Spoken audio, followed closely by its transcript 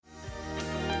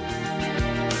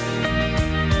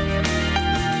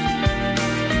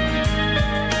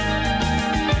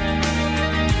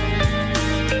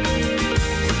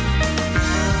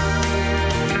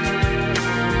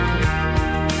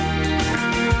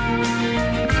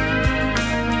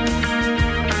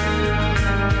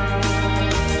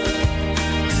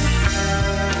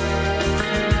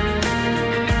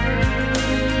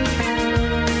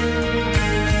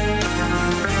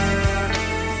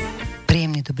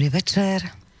Dobrý večer.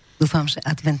 Dúfam, že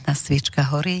adventná sviečka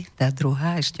horí, tá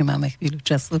druhá, ešte máme chvíľu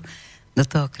času do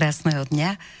toho krásneho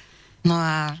dňa. No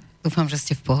a dúfam, že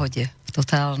ste v pohode, v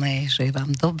totálnej, že je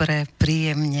vám dobre,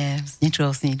 príjemne, z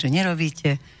ničoho si nič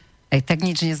nerobíte, aj tak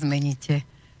nič nezmeníte.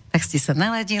 Tak ste sa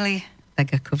naladili, tak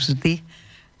ako vždy,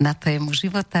 na tému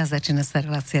života. Začína sa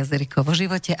relácia s Erikou vo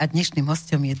živote a dnešným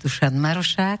hosťom je Dušan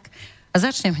Marušák. A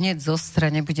začnem hneď zo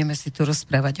strany, budeme si tu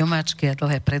rozprávať o máčky a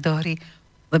dlhé predohry,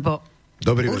 lebo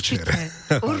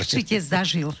určite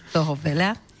zažil toho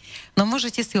veľa. No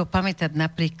môžete si ho pamätať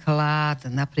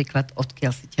napríklad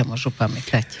odkiaľ si ťa môžu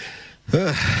pamätať?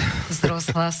 Z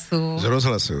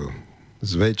rozhlasu.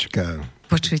 Z Večka.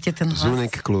 Počujete ten hlas? Z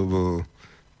Unik klubu.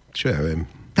 Čo ja viem.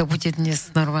 To bude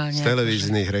dnes normálne. Z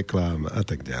televíznych reklám a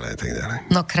tak ďalej, tak ďalej.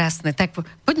 No krásne. Tak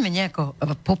poďme nejako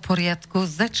po poriadku.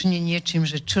 Začni niečím,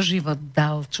 že čo život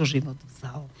dal, čo život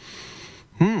vzal.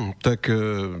 Tak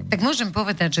môžem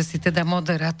povedať, že si teda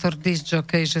moderátor,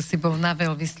 diskžokej, že si bol na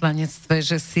veľvyslanectve,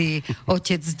 že si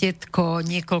otec, detko,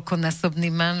 niekoľkonásobný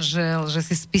manžel, že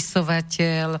si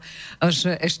spisovateľ,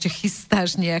 že ešte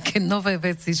chystáš nejaké nové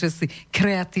veci, že si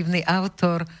kreatívny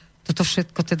autor. Toto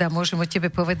všetko teda môžem o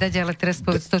tebe povedať, ale teraz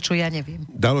povedz to, čo ja neviem.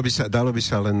 Dalo by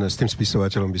sa, len s tým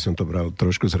spisovateľom by som to bral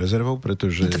trošku s rezervou,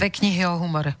 pretože... 2 knihy o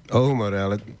humore. O humore,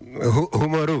 ale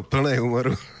plné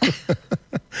humoru.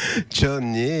 Čo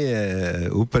nie je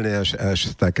úplne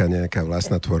až taká nejaká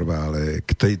vlastná tvorba, ale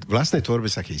k tej vlastnej tvorbe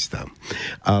sa chystám.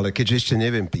 Ale keďže ešte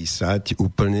neviem písať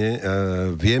úplne,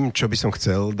 viem, čo by som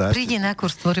chcel dať. Príde na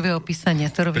kurz tvorivého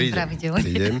písania, to robím pravidelne.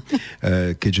 Prídem,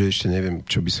 keďže ešte neviem,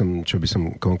 čo by som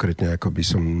konkrétne, ako by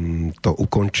som to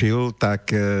ukončil,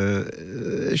 tak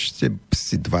ešte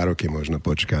si 2 roky možno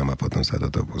počkám a potom sa do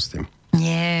toho pustím.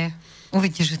 Nie,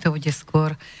 uvidíš, že to bude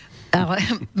skôr. Ale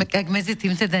ak medzi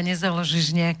tým teda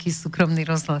nezaložíš nejaký súkromný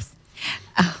rozhlas.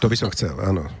 To by som chcel,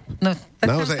 áno. No,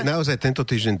 naozaj tento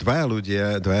týždeň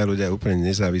dvaja ľudia úplne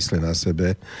nezávisle na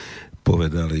sebe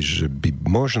povedali, že by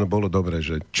možno bolo dobre,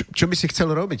 že čo by si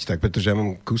chcel robiť tak, pretože ja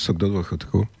mám kúsok do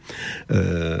dôchodku.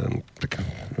 Tak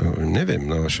neviem,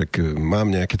 no však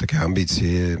mám nejaké také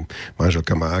ambície,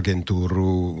 manželka má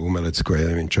agentúru, umeleckú,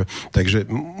 ja neviem čo. Takže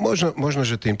možno,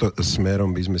 že týmto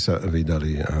smerom by sme sa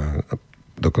vydali a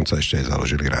dokonca ešte aj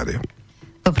založili rádio.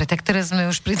 Dobre, tak teraz sme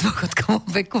už pri dôchodkovom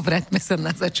veku, vráťme sa na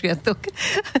začiatok.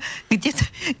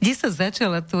 Kde sa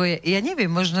začala tvoje... Ja neviem,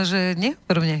 možno, že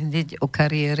nehovorím hneď o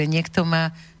kariére. Niekto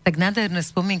má tak nádherné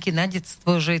spomienky na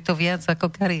detstvo, že je to viac ako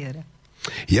kariéra.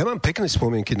 Ja mám pekné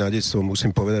spomienky na detstvo, musím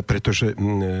povedať, pretože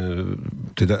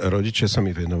teda rodičia sa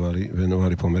mi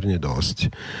venovali pomerne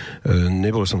dosť.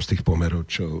 Nebol som z tých pomerov,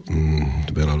 čo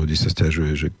veľa ľudí sa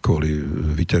sťažuje, že kvôli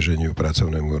vyťaženiu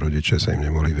pracovnému rodičia sa im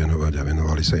nemohli venovať a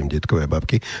venovali sa im detkové a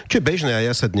babky. Čo je bežné a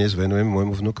ja sa dnes venujem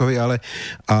môjmu vnukovi, ale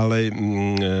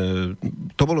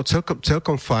to bolo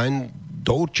celkom fajn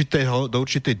do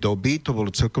určitej doby, to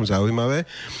bolo celkom zaujímavé.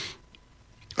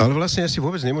 Ale vlastne ja si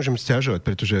vôbec nemôžem sťažovať,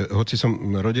 pretože hoci som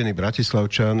rodený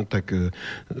Bratislavčan, tak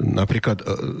napríklad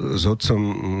s otcom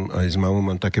aj s mamou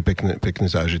mám také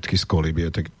pekné zážitky z Kolibie,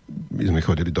 tak my sme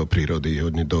chodili do prírody,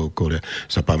 hodne do okolia.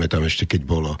 Sa pamätám ešte keď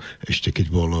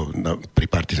bolo pri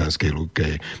Partizánskej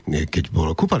lúke, keď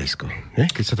bolo kúpalisko.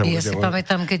 Nie? Keď sa tam si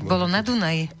pamätám, keď bolo na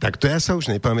Dunaji. Tak to ja sa už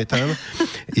nepamätám,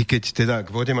 i keď teda k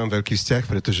vode mám veľký vzťah,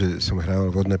 pretože som hrával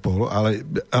vodné polo, ale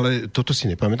toto si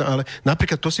nepamätám, ale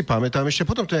napríklad to si pamätám ešte,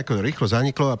 potom to nejako rýchlo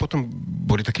zaniklo a potom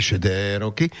boli také šedé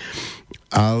roky,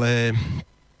 ale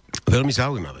veľmi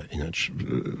zaujímavé ináč.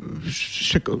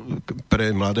 Pre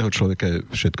mladého človeka je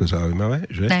všetko zaujímavé,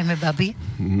 že? Najmä baby.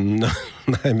 No,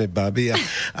 najmä baby,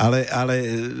 ale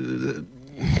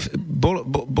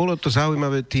bolo to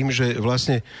zaujímavé tým, že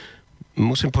vlastne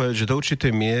musím povedať, že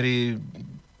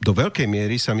do veľkej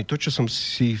miery sa mi to, čo som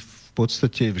si v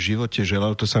podstate v živote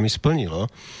želal, to sa mi splnilo.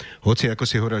 Hoci, ako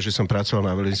si hovoril, že som pracoval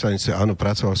na veľvyslanectve, áno,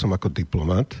 pracoval som ako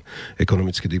diplomat,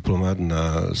 ekonomický diplomat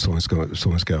na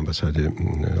slovenskej ambasáde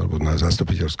alebo na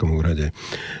zastupiteľskom úrade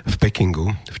v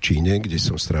Pekingu, v Číne, kde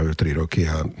som strávil 3 roky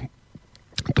a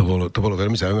to bolo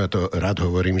veľmi zaujímavé, to rád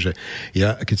hovorím, že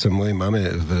ja, keď som mojej mame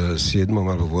v 7.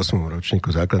 alebo 8.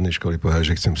 ročníku základnej školy povedal,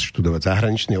 že chcem študovať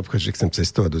zahraničný obchod, že chcem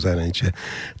cestovať do zahraničia,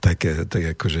 tak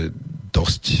akože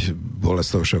dosť bola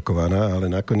z toho šokovaná,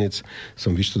 ale nakoniec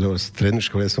som vyštudoval strednú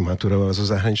školu, ja som maturoval zo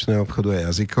zahraničného obchodu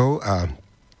a jazykov a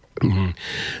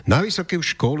na vysokú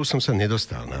školu som sa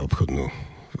nedostal na obchodnú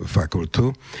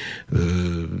fakultu.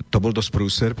 To bol dosť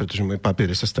prúser, pretože moje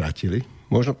papiere sa strátili.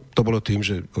 Možno to bolo tým,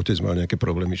 že otec mal nejaké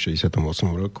problémy v 68.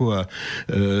 roku a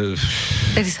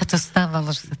vtedy sa to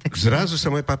stávalo, že sa tak... Zrazu sa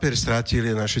moje papiere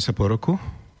strátili a našli sa po roku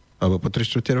alebo po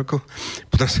 3/4 roku.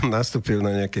 Potom som nastúpil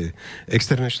na nejaké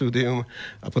externé štúdium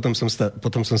a potom som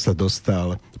sa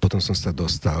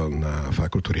dostal na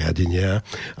fakultu riadenia,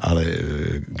 ale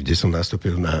kde som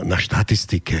nastúpil na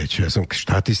štatistike, čo ja som k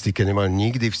štatistike nemal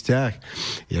nikdy vzťah.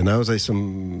 Ja naozaj som...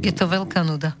 Je to veľká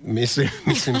nuda.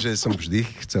 Myslím, že som vždy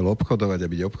chcel obchodovať a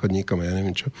byť obchodníkom, ja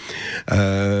neviem čo.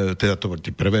 Teda to boli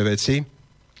tie prvé veci.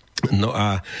 No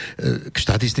a k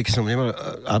štatistike som nemal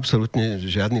absolútne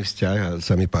žiadny vzťah a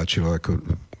sa mi páčilo ako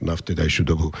na vtedajšiu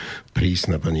dobu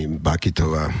prísna pani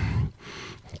Bakitová,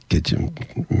 keď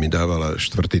mi dávala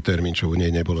 4. termín, čo u nej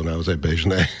nebolo naozaj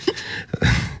bežné,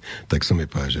 tak som jej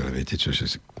povedal, že ale viete čo,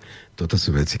 že toto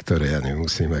sú veci, ktoré ja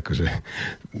nemusím, akože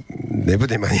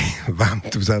nebudem ani vám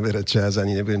tu zaberať čas,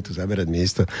 ani nebudem tu zaberať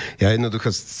miesto. Ja jednoducho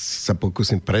sa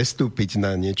pokúsim prestúpiť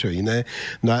na niečo iné.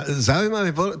 No a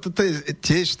zaujímavé bolo, toto je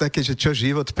tiež také, že čo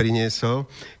život priniesol.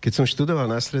 Keď som študoval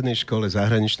na strednej škole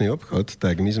zahraničný obchod,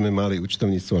 tak my sme mali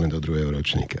účtovníctvo len do 2.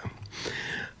 ročníka.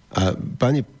 A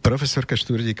pani profesorka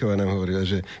Šturdíková nám hovorila,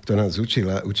 že ktorá nás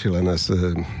učila nás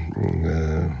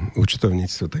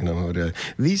účtovníctvo, tak nám hovorila,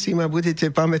 vy si ma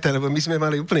budete pamätať, lebo my sme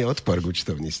mali úplný odpor k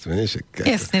účtovníctvu.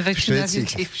 Jasne, väčšina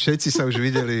ľudí. Všetci sa už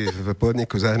videli v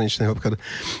podniku zahraničného obchodu.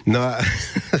 No a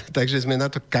takže sme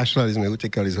na to kašľali, sme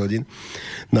utekali z hodín.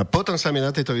 No a potom sa mi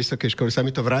na tejto vysokej škole sa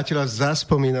mi to vrátilo a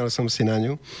zaspomínal som si na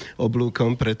ňu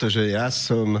oblúkom, pretože ja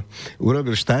som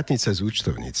urobil štátnice z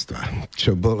účtovníctva,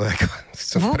 čo bolo ako...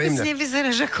 Vôbec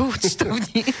nevyzeráš ako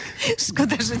účtovník.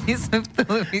 Škoda, že nie sme v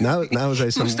televízii.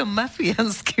 Naozaj som... Už to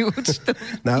mafiánsky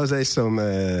účtovník. Naozaj som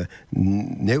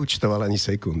neúčtoval ani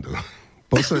sekundu.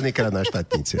 Posledný krát na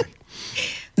štátniciach.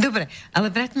 Dobre, ale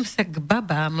vrátim sa k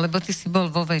babám, lebo ty si bol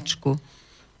vo Véčku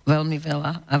veľmi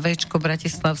veľa. A Véčko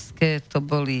bratislavské to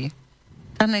boli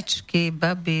tanečky,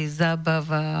 baby,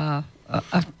 zábava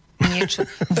a niečo,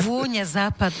 vôňa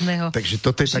západného. Takže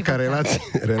toto je života. Taká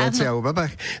relácia o babách?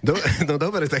 No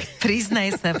dobre, tak...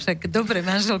 Priznaj sa, však dobre,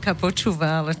 manželka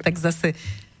počúva, ale tak zase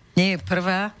nie je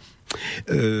prvá.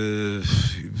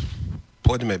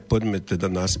 Poďme teda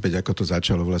naspäť, ako to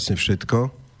začalo vlastne všetko.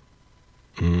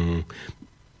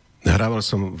 Hrával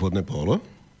som vodné pólo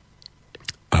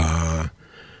a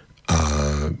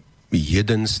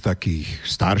jeden z takých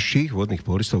starších vodných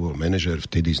pólistov bol manažer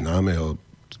vtedy známeho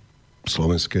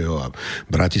slovenského a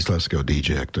bratislavského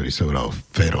DJ-a, ktorý sa volal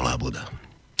Fero Labuda.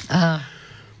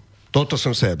 Toto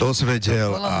som sa ja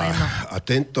dozvedel a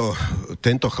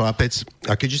tento chlapec,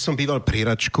 a keďže som býval pri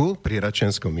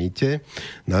Račianskom mýte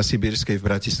na Sibírskej v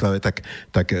Bratislave, tak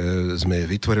sme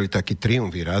vytvorili taký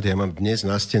triumvirát. Ja mám dnes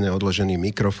na stene odložený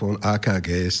mikrofón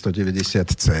AKG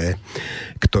 190C,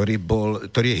 ktorý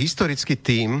je historický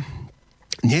tím.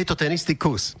 Nie je to ten istý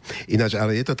kus, ináč,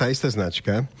 ale je to tá istá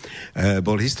značka.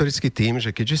 Bol historický tým, že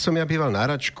keďže som ja býval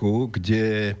na Račku,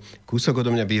 kde kúsok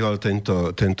odo mňa býval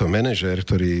tento manažer,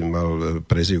 ktorý mal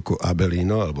prezývku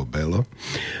Abelino alebo Belo,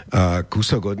 a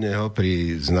kúsok od neho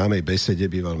pri známej besede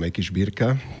býval Meky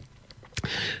Šbírka,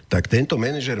 tak tento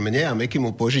manažer mne a Meky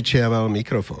mu požičiaval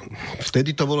mikrofón.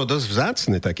 Vtedy to bolo dosť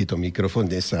vzácne, takýto mikrofón,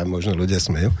 dnes sa možno ľudia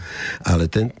smejú, ale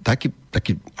ten taký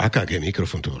AKG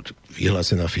mikrofón, to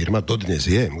vyhlásená firma, dodnes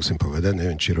je, musím povedať,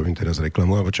 neviem, či robím teraz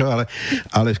reklamu alebo čo, ale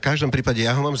v každom prípade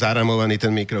ja ho mám zaramovaný,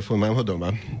 ten mikrofón, mám ho doma.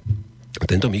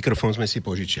 Tento mikrofón sme si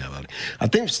požičiavali. A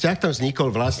ten vzťah tam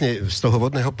vznikol vlastne z toho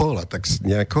vodného póla, tak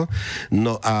nejako.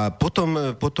 No a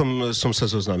potom som sa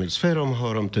zoznámil s Ferom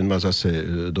Horom, ten ma zase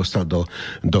dostal do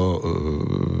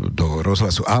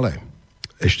rozhlasu. Ale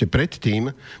ešte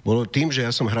predtým bolo tým, že ja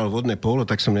som hral vodné pólo,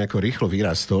 tak som nejako rýchlo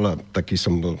vyrastol a taký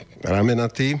som bol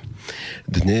ramenatý.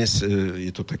 Dnes je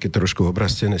to také trošku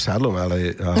obrastené sádlom,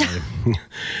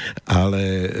 ale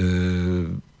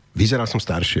vyzeral som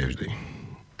staršie vždy.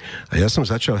 A ja som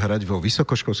začal hrať vo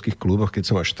vysokoškolských kluboch, keď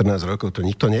som mal 14 rokov, to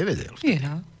nikto nevedel.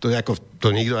 Yeah. To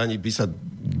nikto ani by sa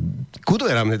ku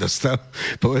dverám nedostal,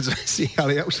 povedzme si,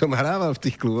 ale ja už som hrával v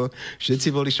tých kluboch, všetci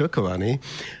boli šokovaní.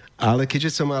 Ale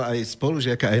keďže som mal aj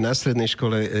spolužiaka aj na strednej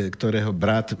škole, ktorého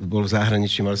brat bol v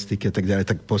zahraničí, mal styky a tak ďalej,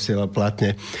 tak posielal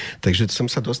platne. Takže som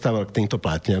sa dostával k týmto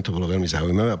platňam, to bolo veľmi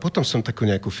zaujímavé. A potom som takú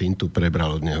nejakú fintu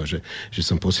prebral od neho, že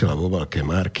som posielal v obálke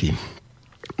marky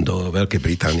do Veľkej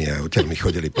Británie a odtiaľ mi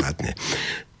chodili platne.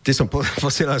 Tie som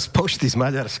posielal z pošty z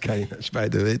Maďarska, ináč, by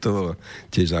the way, to bolo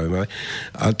tiež zaujímavé.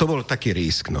 A to bol taký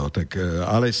risk, no.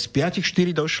 Ale z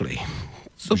 5-4 došli.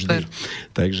 Super.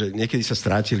 Vždy. Takže niekedy sa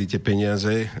strátili tie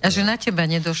peniaze. A že na teba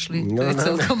nedošli, to je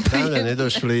celkom príjemné. Na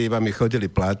nedošli, iba mi chodili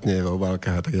platne v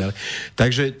obálkach a tak ďalej.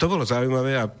 Takže to bolo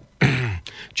zaujímavé a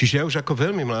čiže ja už ako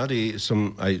veľmi mladý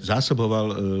som aj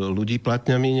zásoboval ľudí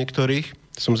platňami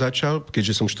niektorých, som začal,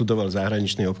 keďže som študoval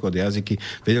zahraničný obchod, jazyky,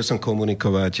 vedel som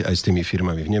komunikovať aj s tými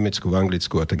firmami v Nemecku, v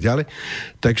Anglicku a tak ďalej.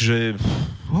 Takže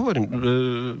hovorím,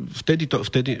 vtedy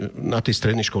na tej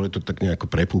strednej škole to tak nejako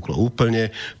prepúklo úplne.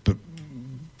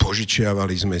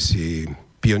 Požičiavali sme si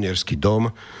pionierský dom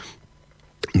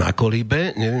na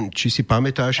Kolíbe, neviem, či si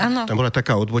pamätáš, ano. Tam bola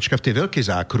taká odbočka v tej veľkej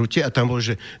zákrute a tam bol,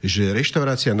 že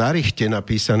reštaurácia na Richte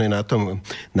napísané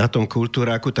na tom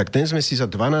kultúráku, tak ten sme si za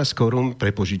 12 korún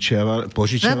požičiavali.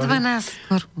 Za 12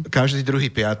 korún. Každý druhý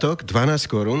piatok, 12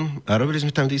 korún a robili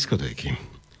sme tam diskotéky.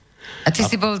 A ty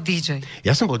si bol DJ?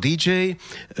 Ja som bol DJ,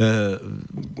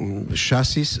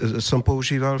 šasis som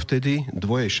používal vtedy,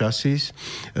 dvoje šasis,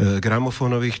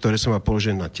 gramofónových, ktoré som mal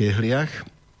položené na tehliach.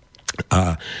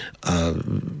 A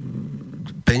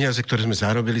peniaze, ktoré sme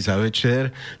zarobili za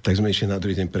večer, tak sme išli na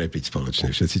druhý deň prepiť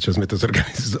spoločne. Všetci, čo sme to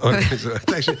zorganizovali.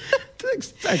 Takže,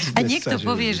 tak sme a niekto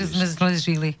povie, že sme zle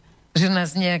žili. Že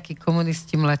nás nejakí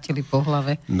komunisti mlatili po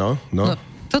hlave. No.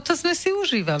 Toto sme si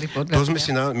užívali, podľa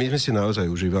mňa. My sme si naozaj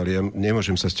užívali. Ja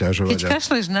nemôžem sa sťažovať. Keď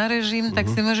kašleš na režim, tak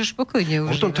si môžeš spokojne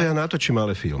užívať. O tomto ja natočím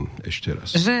ale film ešte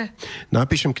raz. Že?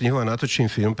 Napíšem knihu a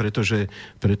natočím film, pretože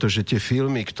tie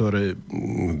filmy, ktoré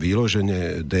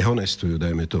vyložene dehonestujú,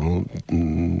 dajme tomu,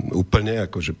 úplne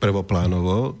akože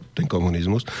prvoplánovo, ten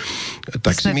komunizmus,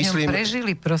 tak si myslím... My sme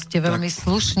prežili proste veľmi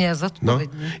slušne a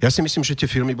zodpovedne. Ja si myslím, že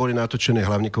tie filmy boli natočené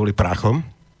hlavne kvôli prachom.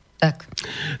 Tak.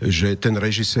 Že ten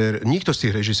režisér, nikto z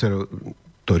tých režisérov,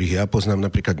 ktorých ja poznám,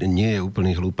 napríklad nie je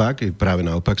úplný hlupák, práve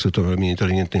naopak sú to veľmi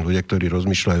inteligentní ľudia, ktorí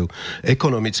rozmýšľajú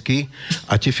ekonomicky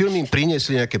a tie filmy im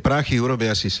priniesli nejaké prachy,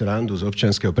 urobia si srandu z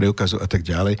občianskeho preukazu a tak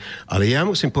ďalej. Ale ja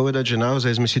musím povedať, že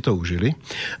naozaj sme si to užili.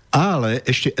 Ale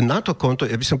ešte na to konto,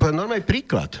 ja by som povedal normálny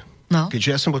príklad. No.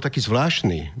 Keďže ja som bol taký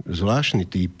zvláštny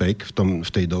týpek v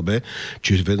tej dobe,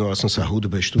 čiže venoval som sa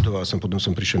hudbe, študoval som, potom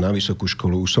som prišiel na vysokú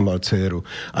školu, už som mal dcéru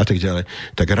a tak ďalej.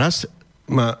 Tak raz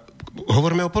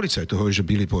hovoríme o policajtoch, že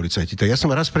byli policajti. Tak ja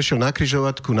som raz prešiel na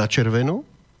križovatku na červenú,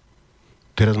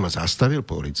 teraz ma zastavil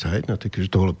policajt,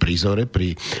 že to bolo pri Zore,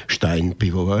 pri Stein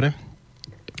pivovare.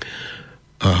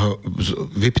 A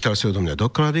vypýtal si odo mňa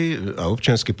doklady a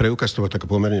občiansky preukaz, to bola taká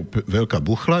pomerne veľká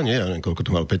buchla, nie? Ja neviem, koľko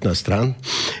to malo, 15 strán.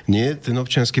 Nie, ten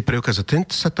občiansky preukaz. A ten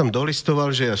sa tam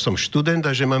dolistoval, že ja som študent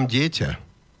a že mám dieťa.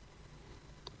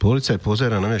 Policajt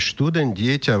pozerá na mňa, študent,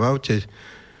 dieťa v aute.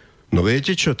 No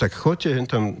viete čo, tak choďte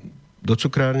tam do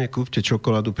cukrárne, kúpte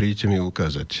čokoládu, prídete mi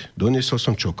ukázať. Doniesol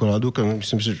som čokoládu,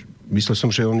 myslel som,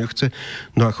 že on ju chce,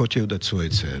 no a choďte ju dať svojej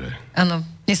dcére. Áno,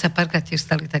 mne sa párkrát tiež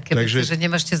stali také veci, že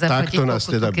nemášte zaplatiť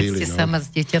pokutu, teda keď ste sama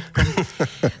s dieťatkom.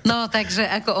 No, takže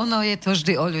ako ono je to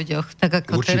vždy o ľuďoch. Tak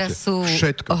ako určite. Teraz sú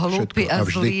hlúpi a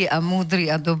zlí a múdri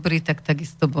a dobrí, tak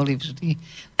takisto boli vždy.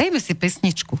 Dajme si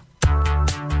pesničku.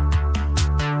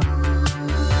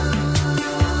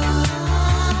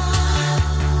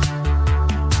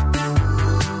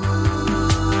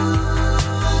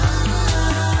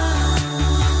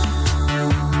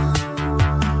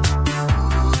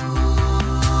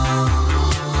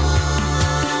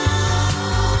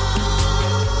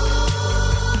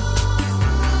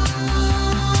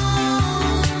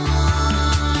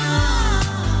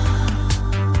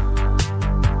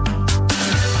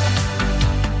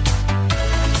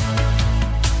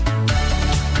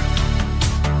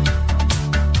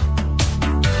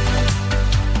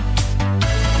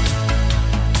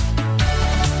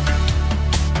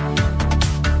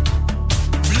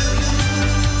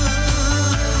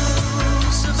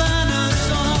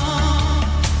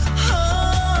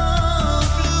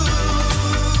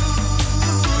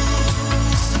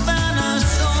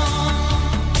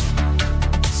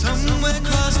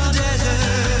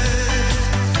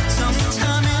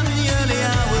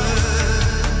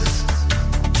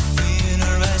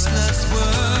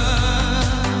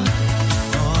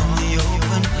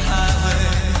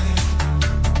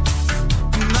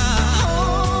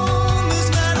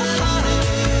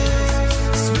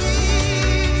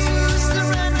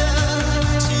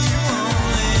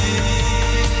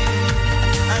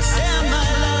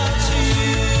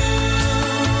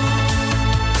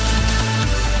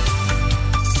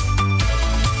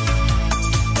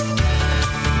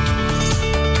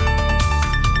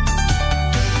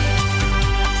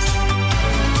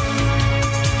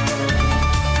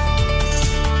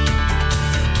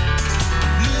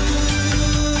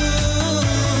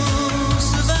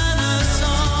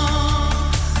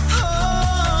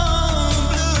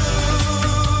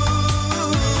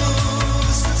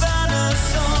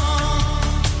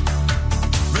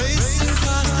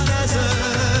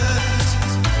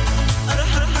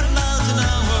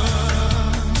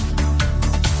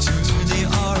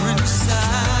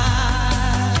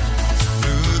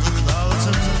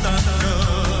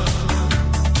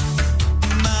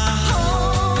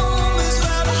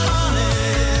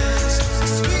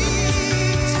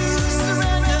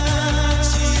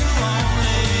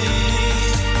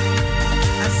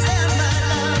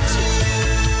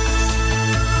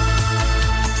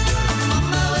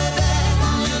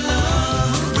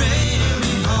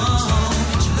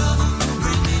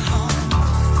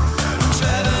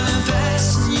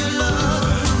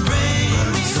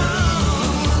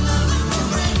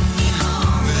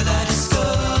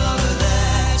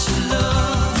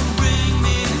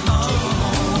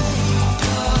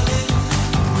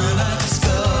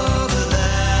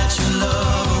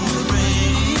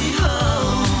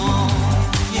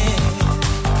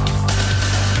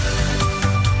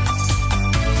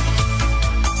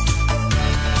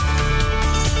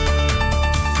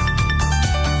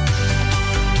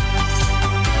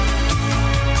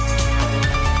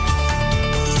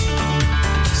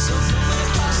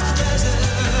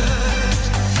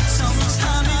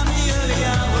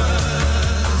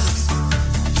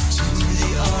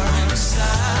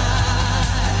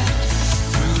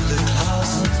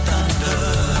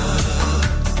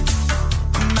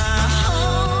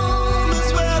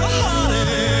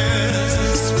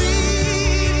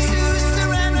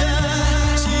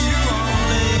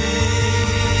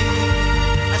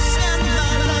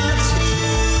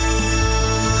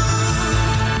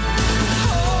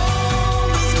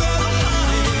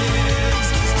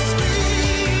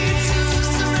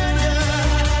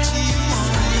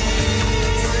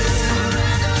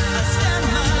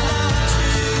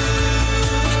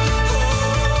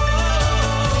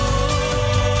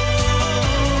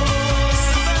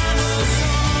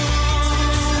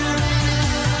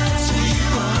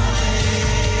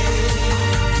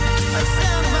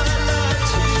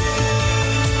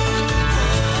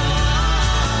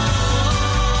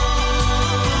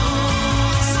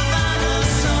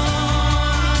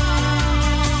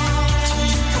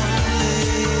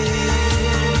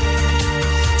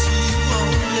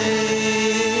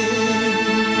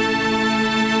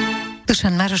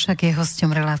 Marušák je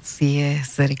hosťom relácie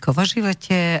s Erikou o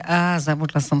živote a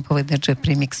zabudla som povedať, že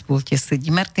pri mixpulte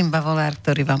sedí Martin Bavolár,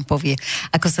 ktorý vám povie,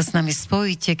 ako sa s nami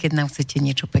spojíte, keď nám chcete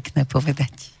niečo pekné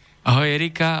povedať. Ahoj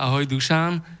Erika, ahoj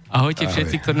Dušan, ahojte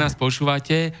všetci, ktorí nás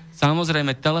počúvate.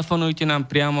 Samozrejme, telefonujte nám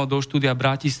priamo do štúdia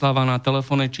Bratislava na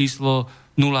telefónne číslo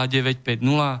 0950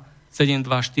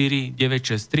 724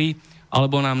 963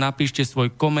 alebo nám napíšte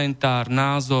svoj komentár,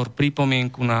 názor,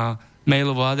 pripomienku na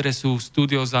mailovú adresu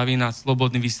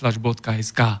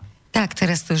studio@slobodnyvysielac.sk. Tak,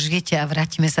 teraz to žijete a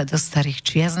vrátime sa do starých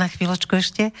čias na chvíľočku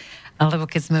ešte, alebo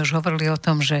keď sme už hovorili o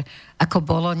tom, že ako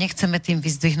bolo, nechceme tým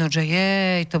vyzdvihnúť, že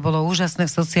to bolo úžasné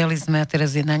v socializme a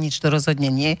teraz je na nič, to rozhodne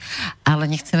nie, ale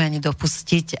nechceme ani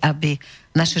dopustiť, aby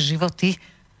naše životy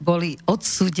boli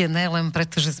odsúdené len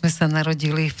preto, že sme sa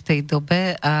narodili v tej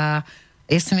dobe a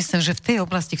ja si myslím, že v tej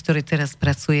oblasti, v ktorej teraz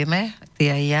pracujeme, ty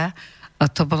aj ja, a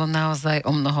to bolo naozaj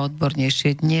o mnoho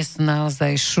odbornejšie. Dnes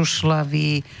naozaj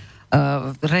šušľaví,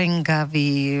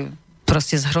 rengaví,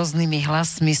 proste s hroznými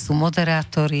hlasmi sú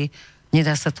moderátori,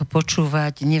 nedá sa to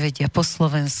počúvať, nevedia po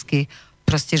slovensky,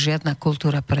 proste žiadna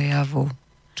kultúra prejavu.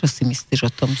 Čo si myslíš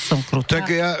o tom? Som krutá? Tak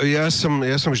ja som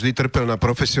vždy trpel na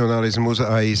profesionalizmus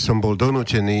a aj som bol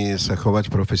donútený sa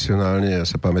chovať profesionálne. Ja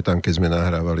sa pamätám, keď sme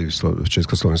nahrávali v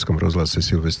Československom rozhlase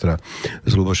Silvestra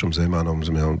s Ľubošom Zemanom,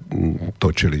 sme ho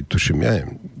točili, tuším,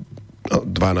 12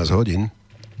 hodín.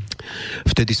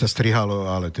 Vtedy sa strihalo,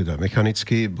 ale teda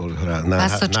mechanicky,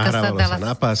 nahrávalo sa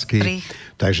na pásky,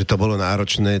 takže to bolo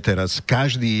náročné. Teraz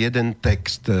každý jeden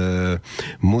text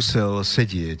musel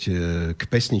sedieť k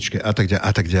pesničke a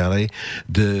tak ďalej.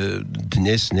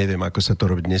 Dnes, neviem, ako sa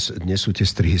to robí, dnes sú tie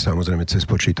strihy samozrejme cez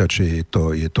počítače,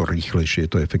 je to rýchlejšie,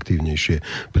 je to efektívnejšie,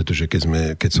 pretože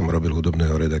keď som robil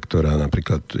hudobného redaktora,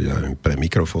 napríklad pre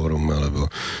Mikrofórum alebo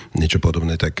niečo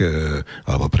podobné, tak,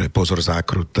 alebo pre Pozor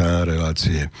zákruta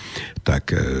relácie,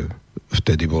 tak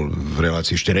vtedy bol v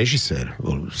relácii ešte režisér.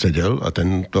 Sedel a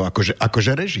ten to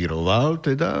akože režíroval.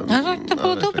 Teda, ale to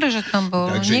bolo dobre, že tam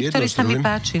bol. Niektorí sa mi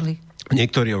páčili.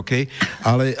 Niektorí, OK.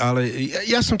 Ale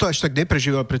ja som to až tak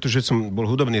neprežíval, pretože som bol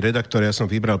hudobný redaktor, ja som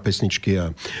vybral pesničky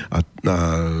a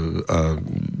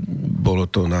bolo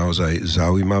to naozaj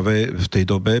zaujímavé v tej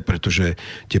dobe, pretože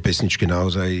tie pesničky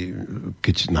naozaj,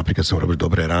 keď napríklad som robil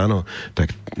Dobré ráno,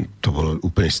 tak to bolo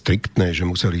úplne striktné, že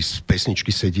museli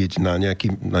pesničky sedieť na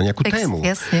nejakú tému.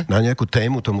 Jasne. Na nejakú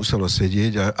tému to muselo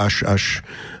sedieť a až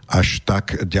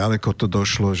tak ďaleko to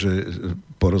došlo, že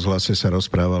po rozhlase sa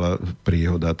rozprávala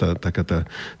príhoda taká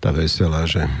tá veselá,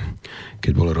 že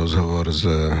keď bol rozhovor s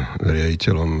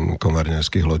riaditeľom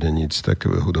komárňarských lodeníc, tak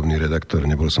hudobný redaktor,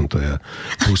 nebol som to ja,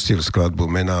 pustil skladbu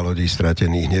Mená lodí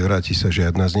stratených, nevráti sa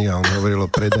žiadna z nich a on hovoril o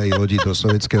predaji lodí do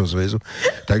Sovietskeho zväzu.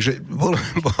 Takže bolo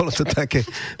to také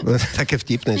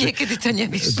vtipné. Niekedy to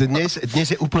nevyšlo.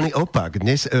 Dnes je úplný opak.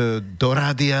 Dnes do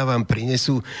rádia vám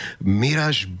prinesú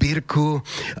Miraž Birku,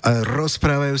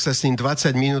 rozprávajú sa s ním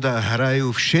 20 minút a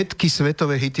hrajú všetky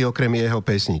svetové hity okrem jeho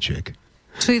pesničiek.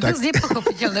 Čo je dosť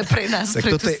nepochopiteľné pre nás. Tak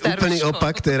toto je úplný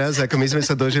opak teraz, ako my sme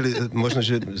sa dožili, možno,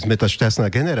 že sme tá šťastná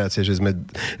generácia,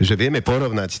 že vieme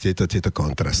porovnať tieto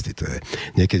kontrasty.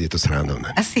 Niekedy je to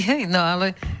srandovné. Asi hej, no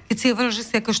ale keď si hovoril, že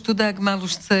si ako študák mal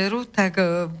už dceru, tak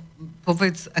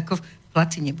povedz, ako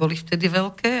platy neboli vtedy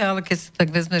veľké, ale keď si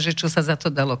tak vezme, že čo sa za to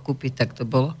dalo kúpiť, tak to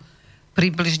bolo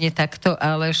približne takto,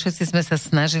 ale všetci sme sa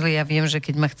snažili, ja viem, že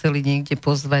keď ma chceli niekde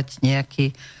pozvať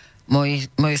nejakí moje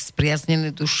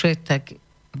spriaznené duše, tak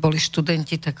boli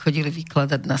študenti, tak chodili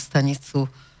vykladať na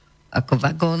stanicu ako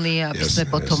vagóny, aby sme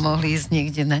potom mohli ísť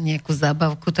niekde na nejakú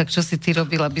zábavku. Tak čo si ty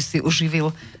robil, aby si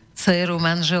uživil dceru,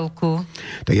 manželku?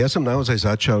 Tak ja som naozaj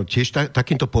začal tiež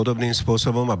takýmto podobným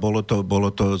spôsobom a bolo to,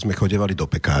 sme chodevali do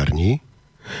pekárni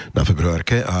na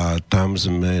Februárke a tam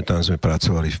sme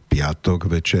pracovali v piatok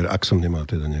večer, ak som nemal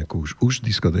teda nejakú už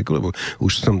diskotéku, lebo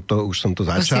už som to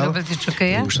začal.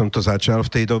 Už som to začal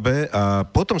v tej dobe a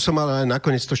potom som mal aj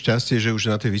nakoniec to šťastie, že už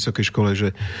na tej vysokej škole,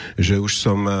 že už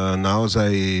som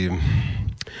naozaj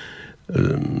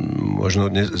možno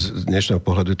z dnešného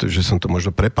pohľadu, že som to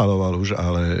možno prepaloval už,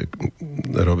 ale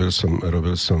robil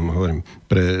som, hovorím,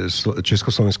 pre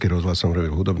Československý rozhlas som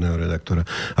robil hudobného redaktora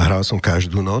a hral som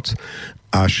každú noc,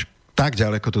 až tak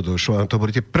ďaleko to došlo. A to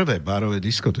boli tie prvé barové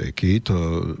diskotéky.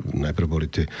 To najprv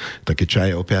boli tie také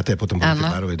čaje o 5:00 a potom boli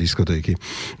tie barové diskotéky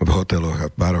v hoteloch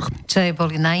a baroch. Čaje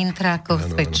boli na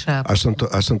intrákoch, Feča. Až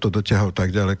som to dotiahol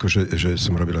tak ďaleko, že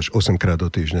som robil až 8-krát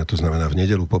do týždňa, to znamená v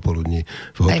nedeľu popoludní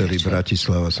v hoteli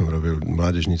Bratislava som robil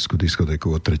mládežnícku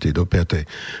diskotéku od 3:00 do 5:00.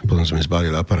 Potom sme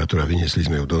zbalili aparatúru a vyniesli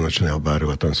sme ju do nočného baru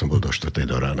a tam som bol do 4:00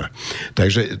 do rána.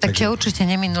 Takže určite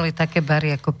neminuli také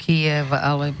bary ako Kyjev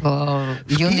alebo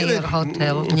Junior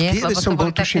hotel, nie? V Kieve som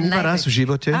bol tuším iba raz v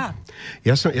živote.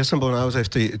 Ja som bol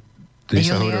naozaj v tej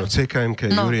sa hovorilo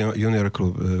CKMK, Junior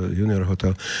Club, Junior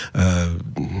Hotel,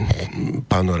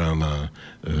 Panorama,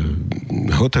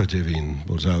 Hotel Devín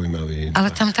bol zaujímavý.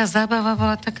 Ale tam tá zábava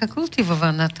bola taká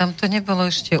kultivovaná. Tam to nebolo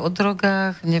ešte o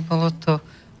drogách, nebolo to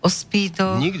o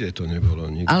spídoch. Nikde to nebolo.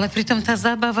 Nikde. Ale pritom tá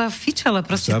zábava fičala.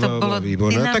 Proste zábava to bolo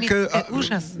dynamické,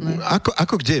 úžasné.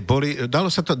 Ako kde? Dalo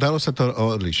sa to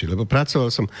odlíšiť, lebo pracoval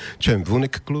som, v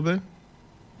Unik klube,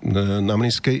 v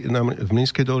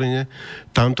Mlynskej doline.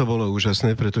 Tam to bolo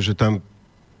úžasné, pretože tam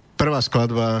prvá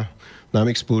skladba na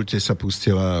mixpulte sa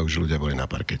pustila a už ľudia boli na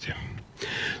parkete.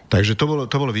 Takže to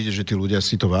bolo vidieť, že tí ľudia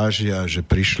si to vážia, že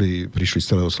prišli z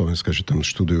celého Slovenska, že tam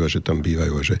študujú a že tam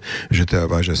bývajú a že teda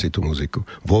vážia si tú muziku.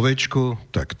 Vo Večku,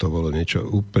 tak to bolo niečo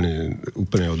úplne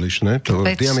odlišné. To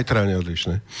bolo diametrálne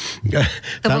odlišné.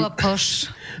 To bolo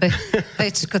poš.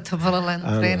 Večko to bolo len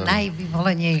pre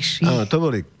najvyvolenejší. Áno, to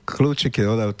boli kľúčiky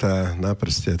od auta na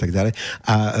prste a tak ďalej.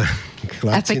 A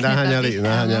chlapci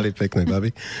naháňali pekné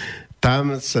baby.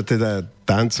 Tam sa teda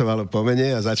tancovalo po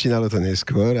mene a začínalo to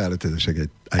neskôr, ale teda však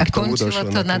aj k tomu došlo. A končilo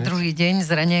to na druhý deň s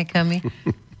raňajkami?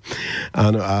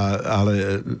 Áno,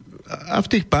 ale v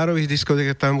tých párových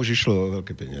diskotékach tam už išlo o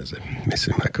veľké peniaze.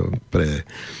 Myslím, ako pre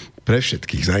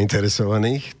všetkých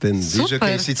zainteresovaných. Ten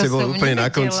diskžokej síce bol úplne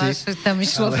na konci. Že tam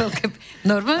išlo veľké...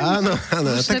 Normálne?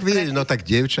 Áno, tak vidíš, tak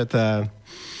dievčatá,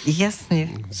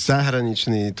 jasne,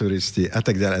 zahraniční turisti a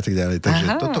tak ďalej.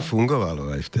 Takže toto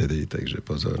fungovalo aj vtedy, takže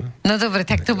pozor. No dobre,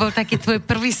 tak to bol taký tvoj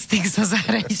prvý styk so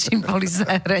zahraničím, boli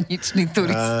zahraniční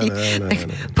turisti. Áno.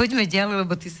 Poďme ďalej,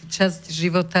 lebo ty si časť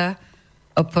života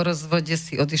po rozvode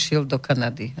si odišiel do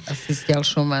Kanady. Asi s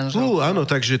ďalšou manželkou. Áno,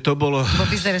 takže to bolo... Bo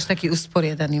vyzeráš taký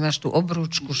usporiadaný, máš tú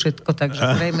obrúčku, všetko, takže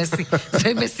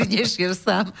zrejme si nešiel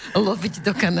sám loviť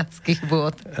do kanadských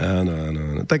vôd.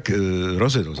 Áno. Tak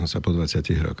rozvedol som sa po 20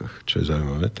 rokoch, čo je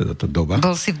zaujímavé, teda tá doba.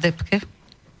 Bol si v depke?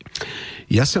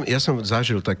 Ja som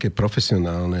zažil také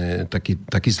profesionálne,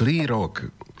 taký zlý rok.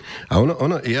 A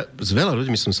s veľa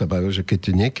ľuďmi som sa bavil, že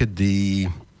keď niekedy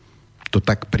to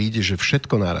tak príde, že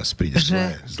všetko naraz príde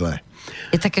zlé.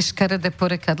 Je také škaredé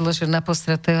porekadlo, že na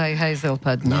postratého aj hajzel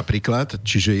padne. Napríklad,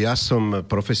 čiže ja som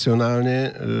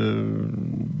profesionálne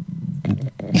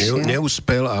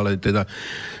neúspel, ale teda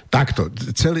takto.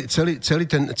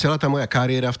 Celá tá moja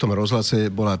kariéra v tom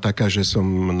rozhlase bola taká, že som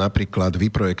napríklad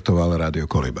vyprojektoval Rádio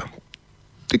Koliba.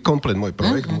 To je komplet môj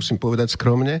projekt, musím povedať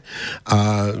skromne.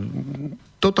 A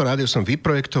toto rádio som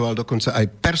vyprojektoval, dokonca aj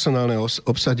personálne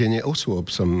obsadenie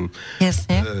osôb som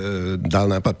dal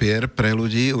na papier pre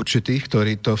ľudí určitých,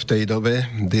 ktorí to v tej dobe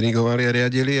dirigovali a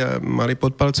riadili a mali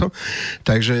pod palcom.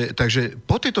 Takže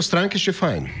po tejto stránke ešte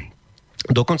fajn.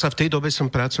 Dokonca v tej dobe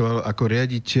som pracoval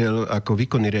ako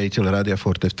výkonný riaditeľ Rádia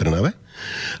Forte v Trnave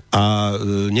a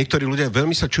niektorí ľudia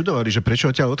veľmi sa čudovali, že prečo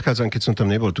odtiaľ odchádzam, keď som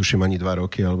tam nebol, tuším ani 2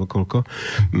 roky alebo koľko.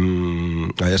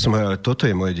 A ja som hovoril, ale toto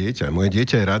je moje dieťa. Moje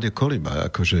dieťa je Rádio Koliba.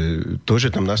 Akože to, že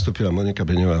tam nastúpila Monika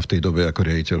Beňová v tej dobe ako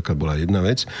riaditeľka, bola jedna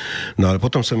vec. No ale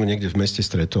potom som ju niekde v meste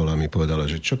stretol a mi povedala,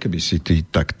 že čo keby si ty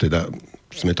tak teda...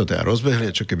 sme to teda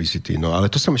rozbehli, čo keby si ty. No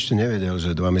ale to som ešte nevedel,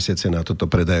 že 2 mesiace na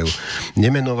toto predajú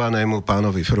nemenovanému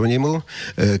pánovi Frunimu,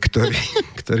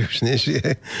 ktorý už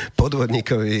nežije,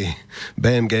 podvodníkovi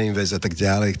BMG Invest a tak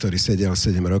ďalej, ktorý sedel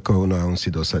 7 rokov, no a on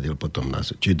si dosadil potom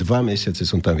nás. Čiže 2 mesiace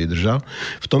som tam vydržal.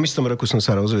 V tom istom roku som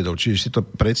sa rozvedol. Čiže si to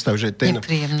predstav, že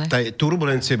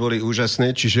turbulencie boli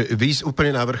úžasné, čiže výjsť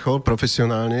úplne na vrchol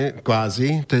profesionálne,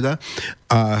 kvázi teda,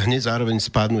 a hneď zároveň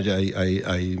spadnúť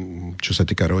aj čo sa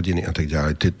týka rodiny a tak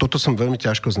ďalej. Toto som veľmi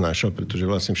ťažko znášal, pretože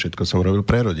vlastne všetko som robil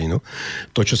pre rodinu.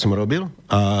 To, čo som robil,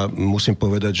 a musím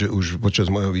povedať, že už počas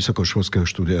môjho vysokoškolského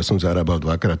štúdia som zarábal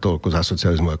 2-krát toľko za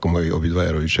socializmu, ako moji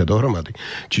obidvaja rodičia dohromady.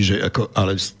 Čiže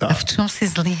A v čom si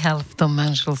zlyhal v tom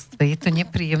manželstve? Je to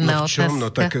nepríjemná otázka?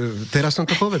 No tak teraz som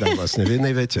to povedal vlastne v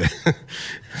jednej vete.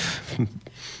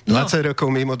 20 rokov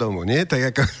mimo domu, nie? Tak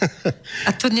ako...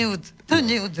 A to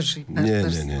neudrží. Nie.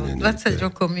 20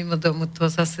 rokov mimo domu, to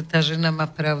zase tá žena má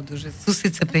pravdu, že sú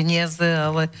síce peniaze,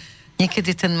 ale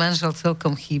niekedy ten manžel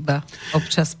celkom chýba.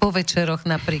 Občas po večeroch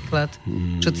napríklad.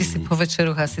 Čo ty si po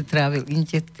večeroch asi trávil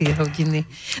inde tie hodiny.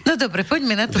 No dobre,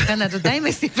 poďme na tú Kanadu. Dajme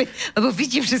si, lebo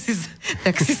vidím, že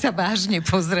si sa vážne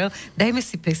pozrel. Dajme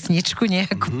si pesničku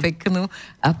nejakú peknú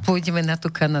a pôjdeme na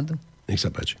tú Kanadu. Nech sa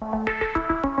páči.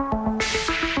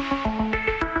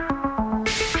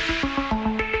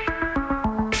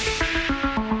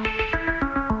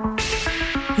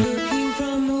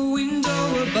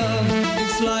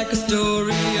 Like a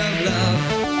story of love.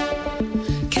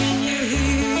 Can you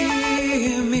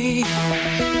hear me?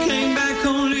 Came back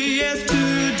only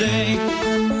yesterday.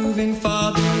 I'm moving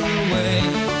farther away.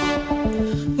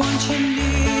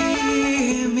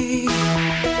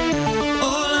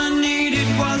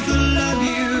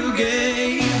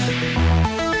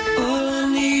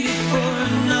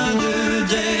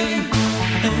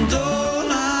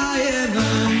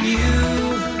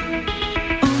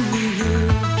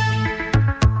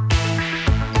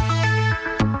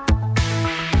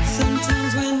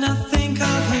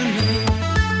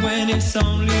 it's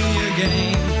only a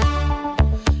game.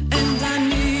 And I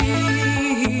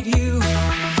need you.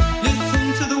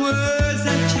 Listen to the words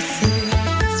that you say.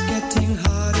 It's getting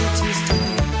harder to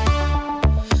stay.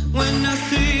 When I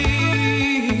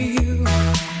see you,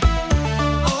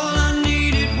 all I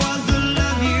needed was the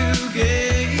love you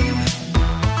gave.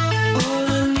 All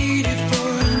I needed for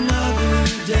another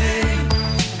day.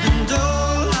 And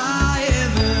all I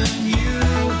ever knew,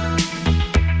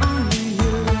 only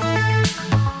you.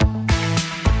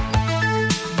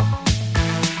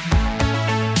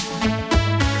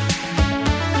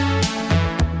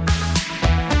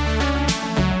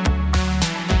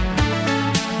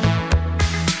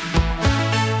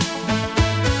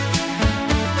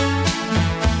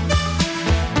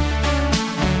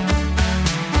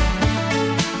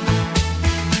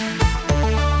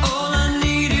 All I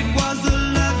needed was the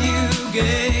love you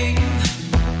gave.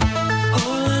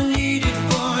 All I needed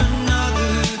for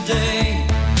another day.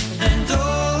 And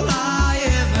all I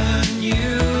ever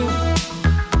knew,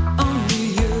 only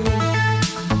you.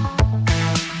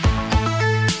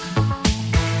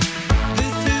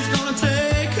 This is gonna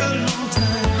take a long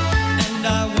time, and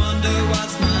I wonder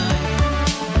what's mine.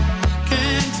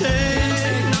 Can't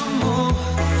take no more.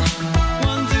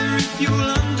 Wonder if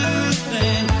you'll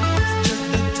understand. It's just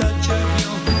the touch of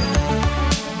your hand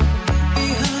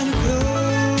behind a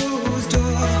closed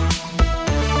door.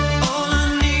 All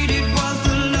I needed was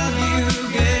the love you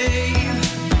gave.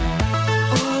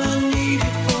 All I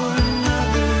needed for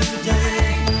another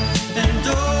day. And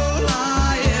all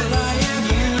I ever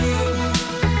knew,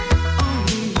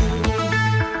 only you.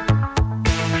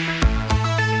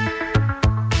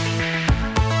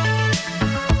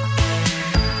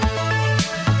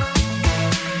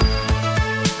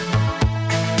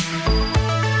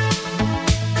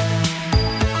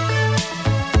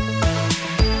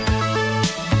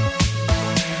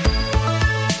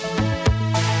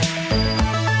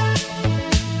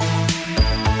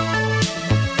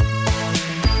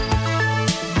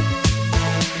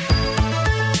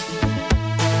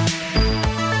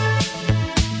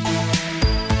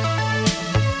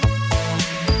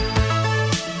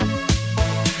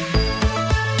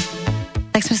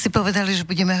 Tak sme si povedali, že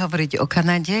budeme hovoriť o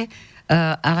Kanade,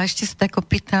 ale ešte sa tak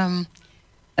opýtam,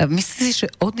 myslíš si, že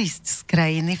odísť z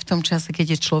krajiny v tom čase,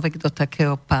 keď je človek do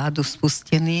takého pádu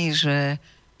spustený, že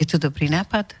je to dobrý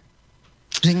nápad?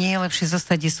 Že nie je lepšie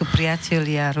zostať, kde sú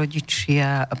priatelia,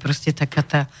 rodičia a proste taká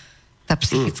tá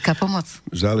psychická pomoc?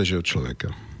 Záleží od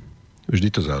človeka. Vždy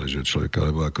to záleží od človeka,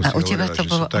 lebo ako A si u teba hovorila, to že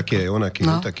bolo sú takí aj onakí,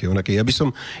 No. takí onakí. Ja by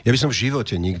som v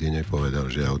živote nikdy nepovedal,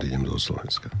 že ja odídem zo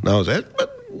Slovenska. Naozaj.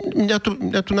 Mňa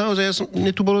tu naozaj,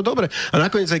 mne tu bolo dobre. A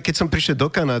nakoniec, aj keď som prišiel do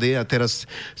Kanady a teraz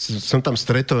som tam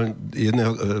stretol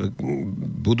jedného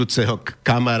budúceho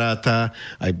kamaráta,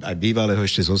 aj bývalého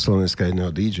ešte zo Slovenska,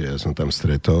 jedného DJ, ja som tam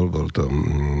stretol,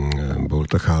 bol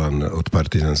to chalan od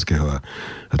partizanského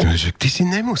a to že ty si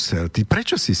nemusel,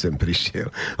 prečo si sem prišiel?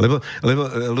 Lebo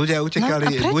ľudia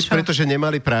utekali buď preto, že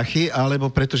nemali prachy, alebo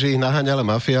preto, že ich naháňala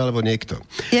mafia, alebo niekto.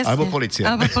 Jasne. Alebo policia.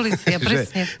 Alebo policia,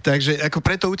 presne. Takže ako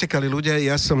preto utekali ľudia,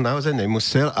 ja som naozaj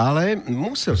nemusel, ale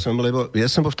musel som, lebo ja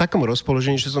som bol v takom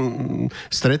rozpoložení, že som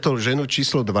stretol ženu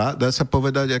číslo 2, dá sa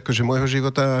povedať, akože môjho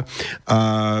života a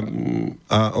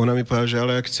ona mi povedala, že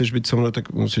ale ak chceš byť so mnou,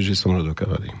 tak musíš ísť so mnou do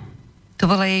Kanady. To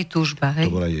bola jej túžba, hej?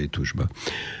 To bola jej túžba.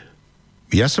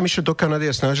 Ja som išiel do Kanady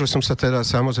a snažil som sa teda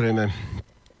samozrejme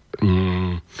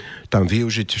tam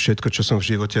využiť všetko, čo som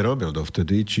v živote robil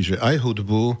dovtedy, čiže aj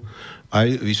hudbu,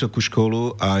 aj vysokú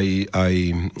školu,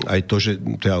 aj to, že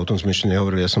teda o tom sme ešte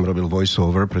nehovorili, ja som robil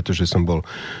voice-over, pretože som bol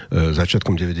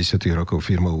začiatkom 90. rokov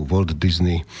firmou Walt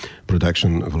Disney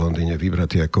Production v Londýne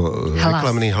vybratý ako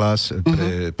reklamný hlas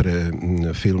pre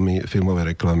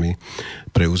filmové reklamy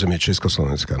pre územie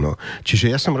Československa. No.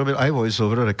 Čiže ja som robil aj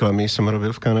voice-over, reklamy som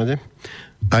robil v Kanade,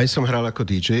 aj som hral ako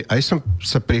DJ, aj som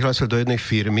sa prihlásil do jednej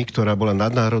firmy, ktorá bola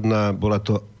nadnárodná, bola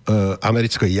to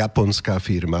americko-japonská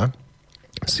firma,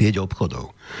 sieť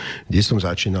obchodov, kde som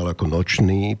začínal ako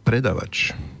nočný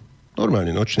predavač.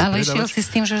 Normálne nočný ale predavač. Ale išiel si s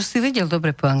tým, že si vedel dobre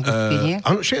po anglicky, nie?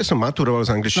 Áno, ja som maturoval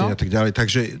z angličtiny a tak ďalej,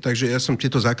 takže ja som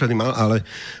tieto základy mal,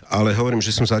 ale hovorím, že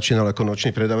som začínal ako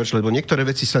nočný predavač, lebo niektoré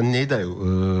veci sa nedajú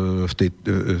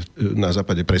na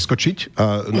západe preskočiť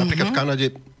a napríklad v Kanade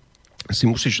si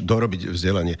musíš dorobiť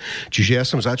vzdelanie. Čiže ja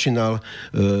som začínal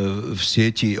v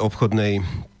sieti obchodnej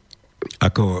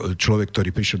ako človek, ktorý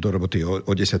prišiel do roboty o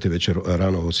 10. večer,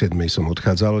 ráno o 7. som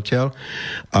odchádzal odtiaľ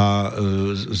a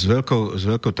s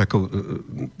veľkou takou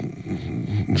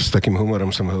s takým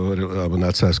humorom som hovoril, alebo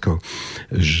nadsázkou,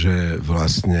 že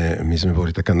vlastne my sme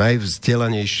boli taká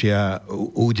najvzdelanejšia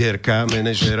úderka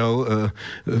manažerov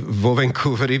vo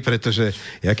Vancouveri, pretože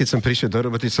ja keď som prišiel do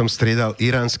roboty, som striedal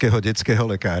iránskeho detského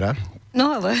lekára. No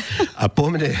ale... A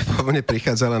po mne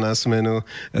prichádzala na smenu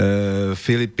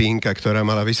Filipínka, ktorá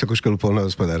mala vysokú školu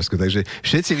poľnohospodársku. Takže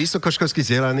všetci vysokoškolskí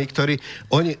vzdelaní, ktorí...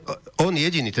 On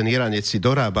jediný, ten Iránec, si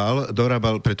dorábal,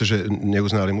 pretože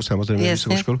neuznali mu samozrejme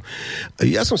vysokú školu.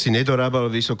 Ja som si nedorábal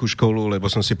vysokú školu,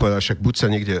 lebo som si povedal, však buď sa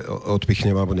niekde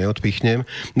odpichnem, alebo neodpichnem.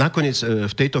 Nakoniec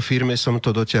v tejto firme som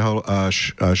to dotiahol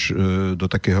až do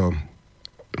takého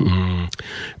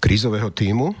krízového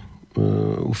tímu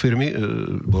u firmy,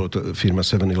 bolo to firma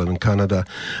 7-Eleven Canada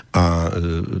a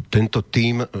tento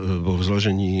tím bol v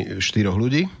zložení 4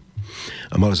 ľudí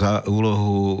a mal za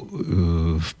úlohu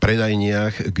v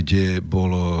predajniach,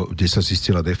 kde sa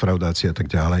zistila defraudácia a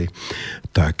tak ďalej,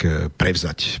 tak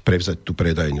prevzať tú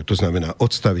predajňu. To znamená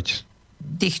odstaviť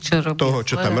toho,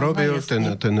 čo tam robil,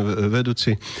 ten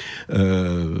vedúci,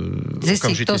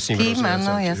 okamžite s ním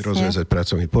rozviazať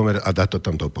pracovný pomer a dať to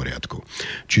tam do poriadku.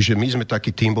 Čiže my sme taký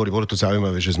tým bolo to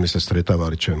zaujímavé, že sme sa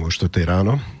stretávali o 4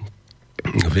 ráno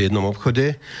v jednom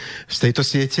obchode z tejto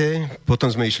siete,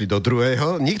 potom sme išli do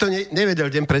druhého, nikto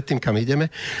nevedel deň predtým, kam ideme,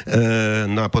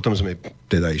 no a potom sme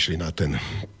teda išli na ten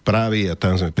pravý a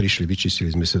tam sme prišli,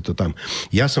 vyčistili sme sa to tam.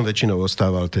 Ja som väčšinou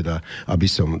ostával teda, aby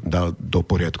som dal do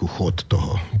poriadku chod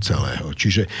toho celého.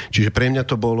 Čiže pre mňa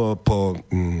to bolo po,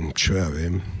 čo ja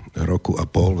viem, roku a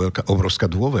pol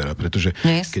obrovská dôvera, pretože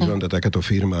keď vám dá takáto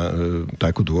firma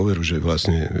takú dôveru, že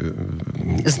vlastne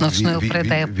z nočného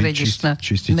predaja prejdeš na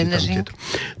manažing.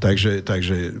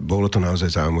 Takže bolo to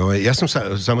naozaj zaujímavé. Ja som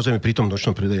sa, samozrejme pri tom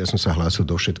nočnom predaji, ja som sa hlásil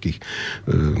do všetkých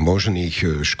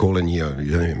možných školení a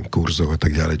ja neviem, kurzov a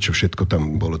tak ďalej, čo všetko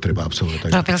tam bolo treba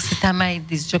absolvovať. Robil si tam aj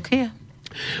diskžokeja?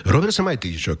 Robil som aj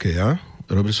diskžokeja,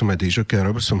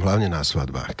 robil som hlavne na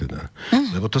svadbách teda.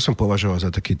 Lebo to som považoval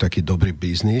za taký dobrý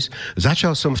biznis.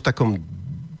 Začal som v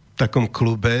takom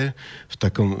klube,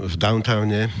 v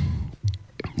downtowne,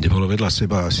 kde bolo vedľa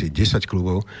seba asi 10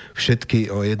 klubov. Všetky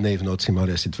o jednej v noci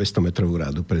mali asi 200 metrovú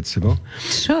rádu pred sebou.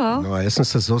 Čo? No a ja som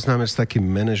sa zoznámil s takým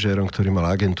manažérom, ktorý mal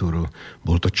agentúru.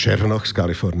 Bol to Černoch z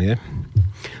Kalifornie.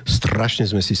 Strašne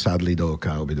sme si sadli do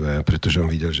oka obidvaja, pretože on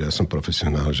videl, že ja som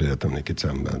profesionál, že ja tam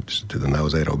nekecam, teda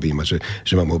naozaj robím a že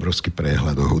mám obrovský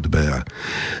prehľad o hudbe a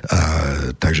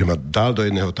takže ma dal do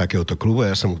jedného takéhoto klubu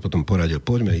a ja som mu potom poradil,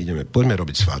 poďme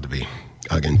robiť svadby,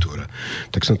 agentúra.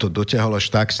 Tak som to dotiahol až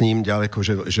tak s ním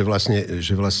ďaleko,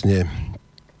 že vlastne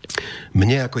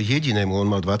mne ako jedinému,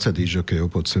 on mal 20 diskžokejov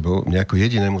pod sebou, mne ako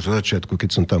jedinému zo začiatku,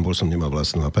 keď som tam bol, som nemal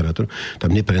vlastnú aparatúru, tam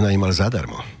mne prenajímal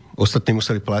zadarmo. Ostatní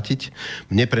museli platiť,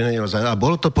 mne prenajímal zadarmo. A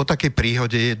bolo to po takej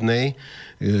príhode jednej,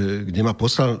 kde ma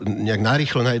poslal nejak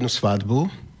narýchlo na jednu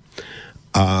svadbu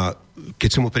a keď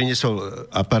som mu priniesol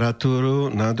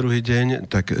aparatúru na druhý deň,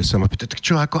 tak sa ma pýtal, tak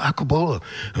čo, ako bolo?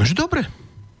 A že dobre.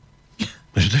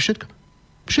 A že to je všetko.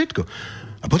 Všetko.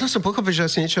 A potom som pochopil, že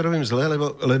asi niečo robím zle,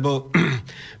 lebo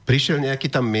prišiel nejaký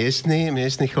tam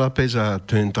miestny chlapec a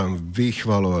ten tam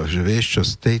vychvaloval, že vieš čo,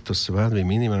 z tejto svadby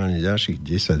minimálne ďalších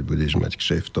 10 budeš mať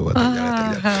kšeftov a tak ďalej.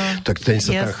 Tak ten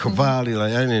sa tam chválil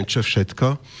a ja neviem čo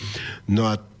všetko. No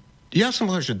a ja som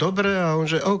povedal, že dobre a on,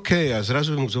 že OK. A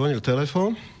zrazu mu zvonil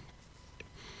telefón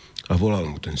a volal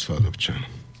mu ten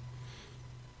svadobčan.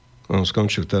 On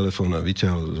skončil telefón a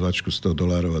vyťahol zvačku $100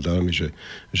 a dal mi, že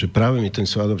práve mi ten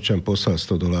svadobčan poslal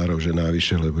 $100, že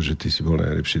návyše, lebo že ty si bol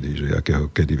najlepší DJ,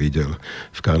 akého kedy videl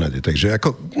v Kanade. Takže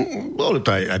ako, bolo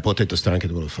to aj po tejto stránke,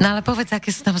 to bolo fajn. No ale povedz,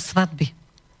 aké sú tam svadby?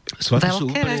 Svadby sú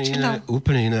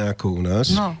úplne iné ako u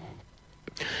nás. No.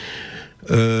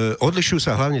 Odlišujú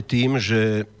sa hlavne tým,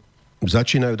 že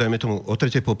začínajú, dajme tomu, o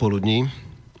 3:00 popoludní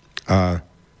a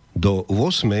do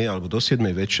 8:00 alebo do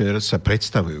 7:00 večer sa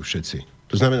predstavujú všetci.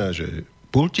 To znamená, že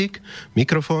pultík,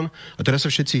 mikrofón a teraz sa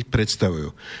všetci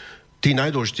predstavujú. Tí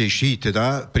najdôležitejší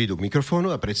teda prídu k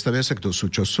mikrofónu a predstavia sa, kto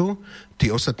sú, čo sú. Tí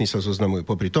ostatní sa zoznamujú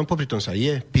popri tom sa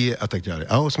je, pije a tak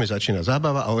ďalej. A o 8:00 začína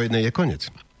zábava a o 1:00 je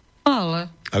koniec. Ale.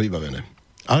 A vybavené.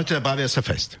 Ale teda bavia sa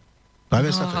fest.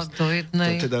 Do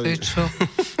jednej, to je čo?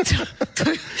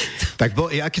 Tak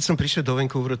ja keď som prišiel do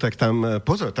Vancouveru, tak tam,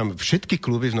 pozor, tam všetky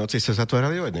kluby v noci sa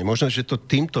zatvárali o 1:00. Možno, že to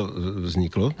týmto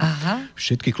vzniklo. Aha.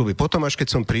 Všetky kluby. Potom, až keď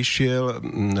som prišiel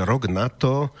rok na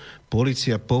to,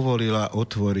 polícia povolila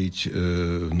otvoriť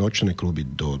nočné kluby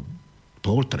do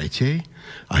 2:30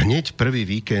 a hneď prvý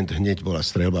víkend, hneď bola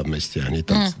streľba v meste a hneď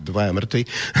tam dvaja mŕtvi.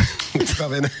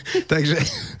 Takže,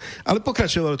 ale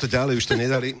pokračovalo to ďalej, už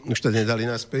to nedali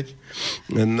naspäť.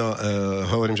 No,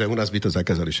 hovorím, že u nás by to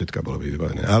zakázali, všetko bolo by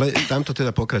vybavené. Ale tam to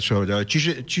teda pokračovalo ďalej.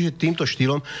 Čiže týmto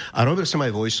štýlom a robil som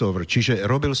aj voice-over, čiže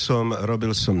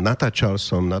natáčal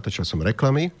som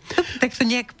reklamy. Tak to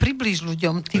nejak približ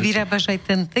ľuďom. Ty vyrábaš aj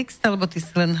ten text, alebo ty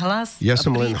si len hlas? Ja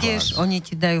som len hlas. Oni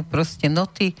ti dajú proste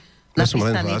noty, Ja som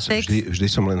len napísaný hlas, text. vždy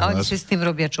som len hlas. A oni si s tým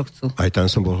robia, čo chcú. Aj tam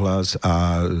som bol hlas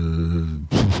a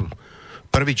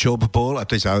prvý job bol, a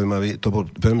to je zaujímavý, to bol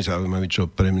veľmi zaujímavý job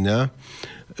pre mňa,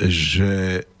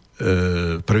 že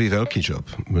prvý veľký job,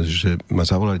 že ma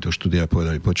zavolali do štúdia a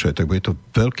povedali, počúvaj, tak bude to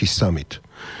veľký summit.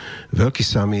 Veľký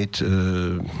summit,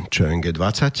 čo je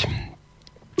G20,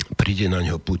 príde na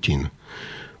neho Putin.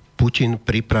 Putin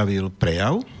pripravil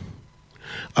prejav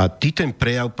a ty ten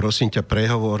prejav, prosím ťa,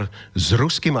 prehovor s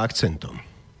ruským akcentom.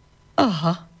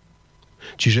 Aha.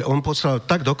 Čiže on poslal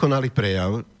tak dokonalý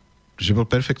prejav, že bol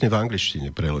perfektne v angličtine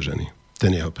preložený.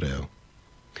 Ten jeho prejav.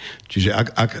 Čiže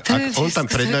ak on tam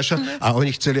prednášal a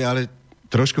oni chceli, ale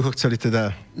trošku ho chceli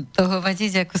teda toho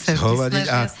vadiť, ako sa zhovadiť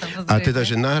snažia, a teda,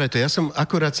 že náhrať to. Ja som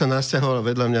akurát sa nasťahoval,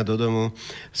 vedľa mňa do domu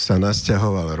sa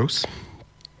nasťahoval Rus.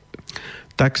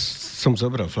 Tak som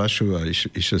zobral fľašu a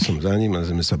išiel som za ním a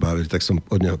sme sa bavili, tak som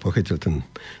od neho pochytil ten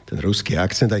ruský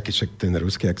akcent, aj keď však ten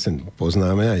ruský akcent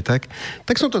poznáme aj tak.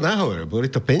 Tak som to nahovoril,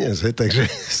 boli to peniaze, takže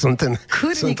som to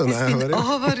nahovoril. Si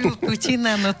ohovoril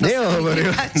Putina, no to neohovoril,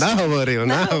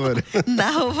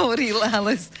 nahovoril,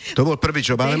 ale to bol prvý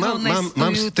job, ale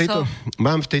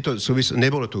mám v tejto súvislosti,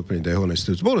 nebolo to úplne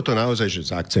dehonestujúce, bolo to naozaj, že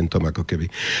s akcentom ako keby,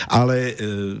 ale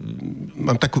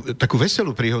mám takú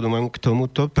veselú príhodu mám k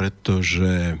tomuto, pretože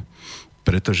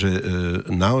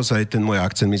naozaj ten môj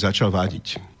akcent mi začal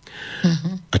vadiť.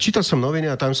 Uh-huh. A čítal som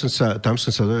noviny a tam som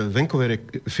sa Vancouver je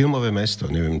filmové mesto,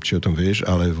 neviem, či o tom vieš,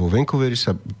 ale vo Vancouveri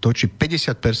sa točí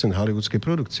 50% hollywoodskej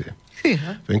produkcie.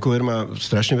 Uh-huh. Vancouver má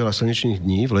strašne veľa slnečných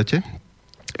dní v lete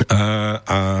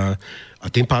a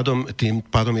tým pádom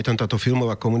je tam táto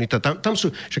filmová komunita. Tam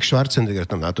sú, však Schwarzenegger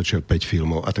tam natočil 5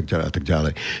 filmov a tak ďalej a tak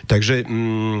ďalej.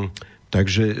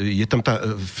 Takže je tam tá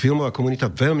filmová komunita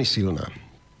veľmi silná.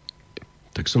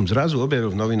 Tak som zrazu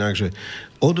objavil v novinách, že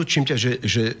odučím ťa,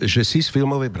 že si z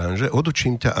filmovej branže,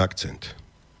 odučím ťa akcent.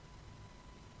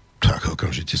 Tak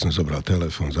okamžite som zobral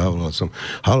telefón, zavolal som,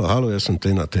 halo, ja som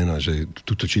ten, že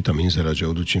tuto čítam inzerát, že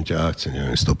odučím ťa akcent,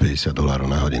 neviem, $150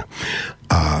 na hodinu.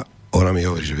 A ona mi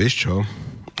hovorí, že vieš čo,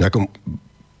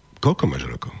 koľko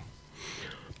máš rokov?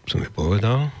 Som jej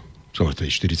povedal, som mal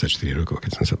 44 rokov,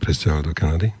 keď som sa presťahoval do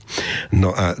Kanady.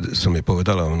 No a som jej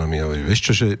povedala, ona mi hovorí, vieš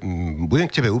čo, že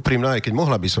budem k tebe úprimná, aj keď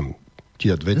mohla by som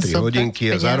ti dať 2-3 hodinky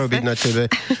a zarobiť na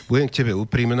tebe, budem k tebe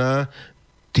úprimná,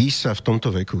 ty sa v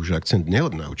tomto veku už akcent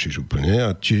neodnaučíš úplne,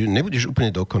 a čiže nebudeš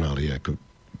úplne dokonalý, ako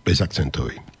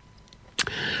bezakcentový.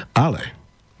 Ale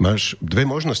máš dve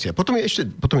možnosti. A potom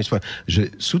mi povedal,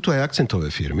 že sú tu aj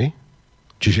akcentové firmy.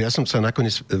 Čiže ja som sa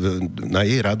nakoniec, na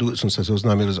jej radu som sa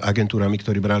zoznámil s agentúrami,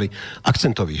 ktorí brali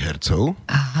akcentových hercov,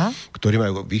 aha, ktorí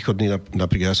majú východný,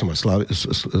 napríklad ja som mal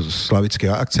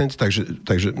slavický akcent,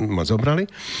 takže ma zobrali.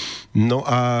 No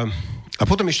a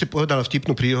potom ešte povedala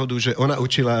vtipnú príhodu, že ona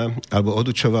učila, alebo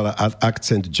odučovala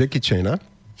akcent Jackie Chana,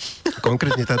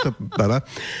 konkrétne táto baba,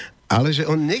 ale že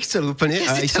on nechcel úplne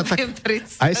a aj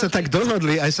sa tak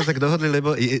dohodli,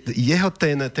 lebo jeho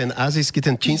ten azijský,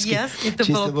 ten čínsky... Jasne, to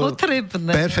bolo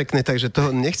potrebné. Perfektne, takže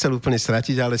toho nechcel úplne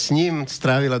stratiť, ale s ním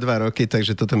strávila 2 roky,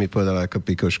 takže toto mi povedala ako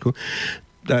pikošku.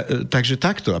 Takže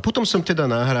takto. A potom som teda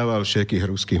nahrával všetkých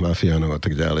ruských mafiánov a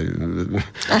tak ďalej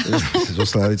so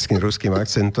slavickým ruským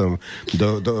akcentom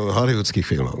do hollywoodských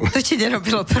filmov. To ti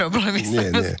nerobilo problémy,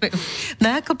 samozrejme.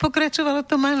 No ako pokračovalo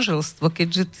to manželstvo,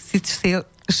 keďže si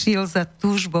šiel za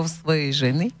túžbou svojej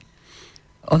ženy?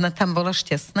 Ona tam bola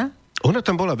šťastná? Ona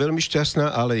tam bola veľmi šťastná,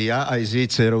 ale ja aj s jej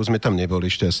dcerou sme tam neboli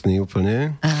šťastní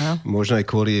úplne. Aha. Možno aj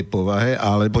kvôli jej povahe,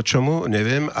 alebo čomu,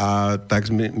 neviem. A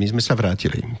tak my sme sa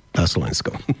vrátili na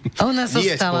Slovensko. A ona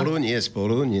zostala? Nie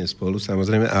spolu,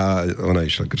 samozrejme. A ona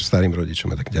išla k starým rodičom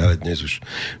a tak ďalej. Dnes už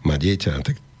má dieťa,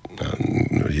 tak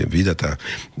je vydatá.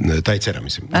 Tá je dcera,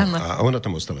 myslím. No, a ona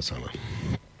tam ostala sama.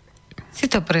 Si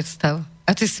to predstav.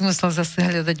 A ty si musel zase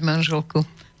hľadať manželku.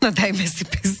 No dajme si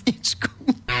pesničku.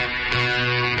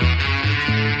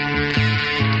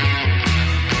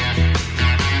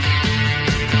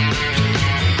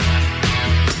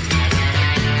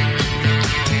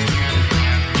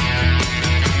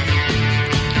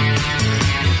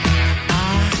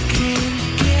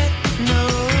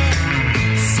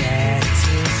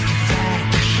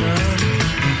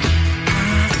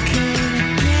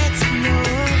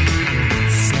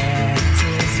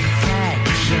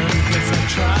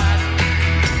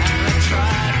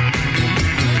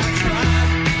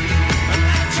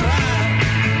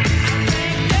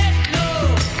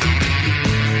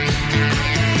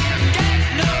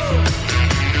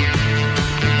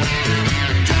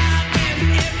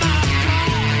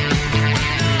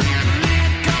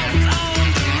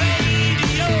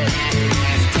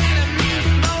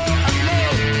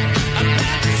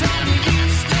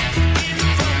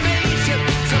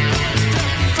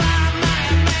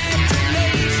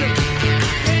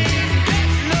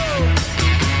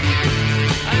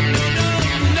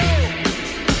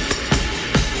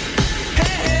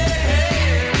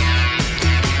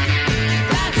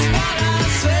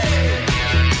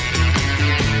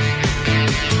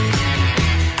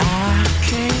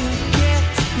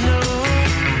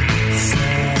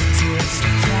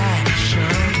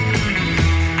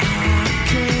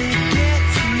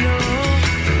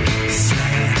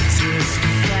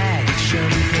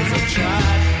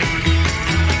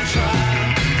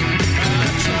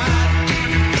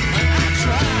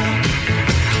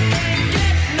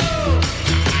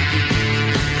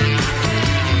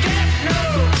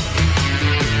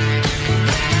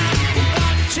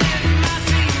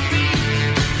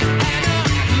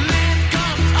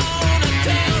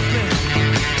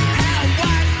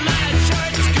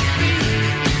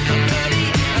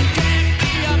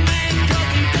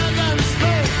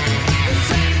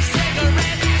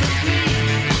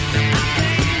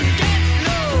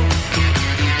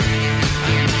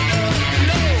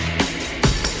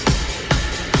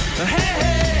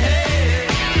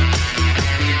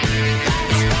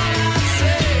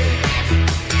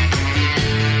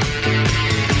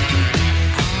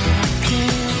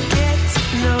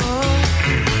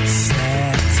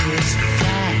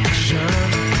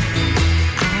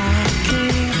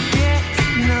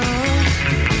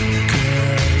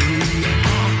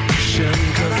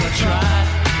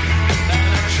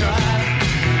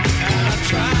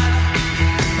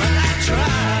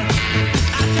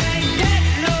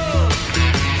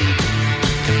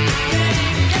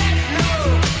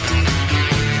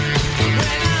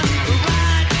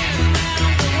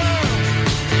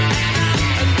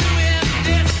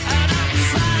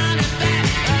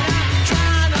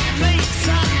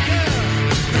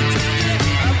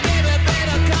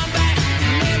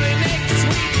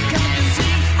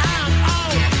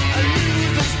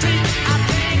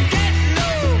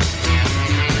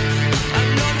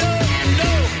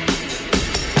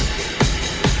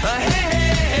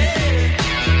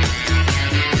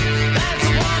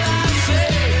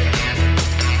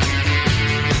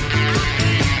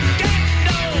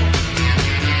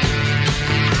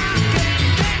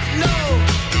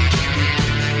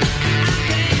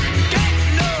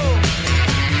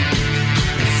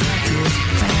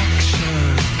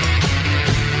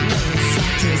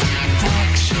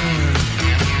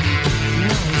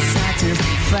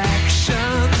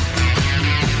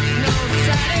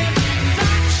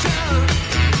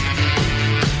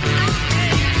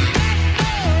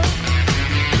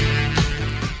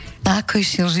 Ako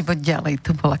išiel život ďalej?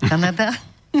 To bola Kanada.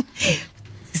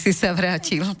 Si sa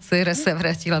vrátil, dcera sa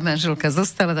vrátila, manželka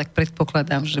zostala, tak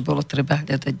predpokladám, že bolo treba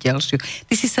hľadať ďalšiu.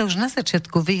 Ty si sa už na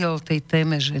začiatku vyhol tej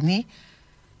téme ženy,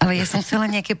 ale ja som chcela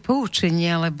nejaké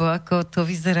poučenie, alebo ako to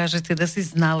vyzerá, že teda si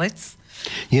znalec.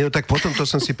 Nie, no tak potom to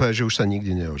som si povedal, že už sa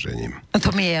nikdy neožením. No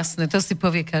to mi je jasné, to si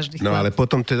povie každý chlap. No ale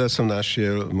potom teda som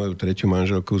našiel moju tretiu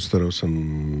manželku, s ktorou som...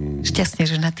 Šťastne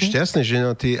ženatý? Šťastne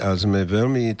ženatý a sme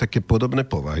veľmi také podobné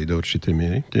povahy do určitej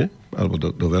miery, nie? Alebo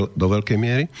do veľkej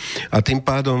miery. A tým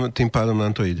pádom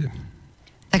nám to ide.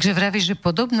 Takže vravíš, že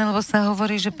podobné, lebo sa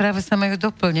hovorí, že práve sa majú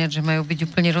doplňať, že majú byť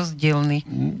úplne rozdielni.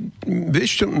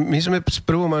 Vieš čo, my sme s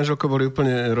prvou manželkou boli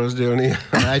úplne rozdielni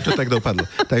a aj to tak dopadlo.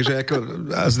 Takže ako,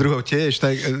 a s druhou tiež,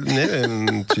 tak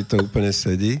neviem, či to úplne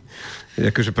sedí.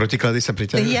 Akože protiklady sa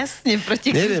priťahujú. Jasne,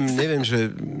 protiklady. Neviem,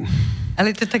 že...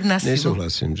 Ale to tak na silu.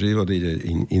 Nesúhlasím, život ide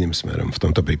iným smerom v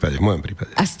tomto prípade, v mojom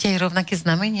prípade. A ste aj rovnaké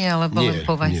znamenie, alebo len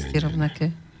povahy ste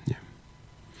rovnaké?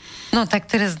 No tak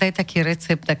teraz daj taký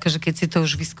recept, akože keď si to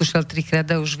už vyskúšal 3-krát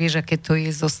a už vieš, aké to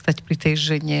je zostať pri tej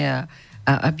žene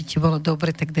a aby ti bolo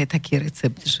dobre, tak daj taký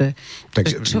recept, že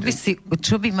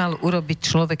čo by mal urobiť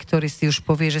človek, ktorý si už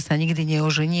povie, že sa nikdy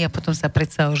neožení a potom sa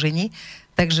predsa ožení,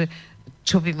 takže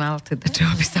čo by mal teda, čo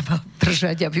by sa mal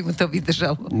držať, aby mu to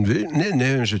vydržalo?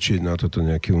 Neviem, že či je na toto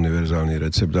nejaký univerzálny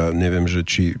recept a neviem, že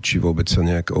či vôbec sa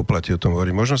nejak oplatí o tom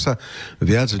hovoriť. Možno sa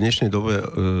viac v dnešnej dobe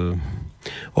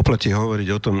oplatí hovoriť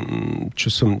o tom,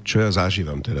 čo ja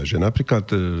zažívam teda. Že napríklad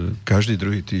každý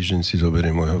druhý týždeň si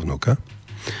zoberiem môjho vnuka,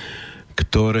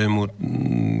 ktorému,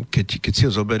 keď si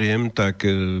ho zoberiem, tak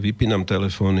vypínam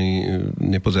telefóny,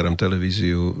 nepozerám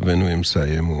televíziu, venujem sa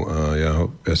jemu a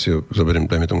ja si ho zoberiem,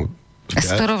 dajme tomu. A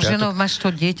s ktorou ženou máš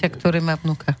to dieťa, ktoré má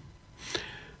vnuka?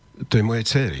 To je moje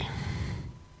dcery.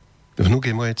 Vnuk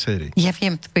je mojej dcery. Ja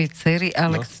viem tvojej dcery,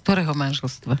 ale z ktorého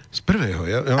manželstva? Z prvého.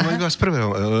 Ja mám iba z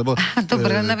prvého. Lebo,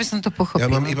 dobre, aby som to pochopila.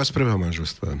 Ja mám iba z prvého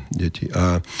manželstva deti.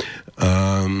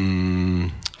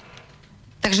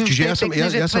 Takže už to je pekné,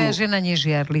 že tvoja žena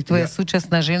nežiarli. Tvoja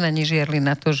súčasná žena nežiarli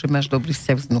na to, že máš dobrý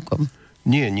vzťah s vnukom.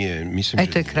 Nie, myslím, aj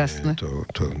to je krásne.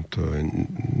 To je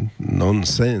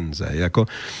nonsens.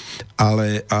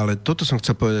 Ale toto som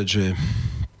chcel povedať, že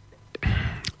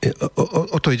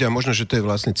o to ide a možno, že to je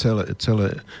vlastne celé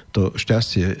to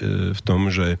šťastie v tom,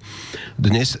 že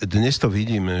dnes to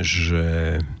vidíme,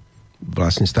 že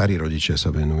vlastne starí rodičia sa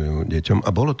venujú deťom a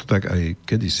bolo to tak aj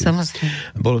kedysi.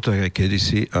 Samozrejme. Bolo to aj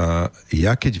kedysi a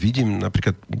ja keď vidím,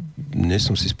 napríklad dnes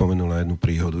som si spomenul na jednu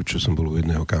príhodu, čo som bol u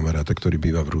jedného kamaráta, ktorý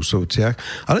býva v Rusovciach,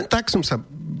 ale tak som sa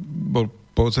bol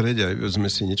pozrieť a sme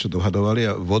si niečo dohadovali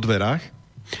a vo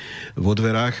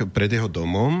dverách pred jeho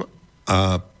domom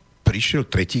a prišiel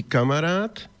tretí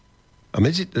kamarát a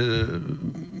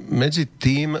medzi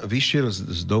tým vyšiel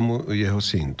z domu jeho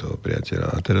syn, toho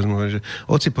priateľa. A teraz mu hovorí, že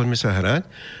oci, poďme sa hrať.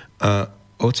 A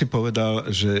oci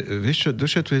povedal, že vieš čo,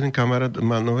 došiel tu jeden kamarát,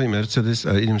 má nový Mercedes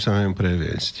a idem sa na ňom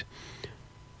previesť.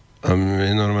 A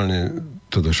mne normálne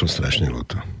to došlo strašne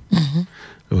ľúto.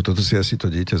 Lebo toto si asi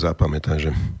to dieťa zapamätá,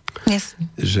 že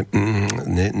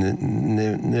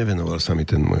nevenoval sa mi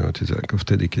ten môj otec ako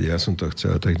vtedy, keď ja som to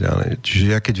chcel a tak ďalej. Čiže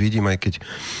ja keď vidím, aj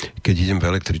keď idem v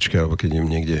električke, alebo keď idem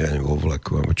niekde, ja neviem, vo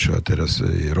vlaku, alebo čo, a teraz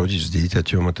je rodič s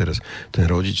dieťaťom a teraz ten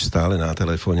rodič stále na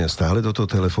telefóne a stále do toho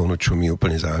telefónu čumí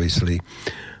úplne závislý.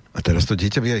 A teraz to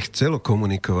dieťa by aj chcelo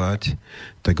komunikovať,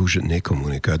 tak už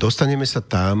nekomunikuje. Dostaneme sa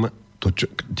tam,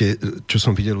 čo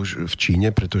som videl už v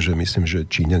Číne, pretože myslím, že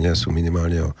Číňania sú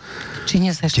minimálne o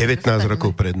 19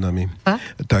 rokov pred nami. A?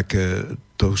 Tak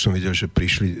to už som videl, že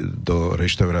prišli do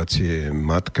reštaurácie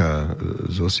matka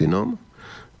so synom,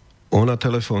 on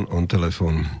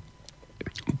telefón.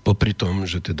 Popri tom,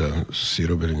 že teda si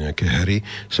robili nejaké hry,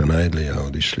 sa najedli a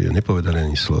odišli a nepovedali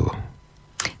ani slovo.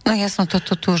 No ja som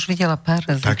toto tu už videla pár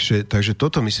razy. Takže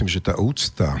toto myslím, že tá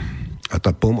úcta a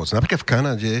tá pomoc. Napríklad v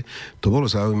Kanade, to bolo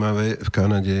zaujímavé, v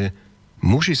Kanade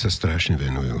muži sa strašne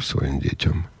venujú svojim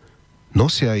deťom.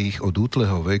 Nosia ich od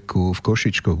útleho veku v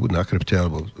košičkoch, buď na chrbte,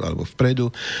 alebo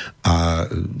vpredu a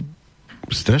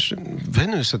strašne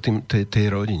venujú sa tej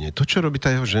rodine. To, čo robí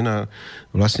tá jeho žena,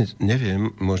 vlastne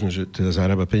neviem, možno, že teda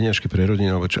zarába peniažky pre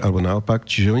rodinu, alebo naopak,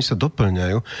 čiže oni sa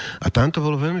doplňajú a tam to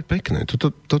bolo veľmi pekné.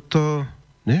 Toto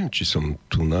neviem, či som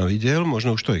tu navidel,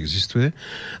 možno už to existuje,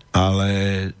 ale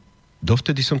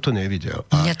dovtedy som to nevidel.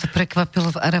 Mňa to prekvapilo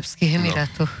v Arabských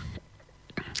Emirátoch.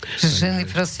 Že ženy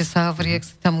proste sa hovorí, jak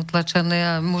sú tam utlačané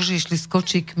a muži išli s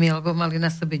kočíkmi, alebo mali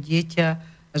na sebe dieťa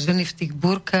a ženy v tých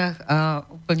burkách a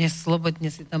úplne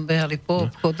slobodne si tam behali po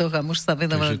obchodoch a muž sa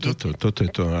venoval dieťa. Toto je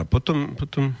to. A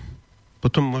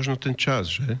potom možno ten čas,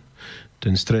 že?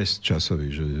 Ten stres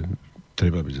časový, že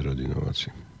treba byť s rodinou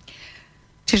asi.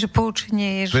 Čiže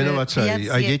poučenie je, že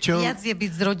viac je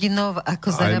byť s rodinou, ako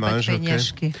zarábať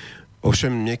peniažky.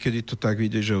 Ovšem, niekedy to tak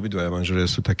vidie, že obidvaja manželia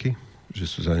sú takí, že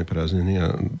sú zaneprázdnení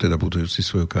a teda budujú si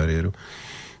svoju kariéru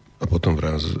a potom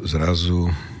zrazu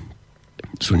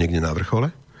sú niekde na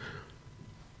vrchole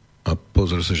a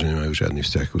pozor sa, že nemajú žiadny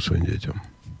vzťah ku svojim deťom.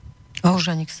 A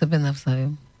už ani k sebe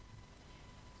navzájom.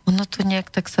 Ono to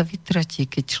nejak tak sa vytratí,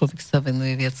 keď človek sa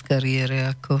venuje viac kariére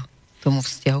ako tomu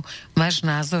vzťahu. Máš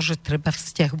názor, že treba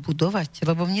vzťah budovať?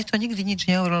 Lebo mne to nikdy nič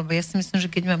nehovorilo, lebo ja si myslím, že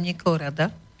keď mám niekoho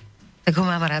rada, tak ho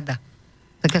mám rada.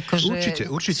 Tak ako, určite.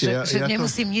 Že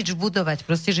nemusím nič budovať.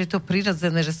 Proste, že je to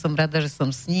prirodzené, že som rada, že som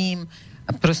s ním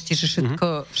a proste, že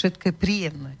všetko je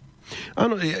príjemné.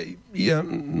 Áno, ja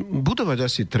budovať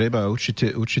asi treba.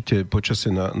 Určite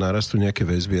počasie narastú nejaké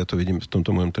väzby. Ja to vidím v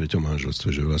tomto mojom treťom manželstve,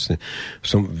 že vlastne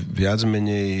som viac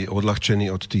menej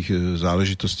odľahčený od tých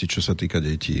záležitostí, čo sa týka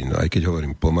detí. No, aj keď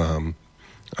hovorím, pomáham,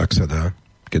 ak sa dá,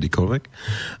 kedykoľvek.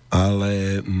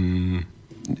 Ale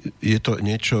je to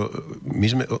niečo, my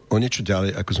sme o niečo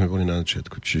ďalej, ako sme boli na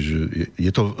začiatku. Čiže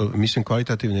je to, myslím,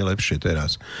 kvalitatívne lepšie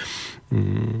teraz.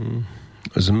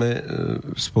 Sme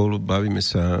spolu, bavíme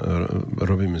sa,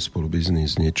 robíme spolu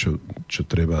biznis, niečo, čo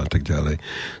treba a tak ďalej.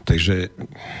 Takže,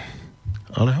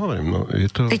 ale hovorím, no, je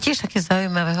to... Je tiež také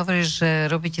zaujímavé, hovoríš, že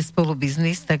robíte spolu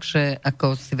biznis, takže,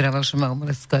 ako si vravel, že má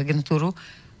umeleckú agentúru,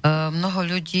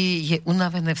 mnoho ľudí je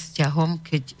unavené vzťahom,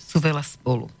 keď sú veľa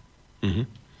spolu.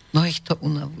 Mnohých to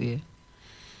unavuje.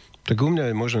 Tak u mňa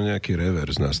je možno nejaký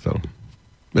revers nastal.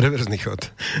 Reverzný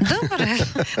chod. Dobre.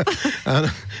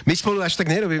 Áno. My spolu až tak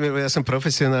nerobíme, lebo ja som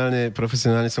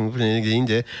profesionálne som úplne niekde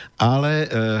inde, ale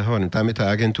hovorím, tam je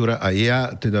tá agentúra a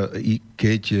ja teda,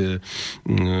 keď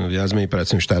viac menej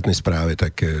pracujem v štátnej správe,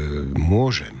 tak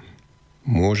môžem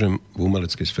v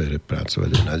umeleckej sfére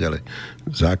pracovať aj naďalej.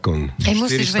 Zákon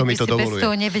 400 mi to dovoluje.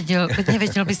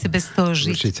 Nevedel by si bez toho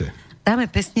žiť. Určite. Dáme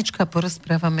pesničku a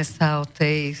porozprávame sa o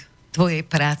tej tvojej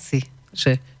práci,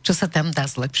 že čo sa tam dá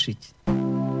zlepšiť.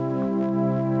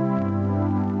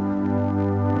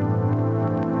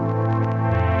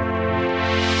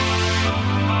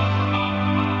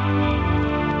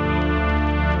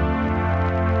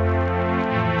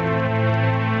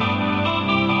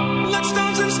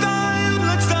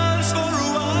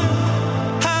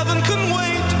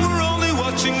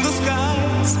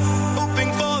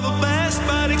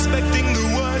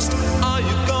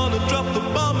 Drop the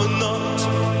bomb or not.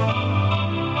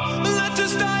 Let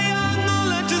us die young.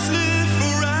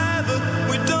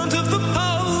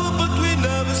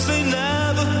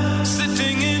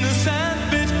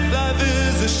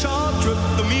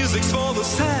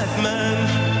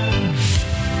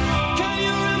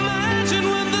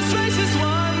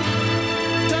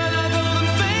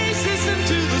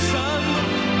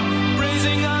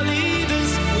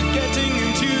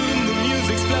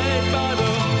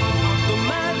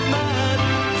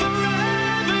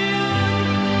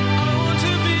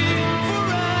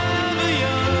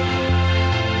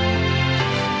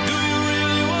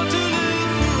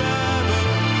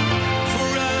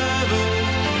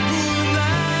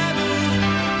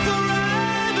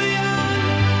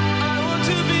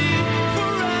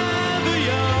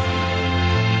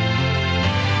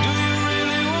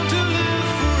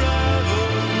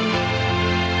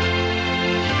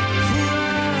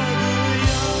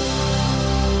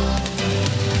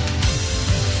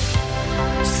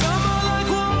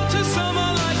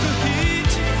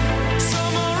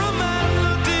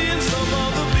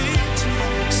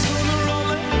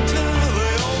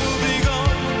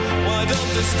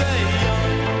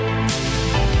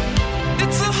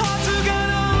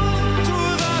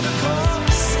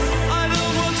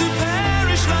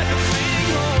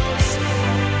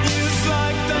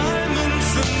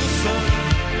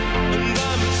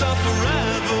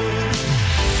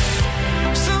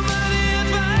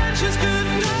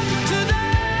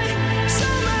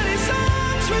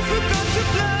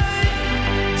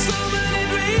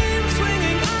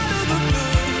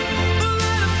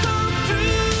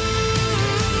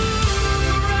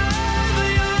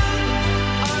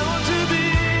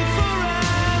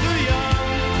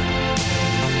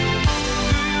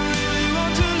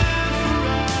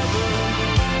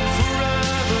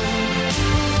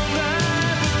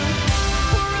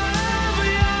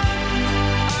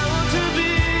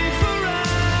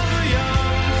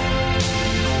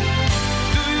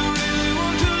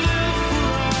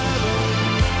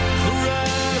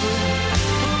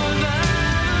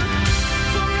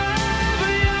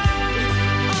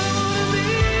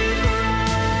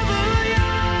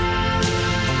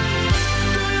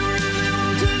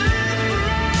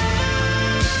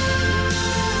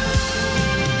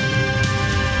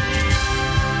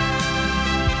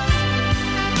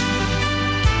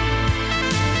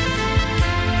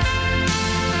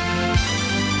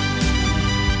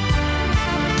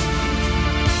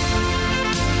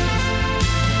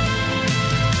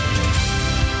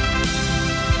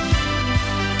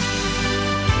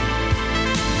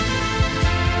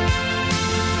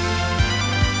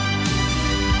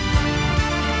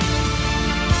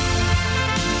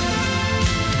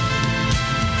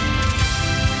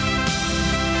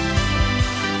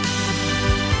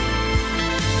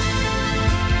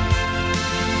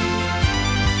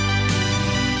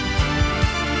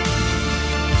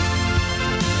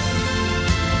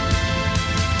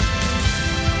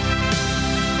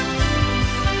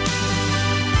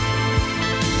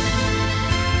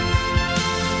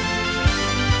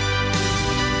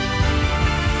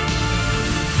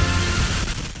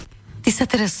 Ty sa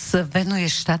teraz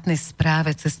venuješ štátnej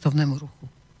správe cestovnému ruchu.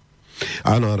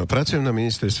 Áno, pracujem na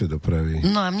ministerstve dopravy.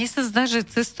 No a mne sa zdá, že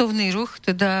cestovný ruch,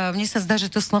 mne sa zdá,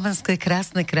 že to Slovensko je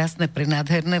krásne,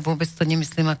 prenádherné, vôbec to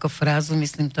nemyslím ako frázu,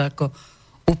 myslím to ako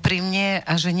úprimne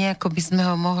a že nejako by sme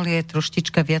ho mohli aj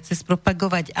troštička viacej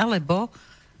spropagovať, alebo,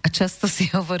 a často si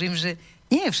hovorím, že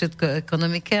nie je všetko o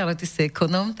ekonomike, ale ty si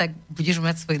ekonóm, tak budeš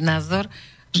mať svoj názor,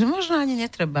 že možno ani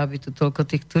netreba, aby tu toľko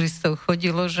tých turistov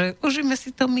chodilo, že užíme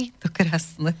si to my, to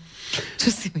krásne. Čo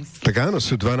si myslíš? Tak áno,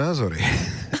 sú dva názory.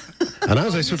 A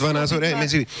naozaj sú dva názory,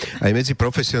 aj medzi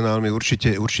profesionálmi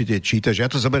určite čítaš.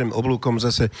 Ja to zoberiem oblúkom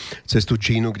zase cez tú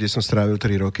Čínu, kde som strávil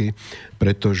 3 roky,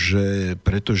 pretože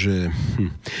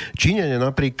Číňania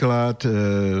napríklad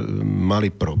mali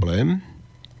problém,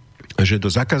 že do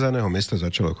zakázaného mesta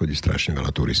začalo chodiť strašne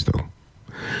veľa turistov.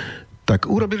 Tak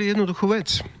urobili jednoduchú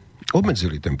vec.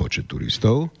 Obmedzili ten počet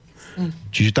turistov.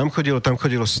 Čiže tam chodilo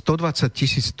 120,000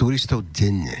 turistov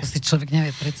denne. To si človek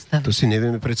nevie predstaviť. To si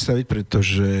nevieme predstaviť,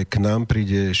 pretože k nám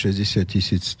príde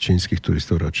 60,000 čínskych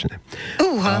turistov ročne.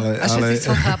 A všetci s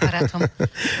fotoaparátom.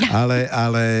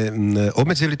 ale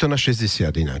obmedzili to na 60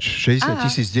 ináč.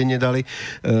 60,000 denne dali.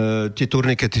 Tie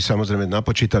turnikety samozrejme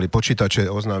napočítali,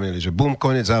 počítače oznámili, že bum,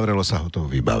 konec, zavrelo sa,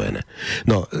 hotovo, vybavené.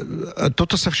 No,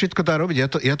 toto sa všetko dá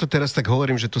robiť. Ja to teraz tak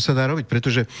hovorím, že to sa dá robiť,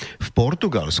 pretože v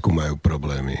Portugalsku majú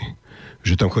problémy.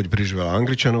 Že tam chodí príliš veľa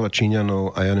Angličanov a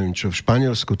Číňanov a ja neviem čo, v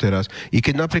Španielsku teraz. I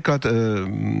keď napríklad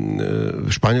v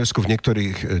Španielsku v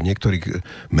niektorých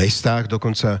mestách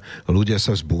dokonca ľudia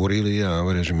sa zbúrili a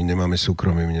hovoria, že my nemáme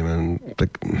súkromie,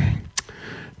 tak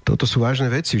toto sú vážne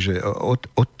veci, že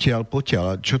odtiaľ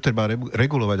potiaľ, čo treba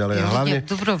regulovať, ale hlavne...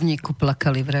 V Dubrovníku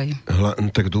plakali vraj.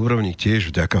 Tak Dubrovník tiež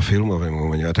vďaka filmovému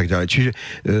umeniu a tak ďalej.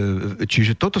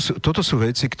 Čiže toto sú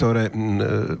veci, ktoré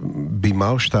by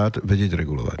mal štát vedieť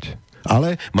regulovať.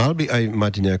 Ale mal by aj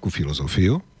mať nejakú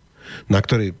filozofiu, na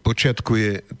ktorej počiatku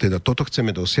je, teda toto chceme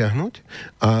dosiahnuť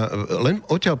a len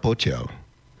odtiaľ potiaľ.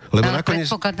 Lebo ale nakoniec...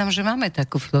 predpokladám, že máme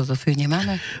takú filozofiu,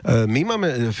 nemáme? My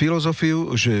máme filozofiu,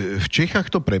 že v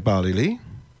Čechách to prepálili,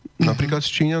 napríklad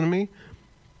s Číňanmi,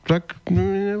 tak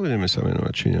nebudeme sa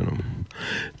venovať Číňanom.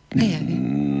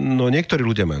 No, niektorí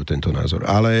ľudia majú tento názor,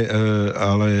 ale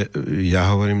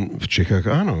ja hovorím v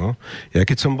Čechách, áno. Ja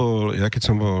keď som bol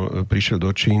prišiel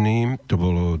do Číny, to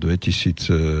bolo v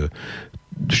 2014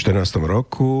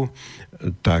 roku,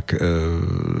 tak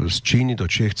z Číny do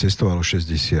Čiech cestovalo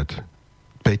 65,000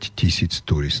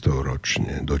 turistov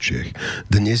ročne do Čiech.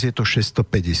 Dnes je to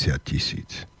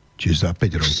 650,000. Čiže za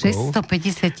 5 rokov...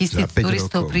 650,000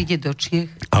 turistov príde do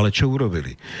Čiech. Ale čo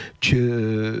urobili?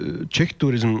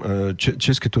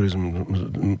 Český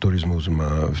turizmus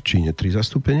má v Číne 3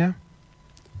 zastúpenia.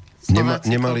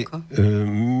 Nemali,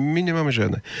 my nemáme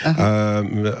žiadne.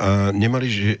 A nemali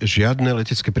žiadne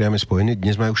letecké priame spojenie.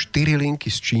 Dnes majú 4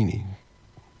 linky z Číny.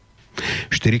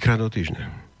 4-krát do týždňa.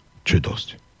 Čo je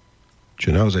dosť. Čo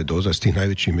je naozaj dosť a z tých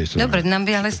najväčších miest. Dobre, nám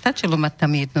by ale stačilo mať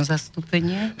tam jedno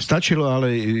zastúpenie. Stačilo,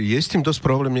 ale je s tým dosť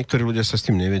problém. Niektorí ľudia sa s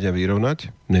tým nevedia vyrovnať.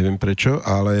 Neviem prečo,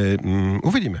 ale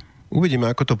uvidíme. Uvidíme,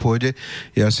 ako to pôjde.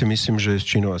 Ja si myslím, že s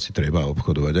Čínou asi treba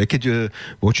obchodovať. Aj keď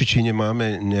voči Číne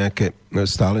máme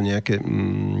stále nejaké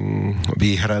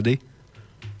výhrady,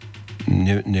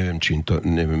 neviem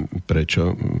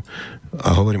prečo.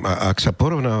 A hovorím, a ak sa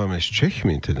porovnávame s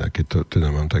Čechmi, teda, keď to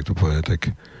teda mám takto povedať,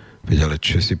 tak veď ale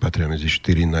Česi patria medzi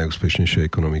 4 najúspešnejšie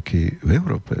ekonomiky v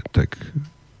Európe. Tak,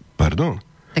 pardon.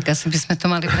 Tak asi by sme to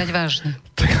mali brať vážne.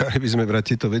 Tak mali by sme brať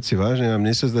tieto veci vážne a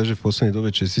mne sa zdá, že v poslednej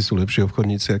dobe Česi sú lepší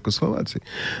obchodníci ako Slováci.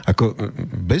 Ako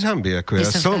bez hanby, ako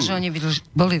ja som... Mne sa zdá, že oni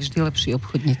boli vždy lepší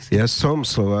obchodníci. Ja som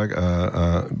Slovák a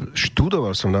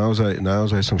študoval som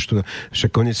naozaj som študoval.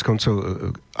 Však koniec koncov,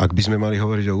 ak by sme mali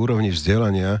hovoriť o úrovni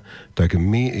vzdelania, tak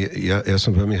ja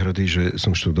som veľmi hrdý, že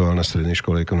som študoval na Strednej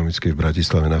škole ekonomickej v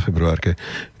Bratislave na Februárke,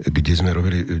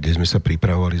 kde sme sa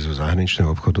pripravovali zo zahraničného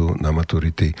obchodu na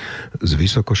maturity z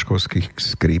vysokoškolských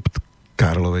skript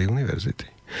Karlovej univerzity.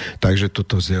 Takže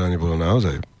toto vzdelanie bolo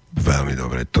naozaj veľmi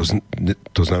dobre.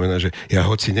 To znamená, že ja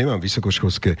hoci nemám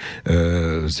vysokoškolské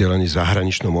vzdelanie v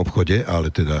zahraničnom obchode, ale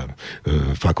teda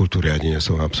fakultu riadenia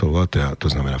som absolvoval,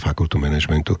 to znamená fakultu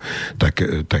manažmentu, tak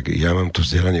ja mám to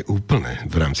vzdelanie úplné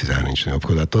v rámci zahraničného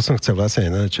obchodu. A to som chcel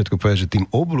vlastne aj na začiatku povedať, že tým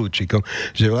oblúčikom,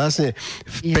 že vlastne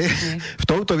v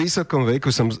tomto vysokom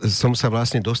veku som sa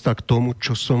vlastne dostal k tomu,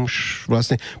 čo som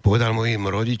vlastne povedal mojim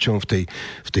rodičom v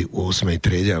tej 8.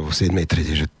 triede alebo v 7.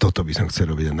 triede, že toto by som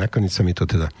chcel robiť. A nakoniec sa mi to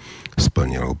teda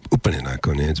splnilo. Úplne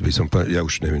nakoniec by som povedal, ja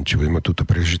už neviem, či budem mať túto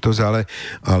príležitosť,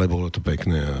 ale bolo to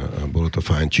pekné a bolo to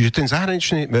fajn. Čiže ten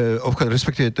zahraničný obchod,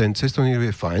 respektíve ten cestovný ruch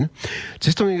je fajn.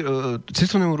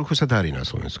 Cestovnému ruchu sa darí na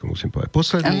Slovensku, musím povedať.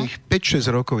 Posledných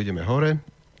 5-6 rokov ideme hore.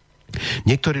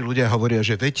 Niektorí ľudia hovoria,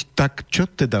 že veď tak čo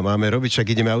teda máme robiť,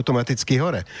 však ideme automaticky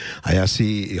hore. A ja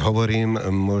si hovorím,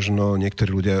 možno niektorí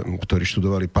ľudia, ktorí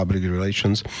študovali public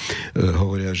relations,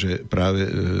 hovoria, že práve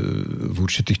v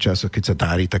určitých časoch, keď sa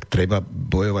darí, tak treba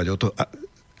bojovať o to,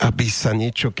 aby sa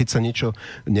niečo, keď sa niečo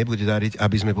nebude dariť,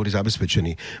 aby sme boli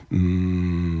zabezpečení.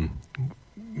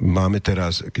 Máme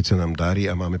teraz, keď sa nám darí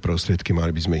a máme prostriedky,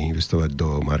 mali by sme ich investovať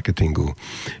do marketingu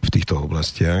v týchto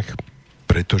oblastiach.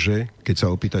 Pretože, keď sa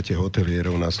opýtate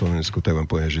hotelierov na Slovensku, tak vám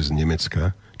povie, že z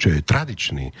Nemecka, čo je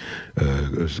tradičná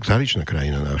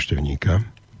krajina návštevníka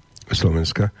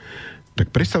Slovenska,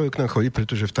 tak prestávajú k nám chodiť,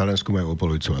 pretože v Taliansku majú o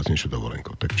polovicu lacnejšiu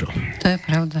dovolenku. Tak čo? To je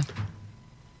pravda.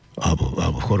 Alebo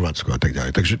v Chorvátsku a tak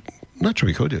ďalej. Takže na čo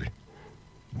by chodili?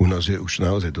 U nás je už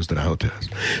naozaj dosť draho teraz.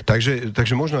 Takže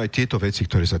možno aj tieto veci,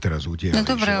 ktoré sa teraz udiali. No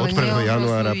dobré, ale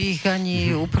neohrozujú ich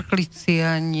ani uprchlíci,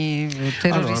 ani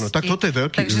teroristi. Áno, tak toto je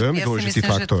veľmi dôležitý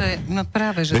faktor.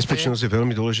 Bezpečnosť je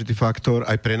veľmi dôležitý faktor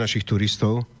aj pre našich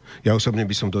turistov. Ja osobne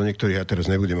by som do niektorých, ja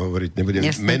teraz nebudem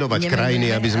menovať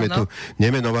krajiny, aby sme tu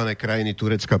nemenované krajiny,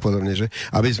 Turecka a podobne, že?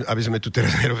 Aby sme tu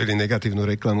teraz nerobili negatívnu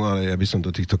reklamu, ale ja by som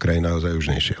do týchto krajín naozaj už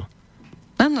nešiel.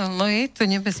 Áno, no je to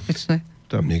nebezpečné.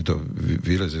 Tam niekto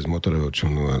vyleze z motorového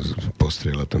člnu a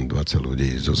postrieľa tam 20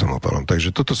 ľudí so samopalom.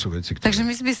 Takže toto sú veci, ktoré... Takže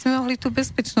my by sme mohli tú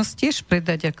bezpečnosť tiež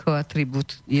predať ako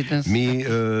atribút.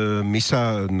 My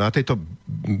sa na tejto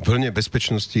vlne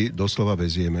bezpečnosti doslova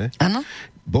vezieme. Áno.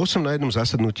 Bol som na jednom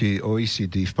zasadnutí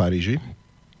OECD v Paríži,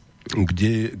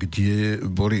 kde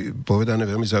boli povedané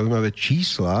veľmi zaujímavé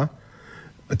čísla,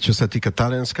 čo sa týka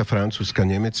Talianska, Francúzska,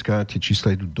 Nemecka. Tie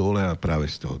čísla idú dole a práve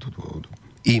z tohoto dôvodu.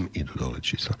 Im idú dole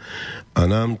čísla. A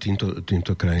nám,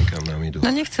 týmto krajinkám nám idú.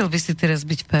 No nechcel by si teraz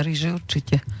byť v Paríži,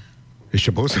 určite. Ešte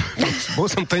bol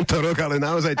som tento rok, ale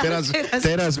naozaj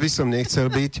teraz by som nechcel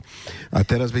byť. A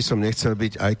teraz by som nechcel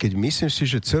byť, aj keď myslím si,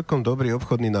 že celkom dobrý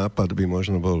obchodný nápad by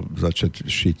možno bol začať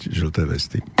šiť žlté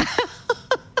vesty.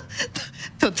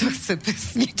 Toto chce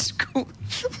pesničku.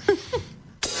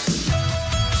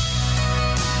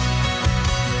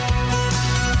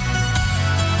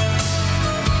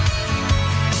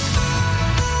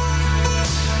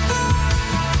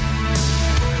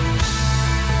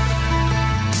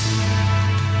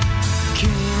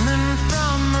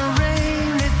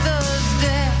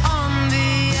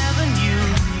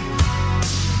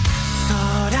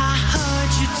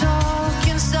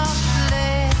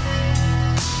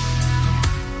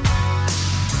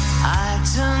 I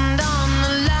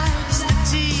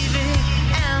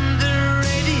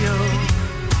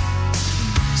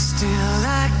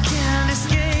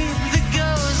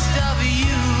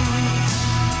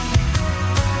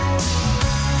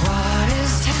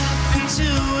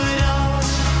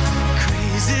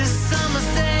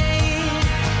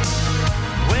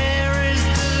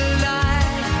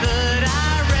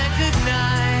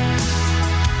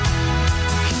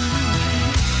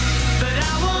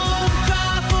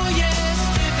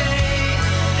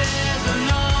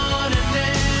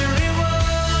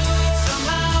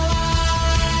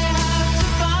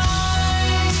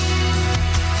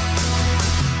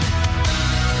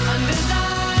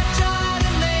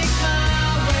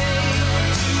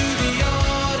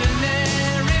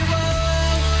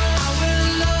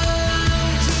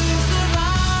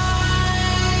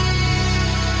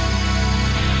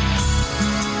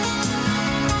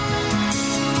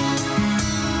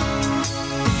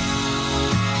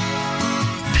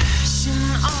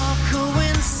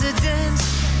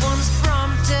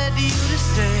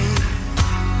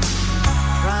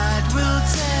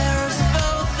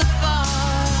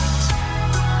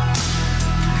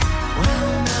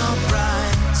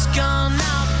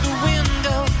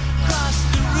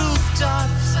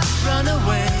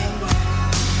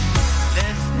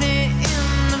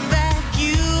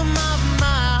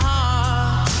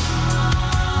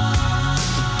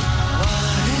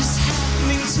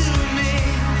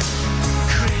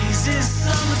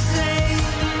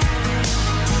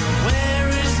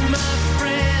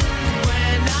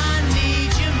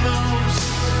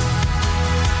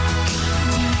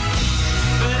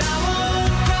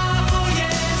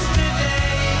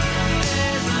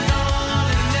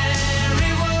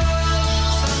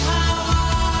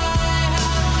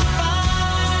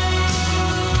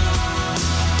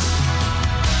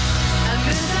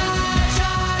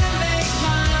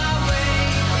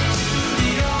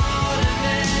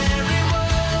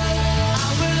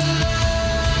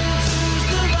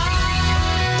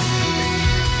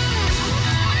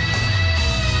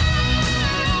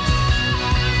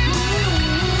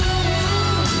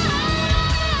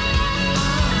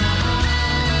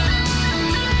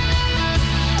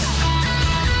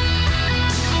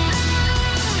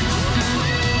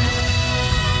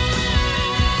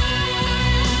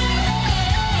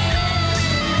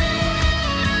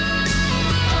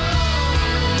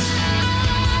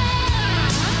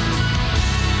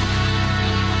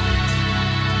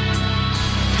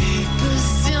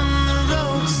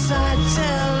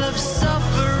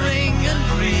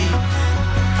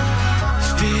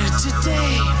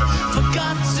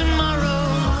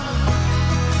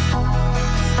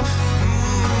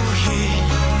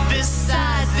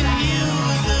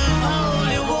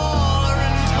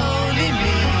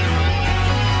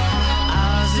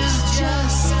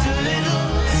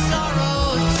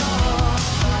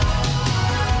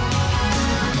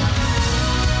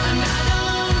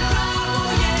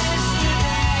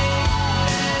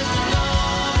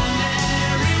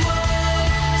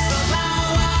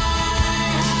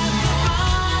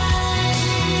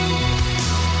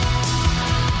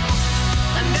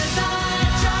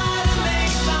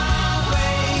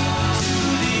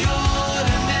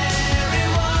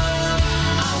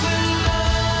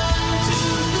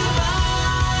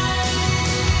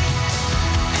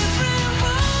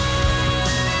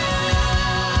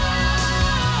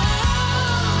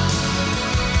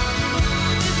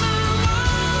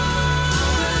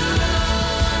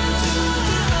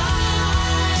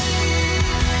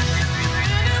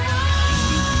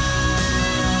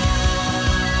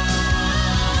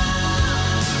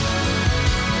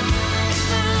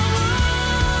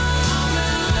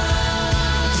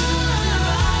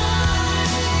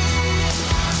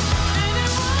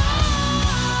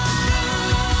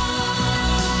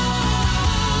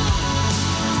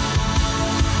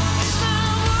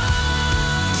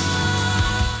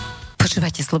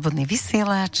Počúvate Slobodný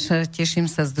vysielač, teším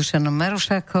sa s Dušanom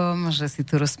Marušákom, že si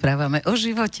tu rozprávame o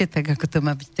živote, tak ako to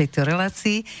má byť v tejto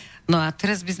relácii. No a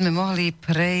teraz by sme mohli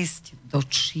prejsť do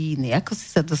Číny. Ako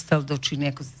si sa dostal do Číny,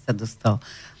 ako si sa dostal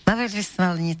na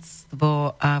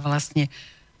veľvyslanectvo a vlastne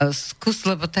skús,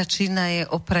 lebo tá Čína je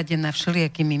opradená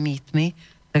všelijakými mýtmi,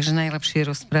 takže najlepšie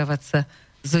je rozprávať sa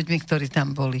s ľuďmi, ktorí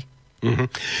tam boli.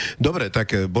 Dobre,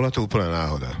 tak bola to úplná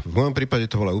náhoda. V mojom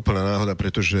prípade to bola úplná náhoda,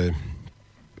 pretože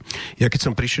ja keď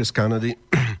som prišiel z Kanady,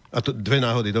 a to dve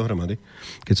náhody dohromady,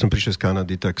 keď som prišiel z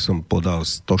Kanady, tak som podal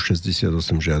 168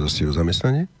 žiadostí o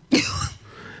zamestnanie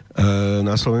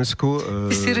na Slovensku.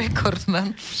 Ty si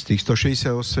rekordman. Z tých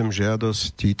 168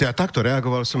 žiadostí, teda takto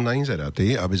reagoval som na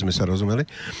inzeráty, aby sme sa rozumeli.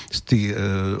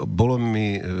 Bolo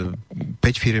mi 5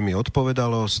 firiem mi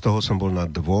odpovedalo, z toho som bol na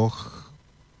 3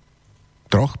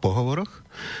 pohovoroch.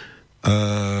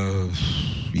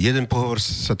 Jeden pohovor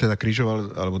sa teda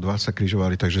križoval, alebo 2 sa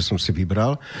križovali, takže som si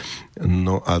vybral.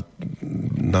 No a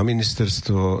na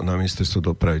ministerstvo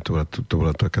dopravy to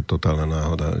bola taká totálna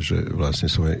náhoda, že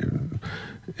vlastne som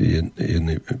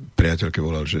jednej priateľke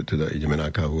volal, že teda ideme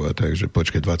na kávu a takže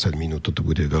počkaj 20 minút, toto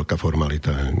bude veľká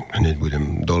formalita, hneď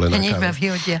budem dole na kávu. Hneď ma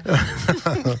vyhodia.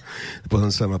 Potom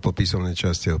sa ma po písomnej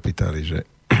časti opýtali, že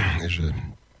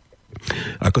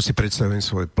ako si predstavujem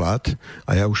svoj plat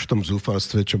a ja už v tom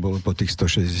zúfalstve, čo bolo po tých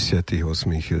 168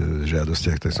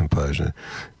 žiadostiach, tak som povedal, že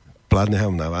plat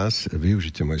nechám na vás,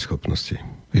 využite moje schopnosti,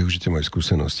 využite moje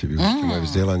skúsenosti, využite moje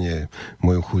vzdelanie,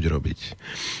 moju chuť robiť.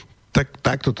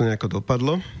 Tak to nejako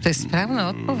dopadlo. To je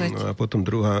správna odpoveď. No a potom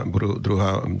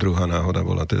druhá náhoda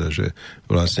bola teda, že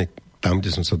vlastne tam,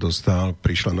 kde som sa dostal,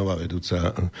 prišla nová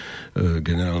vedúca,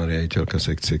 generálna riaditeľka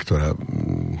sekcie, ktorá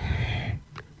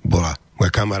bola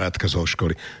moja kamarátka zo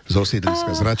školy, zo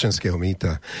sídliska, z Račanského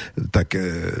mýta, tak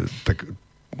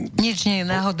nič nie je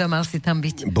náhoda, mal si tam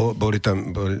byť.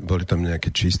 Boli tam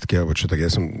nejaké čistky, alebo čo, tak ja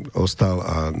som ostal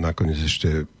a nakoniec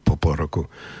ešte po pol roku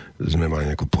sme mali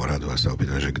nejakú poradu a sa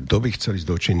opýtali, že kto by chcel ísť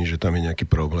do Číny, že tam je nejaký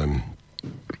problém.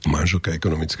 Manželka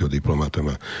ekonomického diplomata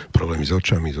má problémy s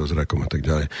očami, so zrakom a tak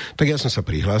ďalej. Tak ja som sa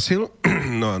prihlásil,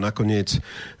 no a nakoniec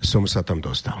som sa tam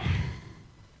dostal.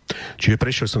 Čiže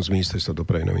prešiel som z ministerstva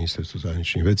dopravy na ministerstvo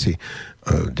zahraničných vecí,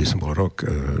 kde som bol rok,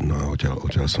 no a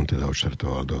odtiaľ som teda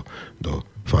odštartoval do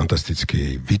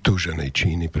fantastickej, vytúženej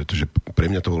Číny, pretože pre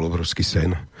mňa to bol obrovský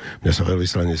sen. Mňa sa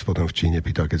veľvyslanec potom v Číne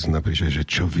pýtal, keď som napríklad, že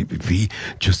čo vy,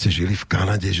 čo ste žili v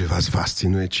Kanade, že vás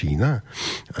fascinuje Čína?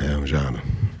 A ja vám, že áno.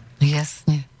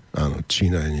 Jasne. Áno,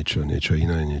 Čína je niečo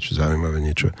iné, niečo zaujímavé,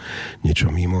 niečo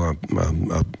mimo a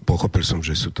pochopil som,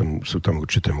 že sú tam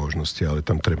určité možnosti, ale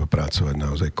tam treba pracovať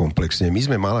naozaj komplexne. My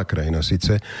sme malá krajina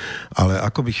síce, ale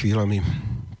akoby chvíľami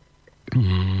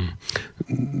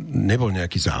nebol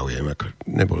nejaký záujem.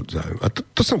 Nebol záujem. A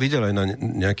to som videl aj na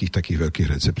nejakých takých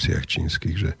veľkých recepciách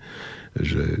čínskych,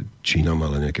 že Čína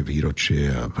mala nejaké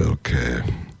výročie a veľké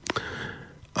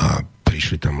a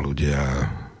prišli tam ľudia.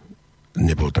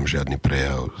 Nebol tam žiadny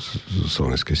prejav zo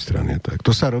slovenskej strany. Tak.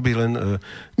 To sa robí len...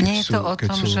 Nie je to o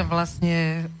tom, že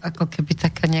vlastne ako keby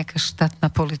taká nejaká štátna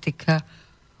politika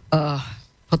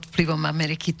pod vplyvom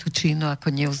Ameriky tú Čínu ako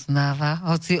neuznáva.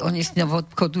 Hoci oni s ňou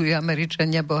obchodujú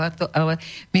Američania bohato, ale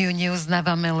my ju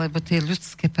neuznávame, lebo tie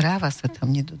ľudské práva sa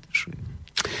tam nedodržujú.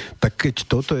 Tak keď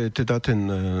toto je teda ten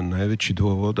najväčší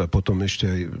dôvod a potom ešte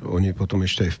aj, oni potom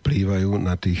ešte aj vplývajú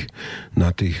na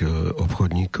tých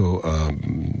obchodníkov a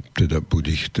teda buď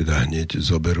ich teda hneď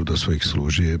zoberú do svojich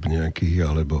služieb nejakých,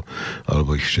 alebo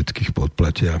ich všetkých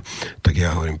podplatia, tak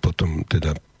ja hovorím potom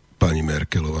teda pani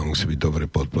Merkelová musí byť dobre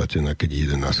podplatená,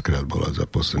 keď 11-krát bola za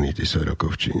posledných 10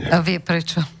 rokov v Číne. A vie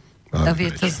prečo? A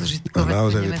vie to zužitkovať. A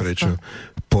naozaj vie prečo.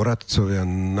 Poradcovia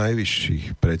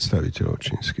najvyšších predstaviteľov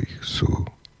čínskych sú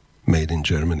made in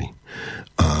Germany.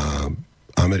 A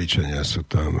Američania sú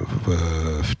tam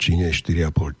v Číne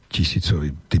 4,5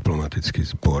 tisícový diplomatický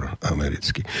zbor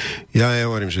americký. Ja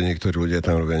hovorím, že niektorí ľudia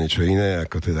tam robia niečo iné,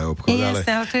 ako teda obchod. Ale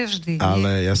to je vždy.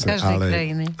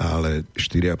 Ale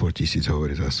 4,5 tisíc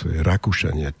hovorí za svoje.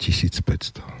 Rakúšania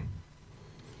 1500.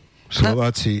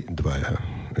 Slováci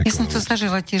 2. Ja som to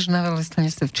zažila tiež na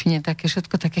veľvyslanectve v Číne, také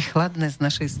všetko také chladné z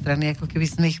našej strany, ako keby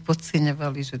sme ich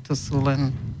podceňovali, že to sú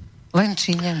len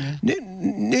Číňania.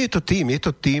 Nie je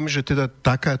to tým, že teda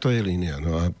takáto je línia.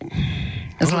 No a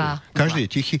zlá. Každý je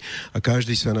tichý a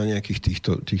každý sa na nejakých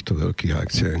týchto veľkých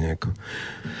akciách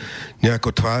nejako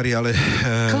tvári, ale...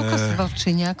 Koľko si bol v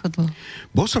Číne? Ako dlho?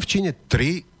 Bol som v Číne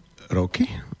 3 roky.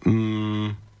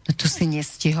 To si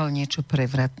nestihol niečo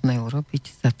prevratné urobiť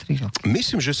za 3 roky?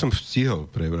 Myslím, že som stihol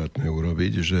prevratné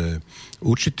urobiť, že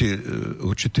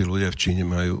určití ľudia v Číne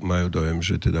majú dojem,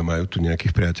 že teda majú tu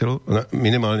nejakých priateľov.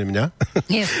 Minimálne mňa.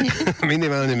 Jasne.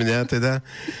 Minimálne mňa teda.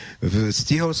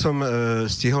 Stihol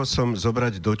som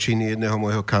zobrať do Číny jedného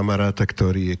môjho kamaráta,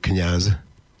 ktorý je kňaz,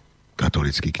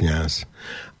 katolický kňaz.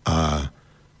 A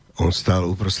on stál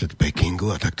uprostred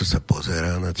Pekingu a takto sa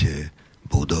pozerá na tie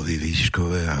budovy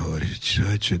výškové a hovorí, čo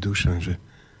Dušan, že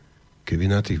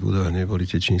keby na tých budovách neboli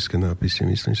tie čínske nápisy,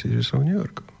 myslím si, že som v New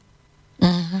Yorku.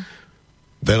 Uh-huh.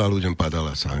 Veľa ľuďom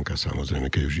padala sánka, samozrejme,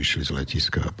 keď už išli z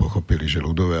letiska a pochopili, že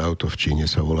ľudové auto v Číne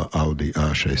sa volá Audi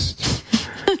A6.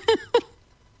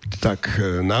 Tak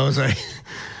naozaj...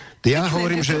 Ja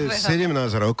hovorím, že 17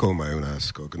 rokov majú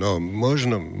náskok. No,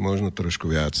 možno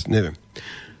trošku viac, neviem.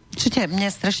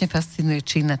 Mňa strašne fascinuje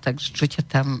Čína, takže čo ťa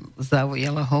tam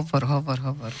zaujalo?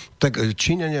 Hovor. Tak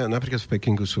Číňania napríklad v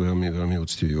Pekingu sú veľmi, veľmi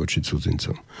úctiví voči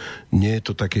cudzincom. Nie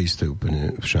je to také isté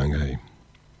úplne v Šanghaji.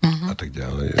 Uh-huh. A tak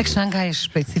ďalej. Tak Šanghaj je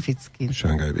špecifický.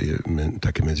 Šanghaj je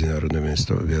také medzinárodné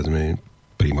mesto, viac menej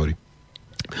pri mori.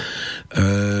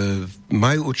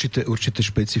 Majú určité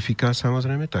špecifika,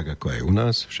 samozrejme, tak ako aj u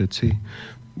nás všetci.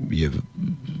 Je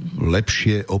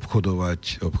lepšie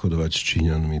obchodovať s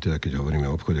Číňanmi, teda keď hovoríme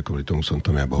o obchode, kvôli tomu som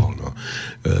tam ja bol. No.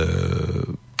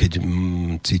 Keď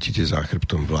cítite za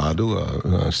chrbtom vládu a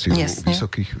silu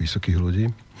vysokých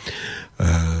ľudí,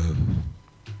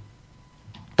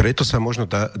 preto sa možno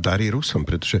darí Rusom,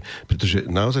 pretože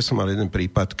naozaj som mal jeden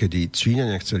prípad, kedy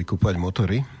Číňania chceli kúpovať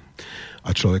motory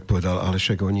a človek povedal, ale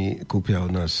však oni kúpia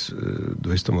od nás 200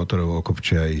 motorov,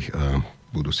 okopčia ich a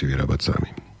budú si vyrábať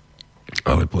sami.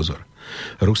 Ale pozor,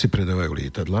 Rusi predávajú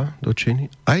lietadlá do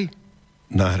Číny, aj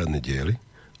náhradné diely,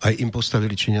 aj im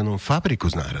postavili Číňanom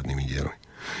fabriku s náhradnými dielmi.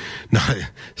 No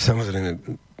ale samozrejme,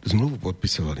 zmluvu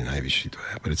podpisovali najvyšší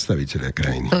predstavitelia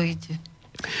krajiny. To ide.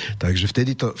 Takže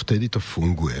vtedy to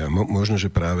funguje a možno, že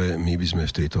práve my by sme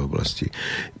v tejto oblasti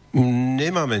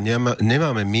nemáme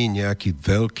my nejaký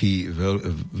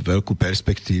veľkú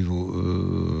perspektívu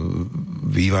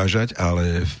vyvážať,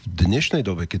 ale v dnešnej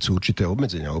dobe, keď sú určité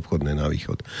obmedzenia obchodné na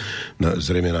východ,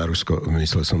 zrejme na Rusko,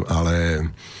 myslel som, ale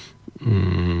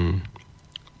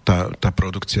tá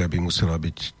produkcia by musela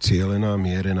byť cielená,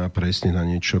 mierená presne na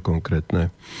niečo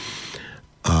konkrétne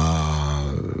a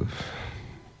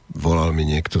volal mi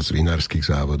niekto z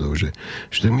vinárskych závodov, že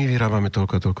my vyrábame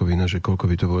toľko a toľko vína, že koľko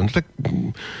by to bolo. No tak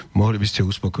mohli by ste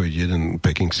uspokojiť jeden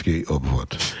pekingský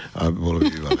obvod a bolo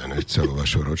by vybavené celú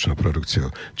vašu ročnú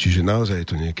produkciu. Čiže naozaj je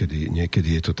to niekedy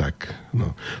je to tak.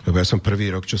 No. Lebo ja som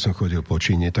prvý rok, čo som chodil po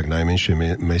Číne, tak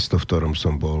najmenšie mesto, v ktorom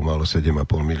som bol, malo 7,5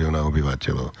 milióna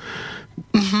obyvateľov.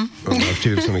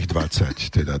 Navštívil som ich 20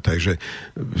 teda. Takže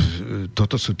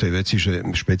toto sú tie veci, že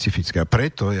špecifické. A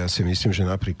preto ja si myslím, že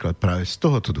napríklad práve z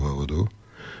tohoto dôvodu,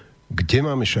 kde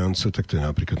máme šancu, tak to je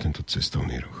napríklad tento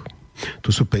cestovný ruch.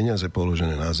 Tu sú peniaze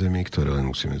položené na zemi, ktoré len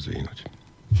musíme zdvihnúť.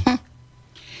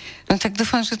 No tak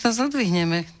dúfam, že to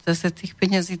zodvihneme. Zase tých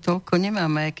peniazí toľko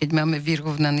nemáme, keď máme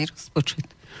vyrovnaný rozpočet.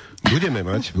 Budeme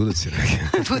mať budúci rok.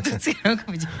 Budúci rok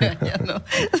budeme mať, áno.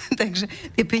 Takže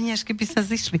tie peniažky by sa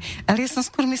zišli. Ale ja som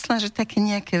skôr myslela, že také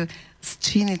nejaké z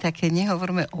Číny, také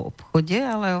nehovoríme o obchode,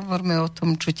 ale hovoríme o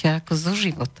tom, čo ťa ako zo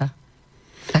života.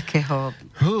 Takého...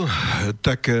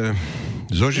 Tak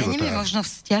zo života... Ja neviem, možno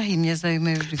vzťahy, mňa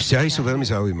zaujímajú vždy vzťahy sú veľmi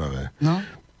zaujímavé. No?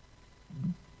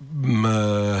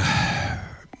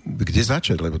 Kde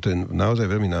začať, lebo to je naozaj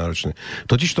veľmi náročné.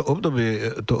 Totiž to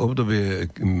obdobie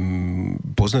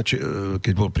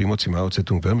keď bol pri moci Mao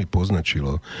Tse-tung, veľmi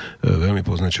poznačilo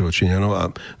Číňanov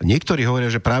a niektorí hovoria,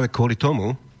 že práve kvôli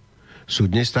tomu sú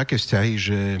dnes také vzťahy,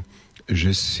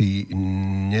 že si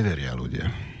neveria ľudia.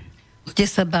 Kde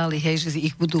sa báli, hej, že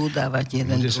ich budú udávať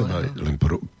jeden druhého. Len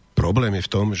problém je v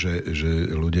tom, že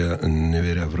ľudia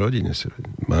neveria v rodine.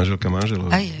 Manželka manželov,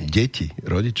 deti,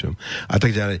 rodičom a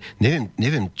tak ďalej.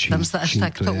 Neviem, či... Tam sa až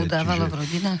takto udávalo v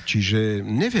rodinách? Čiže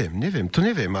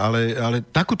neviem, ale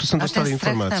takúto som dostal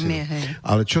informáciu.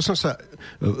 Ale čo som sa...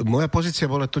 Moja pozícia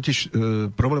bola totiž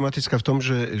problematická v tom,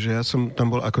 že ja som tam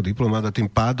bol ako diplomat a tým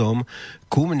pádom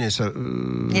ku mne sa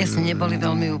neboli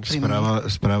veľmi úprimní.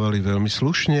 Správali veľmi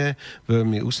slušne,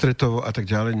 veľmi ústretovo a tak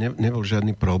ďalej. Nebol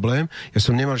žiadny problém. Ja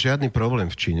som nemal žiadny problém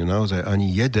v Číne, naozaj ani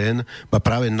jeden. A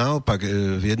práve naopak,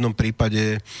 v jednom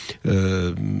prípade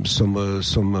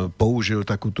som použil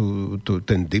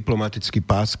ten diplomatický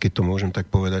pás, keď to môžem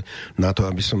tak povedať, na to,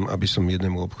 aby som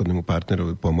jednému obchodnému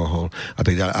partnerovi pomohol a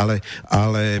tak ďalej.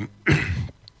 Ale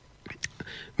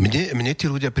mne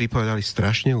tí ľudia pripadali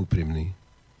strašne úprimní,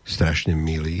 strašne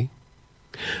milí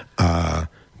a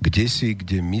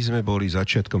kde my sme boli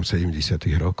začiatkom 70.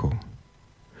 rokov.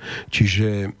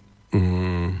 Čiže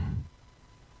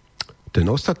ten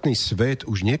ostatný svet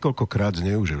už niekoľkokrát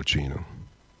zneužil Čínu.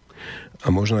 A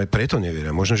možno aj preto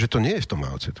neveria. Možno, že to nie je v tom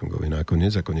Mao Tse-tungovi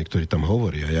nakoniec, ako niektorí tam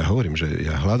hovoria. Ja hovorím, že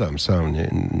ja hľadám sám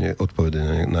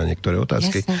odpovede na niektoré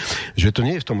otázky. Jasne. Že to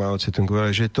nie je v tom Mao Tse-tungovi,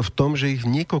 ale že je to v tom, že ich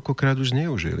niekoľkokrát už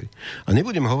zneužili. A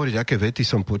nebudem hovoriť, aké vety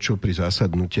som počul pri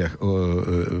zásadnutiach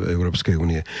Európskej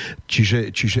únie.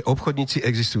 Čiže obchodníci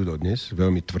existujú dodnes,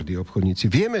 veľmi tvrdí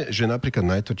obchodníci. Vieme, že napríklad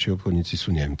najtvrdší obchodníci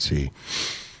sú Nemci,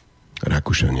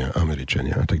 Rakúšania,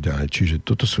 Američania a tak ďalej. Čiže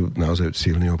toto sú naozaj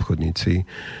silní obchodníci,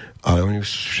 ale oni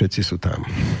všetci sú tam.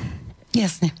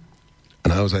 Jasne.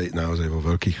 A naozaj vo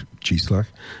veľkých číslach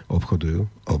obchodujú,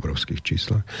 obrovských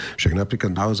číslach. Však napríklad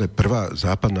naozaj prvá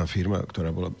západná firma, ktorá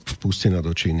bola vpustená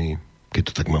do Číny, keď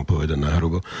to tak mám povedať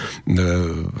nahrubo,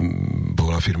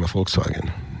 bola firma Volkswagen,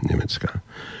 nemecká,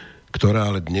 ktorá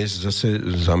ale dnes zase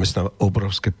zamestnáva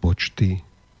obrovské počty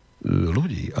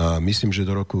ľudí. A myslím, že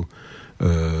do roku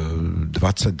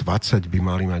 2020 by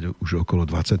mali mať už okolo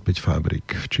 25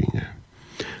 fábrik v Číne.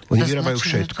 Oni vyrábajú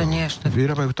všetko.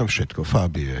 Vyrábajú tam všetko.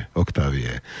 Fabie,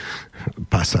 Octavie,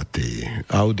 Passaty,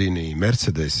 Audiny,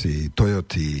 Mercedesy,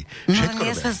 Toyoty. Všetko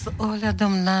ja sa s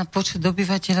ohľadom na počet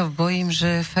obyvateľov bojím,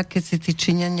 že fakt, keď si tí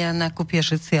Číňania nakúpia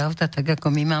všetci auta, tak ako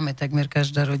my máme takmer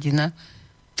každá rodina,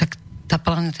 tak tá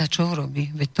planéta čo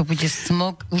urobí? Veď to bude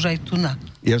smog už aj tu na.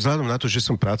 Ja vzhľadom na to, že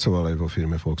som pracoval aj vo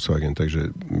firme Volkswagen,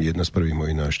 takže jedna z prvých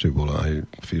mojich návštev bola aj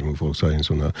firmu Volkswagen.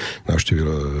 Som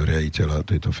navštívil riaditeľa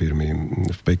tejto firmy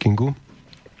v Pekingu,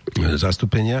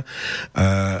 zastúpenia.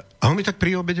 A on mi tak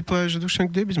pri obede povedal, že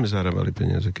Dušan, kde by sme zarábali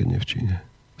peniaze, keď nie v Číne?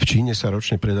 V Číne sa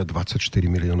ročne predá 24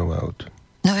 miliónov aut.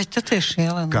 No veď toto je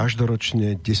šialené.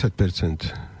 Každoročne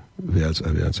 10% viac a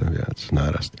viac a viac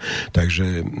nárast.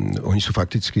 Takže oni sú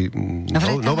fakticky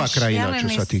nová krajina, čo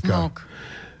sa týka... Smog.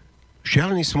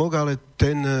 Šialený smog, ale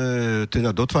ten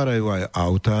teda dotvárajú aj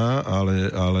autá,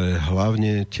 ale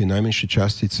hlavne tie najmenšie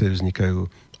častice vznikajú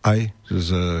aj z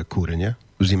kúrenia.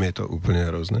 V zime je to úplne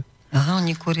hrozné. Aha,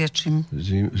 oni kúria čím?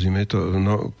 V zime je to...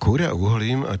 No, kúria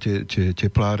uhlím a tie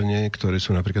teplárne, ktoré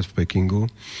sú napríklad v Pekingu,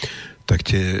 tak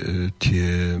tie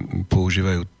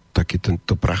používajú také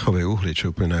tento prachové uhlie,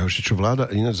 čo je úplne najhoršie, čo vláda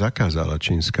ináč zakázala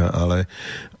čínska, ale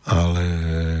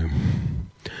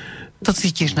to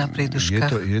cítiš na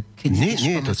prieduškách? Nie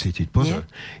je to cítiť, pozor.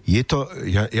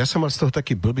 Ja som mal z toho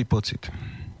taký blbý pocit.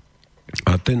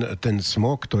 A ten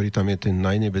smog, ktorý tam je ten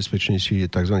najnebezpečnejší,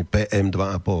 je tzv.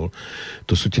 PM2,5.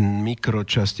 To sú tie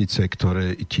mikročastice,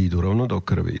 ktoré ti idú rovno do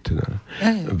krvi. Teda.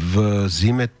 V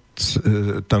zime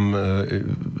tam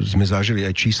sme zažili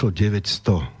aj číslo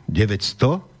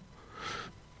 900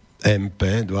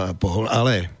 MP 2,5,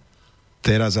 ale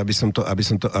teraz, aby som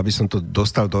to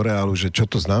dostal do reálu, že čo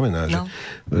to znamená, že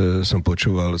som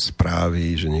počúval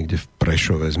správy, že niekde v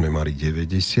Prešove sme mali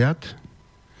 90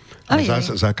 a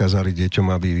zakázali deťom,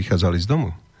 aby vychádzali z domu.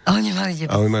 A oni mali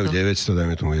 900. A oni majú 900,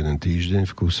 dajme tomu jeden týždeň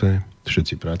v kuse,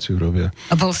 všetci pracujú, robia.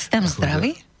 A bol si tam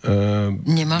zdravý?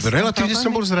 Relatívne som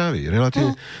bol zdravý,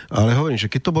 ale hovorím, že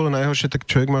keď to bolo najhoršie, tak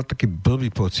človek mal taký blbý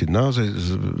pocit, naozaj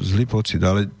zlý pocit,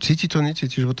 ale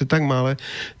necítiš, bo to je tak malé,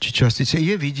 či častice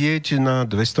je vidieť na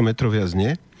 200 metrov viac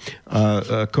nie a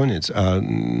konec. A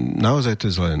naozaj to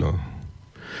je zlé, no.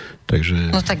 Takže...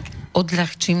 No tak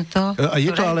odľahčím to. A je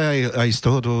to ale aj z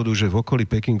toho dôvodu, že v okolí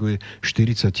Pekingu je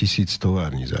 40,000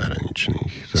 tovární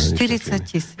zahraničných.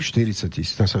 40,000. 40,000,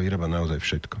 tam sa vyrába naozaj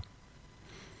všetko.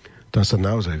 Tam sa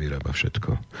naozaj vyrába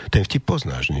všetko. Ten vtip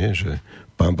poznáš, nie? Že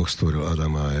Pán Boh stvoril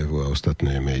Adama a Evu a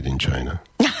ostatné je made in China.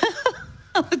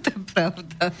 Ale to je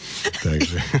pravda.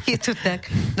 Takže. Je to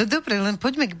tak. No dobre, len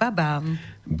poďme k babám.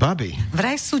 Baby.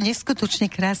 Vraj sú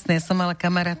neskutočne krásne. Ja som mala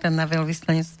kamaráta na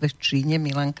veľvyslanectve v Číne,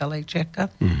 Milanka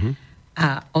Lejčiaka. Uh-huh.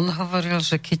 A on hovoril,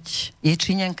 že keď je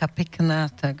Číňanka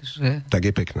pekná, takže... Tak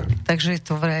je pekná. Takže je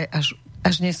to vraj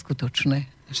až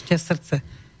neskutočné. Až ťa srdce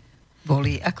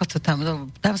boli. Ako to tam? No,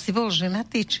 tam si bol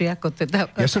ženatý, či ako teda?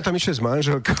 Ja som tam išiel s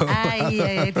manželkou. Aj,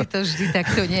 ty to vždy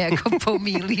takto nejako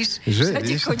pomýliš.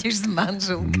 Všade chodíš s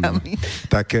manželkami.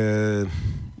 Tak,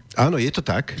 áno, je to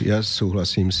tak. Ja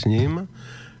súhlasím s ním.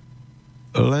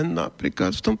 Len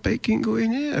napríklad v tom Pekingu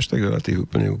ich nie je až tak veľa tých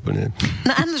úplne.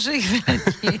 No áno, že ich veľa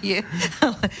nie je.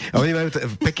 Ale... A oni majú,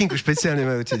 v Pekingu špeciálne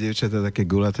majú tie dievčatá také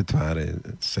gulaté tváre.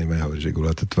 Sa im aj hovorí, že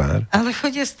gulaté tvár. Ale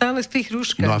chodia stále v tých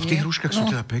rúškach. No a v tých rúškach sú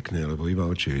teda pekné, lebo iba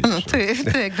oči vidíš. No to je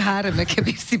jak v háreme,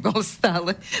 keby si bol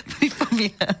stále.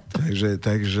 Pripomína to.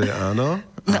 Takže áno.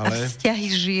 No ale... a vzťahy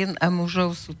žien a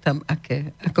mužov sú tam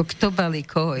aké? Ako kto balí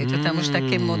koho? Je to tam už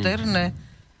také moderné?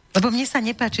 Lebo mne sa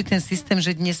nepáči ten systém,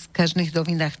 že dnes v každých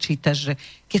novinách čítaš, že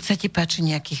keď sa ti páči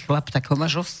nejaký chlap, tak ho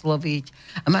máš osloviť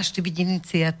a máš ty byť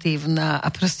iniciatívna a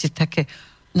proste také,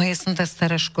 No ja som tá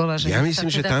stará škola, že... Ja myslím,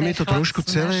 že tam je to trošku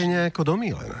celé nejako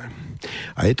domýlené.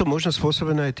 A je to možno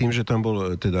spôsobené aj tým, že tam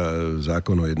bol teda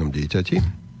zákon o jednom dieťati.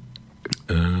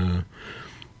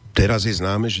 Teraz je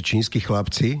známe, že čínsky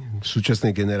chlapci v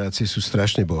súčasnej generácii sú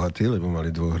strašne bohatí, lebo mali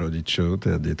 2 rodičov,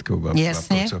 teda detkov,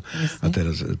 babcov. A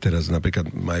teraz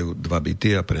napríklad majú 2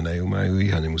 byty a prenajímajú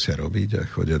ich a nemusia robiť a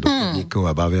chodia do podnikov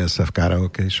a bavia sa v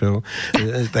karaoke show.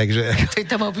 Takže to je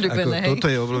tam obľúbené, toto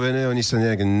je obľúbené, oni sa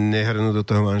nejak nehrnú do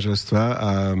toho manželstva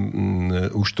a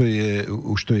už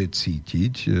to je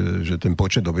cítiť, že ten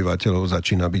počet obyvateľov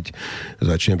začína byť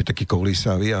taký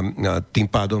kolísavý a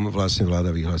tým pádom vlastne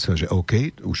vláda vyhlásila, že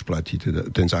OK, už platí, teda,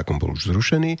 ten zákon bol už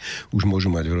zrušený, už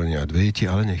môžu mať veľa 2 deti,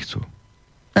 ale nechcú.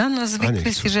 Áno, zvykli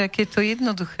si, že aké je to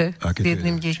jednoduché s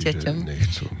jedným dieťaťom.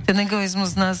 Ten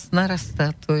egoizmus nás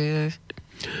narastá, to je...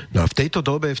 No a v tejto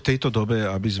dobe,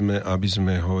 aby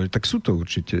sme hovorili, tak sú to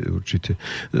určite.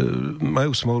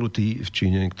 Majú smolu tí v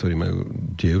Číne, ktorí majú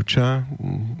dievča,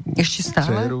 ešte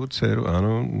stále? dceru,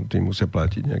 áno, tí musia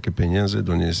platiť nejaké peniaze,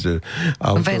 doniesť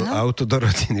auto do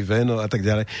rodiny, veno a tak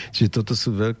ďalej. Čiže toto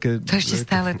sú veľké... To ešte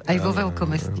stále aj vo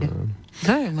veľkomeste.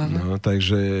 Zaujímavé. No,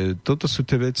 takže toto sú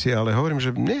tie veci, ale hovorím, že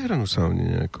nehrnú sa oni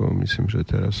nejako, myslím, že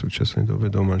teraz v súčasnej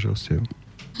dobe do manželstiev.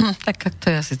 Tak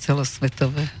to je asi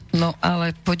celosvetové. No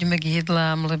ale poďme k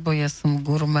jedlám, lebo ja som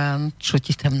gurmán. Čo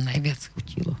ti tam najviac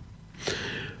chutilo?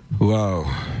 Wow,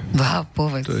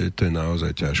 povedz. To je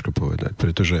naozaj ťažko povedať,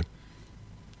 pretože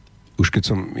už keď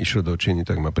som išiel do Číny,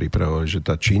 tak ma pripravovali, že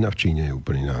tá Čína v Číne je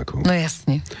úplne inákou. No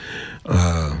jasne.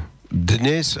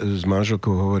 Dnes s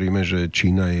manželkou hovoríme, že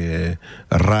Čína je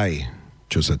raj,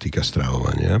 čo sa týka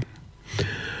stravovania.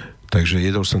 Takže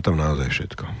jedol som tam naozaj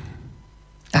všetko.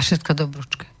 A všetko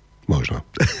dobrúčka. Možno.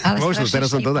 Ale možno,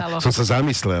 teraz som sa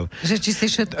zamyslel. Že či si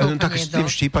všetko tak s tým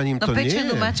štípaním to nie je.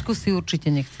 No pečenú mačku si určite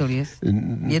nechcel jesť.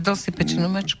 Jedol si pečenú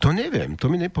mačku? To neviem,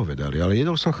 to mi nepovedali, ale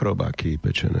jedol som chrobáky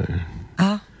pečené.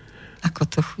 A? Ako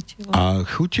to chutilo? A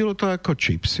chutilo to ako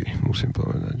čipsy, musím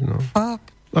povedať. No.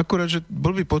 Fakt? Akurát, že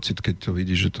blbý pocit, keď to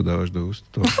vidíš, že to dávaš do úst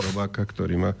toho chrobáka,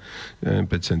 ktorý má, ja neviem,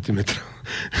 5 cm.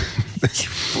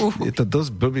 Je to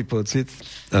dosť blbý pocit.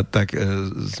 A tak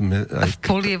sme... A v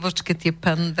polievočke tie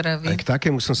pandravy. Aj k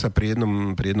takému som sa pri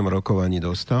jednom rokovaní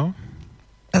dostal.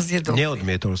 A zjedol.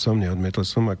 Neodmietol som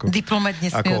ako... Diplomat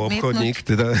nesmie ako obchodník,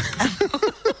 teda...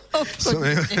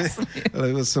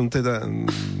 Lebo som teda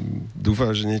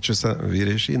dúfal, že niečo sa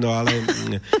vyrieši. No ale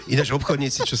ináč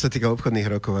obchodníci, čo sa týka obchodných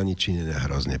rokovaní, Číňania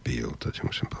hrozne pijú. To ti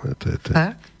musím povedať.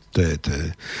 To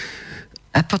je.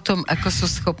 A potom, ako sú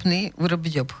schopní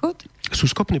urobiť obchod? Sú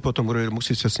schopní potom urobiť,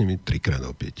 musí sa s nimi 3-krát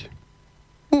opiť.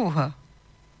 Úha.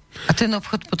 A ten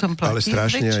obchod potom platí? Ale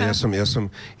strašne,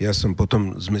 ja som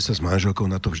potom, sme sa s manželkou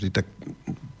na to vždy tak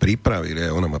pripravili,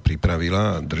 ona ma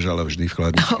pripravila a držala vždy v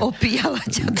chladničke. A opíjala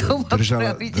ťa doma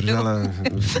držala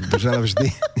vždy,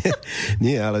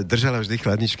 ale držala vždy v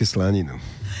chladničke slaninu.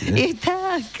 Je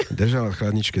tak. Držala v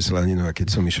chladničke slaninu a keď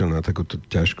som išiel na takúto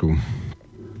ťažkú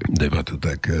debatu,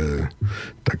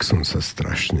 tak som sa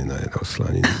strašne najedol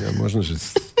slaniny. Ja možno, že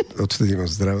odtedy mám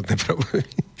zdravotné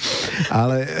problémy.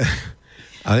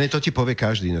 Ale to ti povie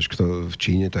každý, než kto v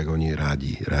Číne, tak oni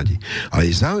rádi. Ale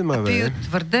je zaujímavé... A pijú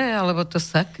tvrdé, alebo to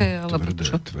saké, alebo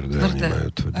čo? Tvrdé. Oni majú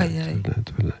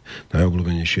tvrdé.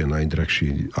 Najobľúbenejší a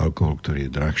najdrahší alkohol, ktorý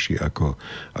je drahší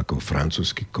ako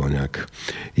francúzsky koniak,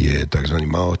 je tzv.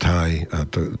 Mao Tai a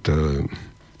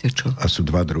a sú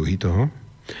 2 druhy toho.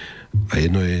 A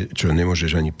jedno je, čo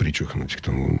nemôžeš ani pričuchnúť k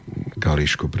tomu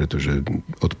kalíšku, pretože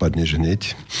odpadneš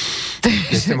hneď.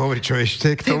 Nechcem hovoriť, čo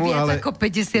ešte k tomu, ale... ako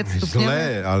 50 stupňov.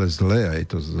 Zlé, aj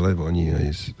to zlé voní,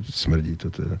 aj smrdí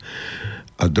to teda.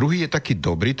 A druhý je taký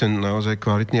dobrý, ten naozaj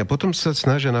kvalitný. A potom sa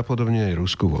snažia napodobne aj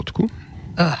ruskú vodku.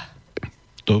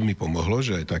 To mi pomohlo,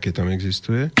 že aj také tam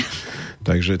existuje.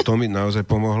 Takže to mi naozaj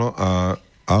pomohlo.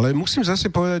 Ale musím zase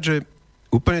povedať, že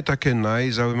úplne také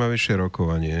najzaujímavejšie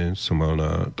rokovanie som mal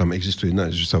tam existuje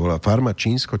jedna, že sa volá Farma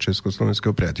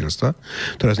čínsko-československého priateľstva,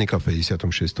 ktorá vznikla v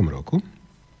 56. roku.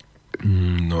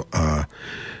 No a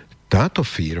táto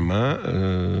firma,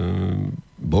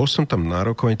 bol som tam na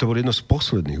rokovaní, to bolo jedno z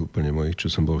posledných úplne mojich, čo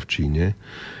som bol v Číne,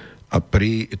 a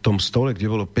pri tom stole,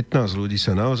 kde bolo 15 ľudí,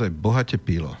 sa naozaj bohate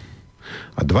pilo.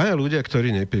 A 2 ľudia,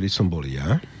 ktorí nepili, som bol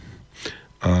ja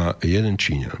a jeden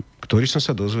Číňan, ktorý som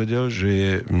sa dozvedel, že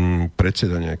je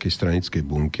predseda nejakej stranickej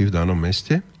bunky v danom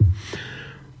meste.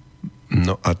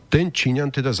 No a ten Číňan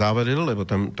teda záveril, lebo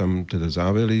tam teda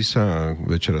závelí sa a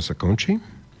večera sa končí.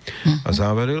 A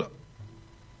záveril,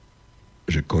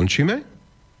 že končíme,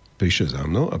 prišiel za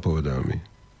mnou a povedal mi,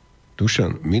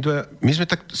 Dušan, my sme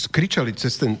tak kričali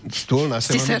cez ten stôl na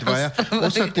seba, my dvaja.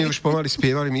 Ostatní už pomaly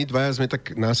spievali, my dvaja sme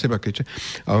tak na seba kričali.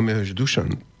 A on mi hovorí, že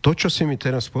Dušan, to, čo si mi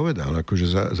teraz povedal,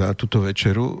 akože za túto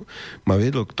večeru, ma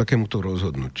viedlo k takémuto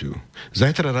rozhodnutiu.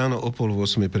 Zajtra ráno o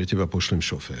 7:30 pre teba pošlem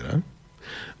šoféra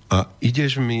a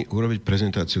ideš mi urobiť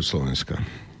prezentáciu Slovenska.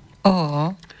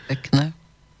 Pekné.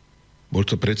 Bol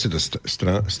to predseda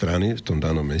strany v tom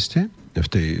danom meste, v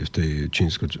tej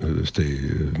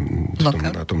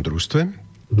na tom družstve.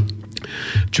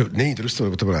 Čo, nie je družstvo,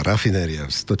 lebo to bola rafinéria,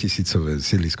 100 000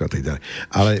 sídlisko a tak ďalej.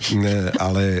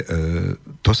 Ale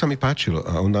to sa mi páčilo.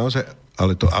 A on naozaj,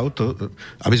 ale to auto,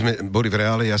 aby sme boli v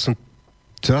reále,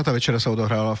 celá tá večera sa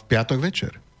odohrála v piatok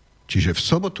večer. Čiže v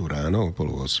sobotu ráno o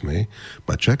 7:30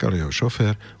 ma čakal jeho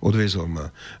šofér, odviezol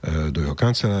ma do jeho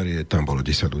kancelárie, tam bolo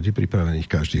 10 ľudí pripravených,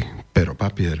 každý pero,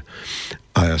 papier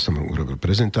a ja som urobil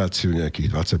prezentáciu,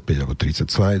 nejakých 25 alebo 30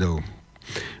 slajdov,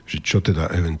 že čo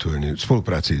teda eventuálne v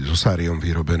spolupráci so Sáriom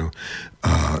vyrobenú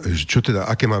a čo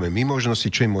teda, aké máme my možnosti,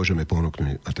 čo im môžeme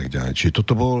ponúknuť a tak ďalej. Čiže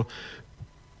toto bol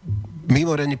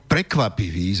mimoriadne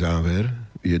prekvapivý záver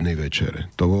jednej večere.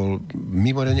 To bol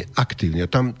mimoriadne aktívne.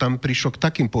 Tam prišlo k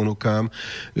takým ponukám,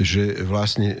 že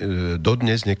vlastne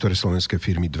dodnes niektoré slovenské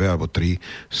firmy, 2 alebo 3,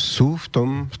 sú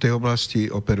v tej oblasti,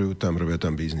 operujú tam, robia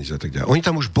tam biznis a tak ďalej. Oni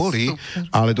tam už boli,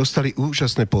 ale dostali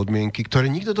úžasné podmienky, ktoré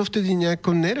nikto dovtedy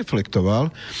nejako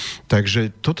nereflektoval.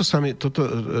 Takže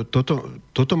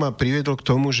toto ma priviedlo k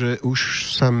tomu, že už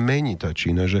sa mení tá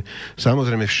Čína, že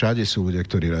samozrejme všade sú ľudia,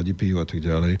 ktorí radi pijú a tak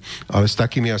ďalej, ale s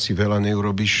takými asi veľa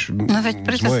neurobíš. No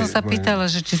veď preto som sa pýtala,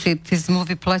 že či tie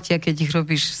zmluvy platia, keď ich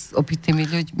robíš s opitými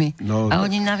ľuďmi. No, a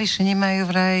oni navyše nemajú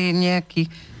vraj nejaký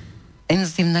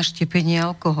enzym na štiepenie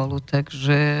alkoholu,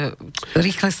 takže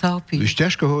rýchle sa opijú. Víš,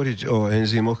 ťažko hovoriť o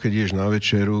enzymoch, keď ideš na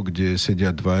večeru, kde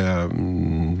sedia dvaja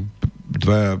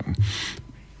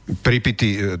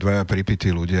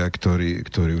pripití ľudia,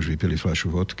 ktorí už vypili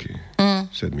fľašu vodky.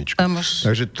 7.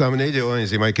 Takže tam nejde o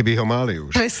enzym, aj keby ho mali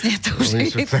už. Presne, to už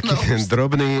oni sú taký ten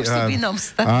drobný.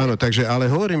 Áno, takže, ale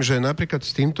hovorím, že napríklad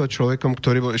s týmto človekom,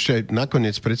 ktorý bol ešte aj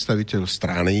nakoniec predstaviteľ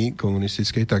strany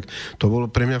komunistickej, tak to bolo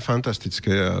pre mňa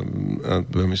fantastické a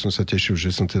veľmi som sa tešil,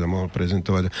 že som teda mohol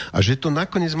prezentovať. A že to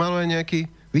nakoniec malo aj nejaký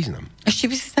význam.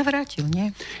 Ešte by si sa vrátil,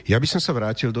 nie? Ja by som sa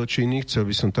vrátil do Číny, chcel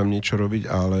by som tam niečo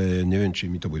robiť, ale neviem, či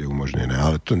mi to bude umožnené.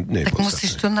 Ale to nie je tak podstatné.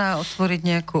 Musíš tu otvoriť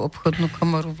nejakú obchodnú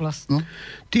komoru vlastnú.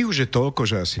 Ty už je toľko,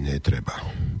 že asi netreba.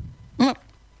 No,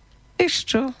 vieš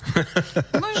čo?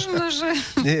 Možno, že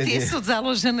tie sú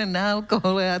založené na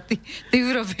alkohole a ty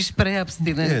urobíš pre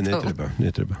abstinentov. Nie,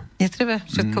 netreba. Netreba?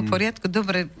 Všetko v poriadku?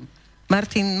 Dobre.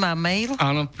 Martin má mail?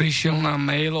 Áno, prišiel nám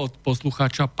mail od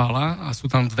poslucháča Pala a sú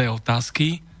tam 2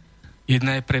 otázky.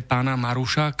 Jedna je pre pána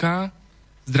Marušáka.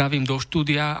 Zdravím do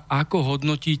štúdia. Ako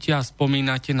hodnotíte a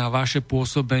spomínate na vaše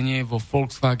pôsobenie vo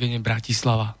Volkswagene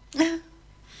Bratislava?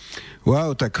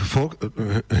 Wow, tak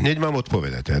hneď mám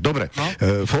odpovedať. Dobre, no?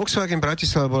 Volkswagen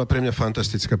Bratislava bola pre mňa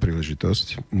fantastická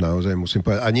príležitosť, naozaj musím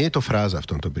povedať. A nie je to fráza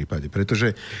v tomto prípade,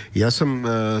 pretože ja som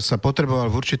sa potreboval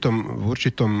v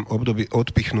určitom období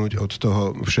odpichnúť od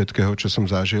toho všetkého, čo som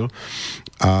zažil.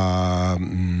 A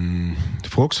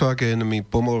Volkswagen mi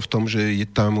pomohol v tom, že je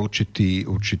tam určitý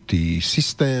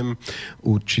systém,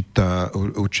 určitá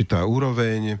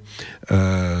úroveň.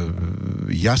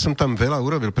 Ja som tam veľa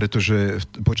urobil, pretože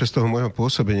počas toho môjho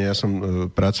pôsobenia, ja som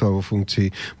pracoval vo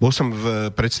funkcii, bol som v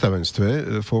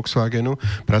predstavenstve Volkswagenu,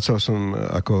 pracoval som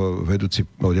ako vedúci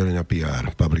oddelenia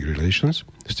PR, Public Relations,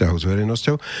 vzťahov s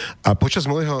verejnosťou a počas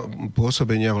môjho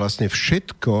pôsobenia vlastne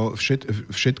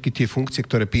všetky tie funkcie,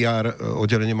 ktoré PR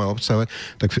oddelenie má obsahovať,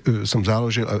 tak som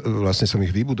založil a vlastne som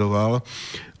ich vybudoval.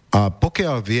 A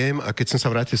pokiaľ viem, a keď som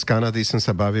sa vrátil z Kanady, som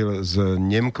sa bavil s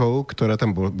Nemkou, ktorá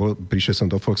tam prišiel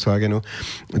som do Volkswagenu,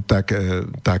 tak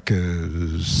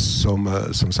som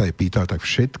sa jej pýtal, tak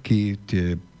všetky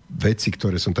tie veci,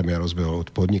 ktoré som tam ja rozbehol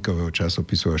od podnikového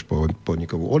časopisu až po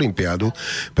podnikovú olympiádu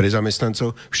pre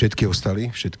zamestnancov, všetky ostali,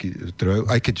 všetky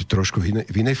trvajú, aj keď trošku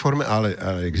v inej forme, ale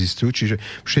existujú, čiže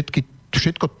všetko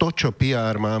to, čo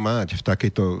PR má mať v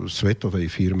takejto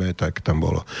svetovej firme, tak tam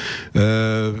bolo.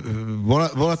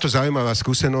 Bola to zaujímavá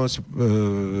skúsenosť.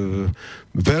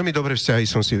 Veľmi dobré vzťahy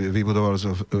som si vybudoval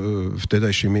so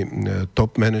vtedajšími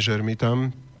top manažermi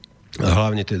tam.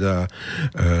 Hlavne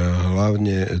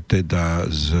teda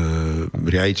s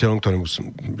riaditeľom, ktorému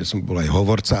som bol aj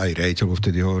hovorca, aj riaditeľ bol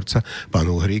vtedy hovorca,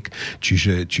 pán Uhrík,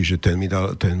 čiže ten mi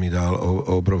dal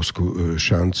obrovskú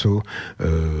šancu.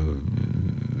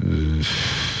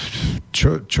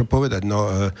 Čo povedať? No,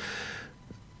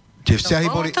 Tie vzťahy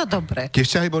bolo to dobré. Tie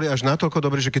vzťahy boli až natoľko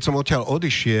dobré, že keď som odtiaľ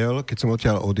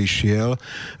odišiel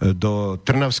do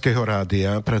Trnavského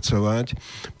rádia pracovať,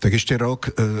 tak ešte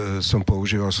rok som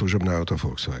používal služobné auto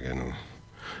Volkswagenu.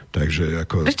 Takže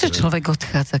ako... Prečo človek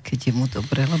odchádza, keď je mu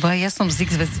dobre? Lebo aj ja som z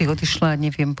x vecí odišla a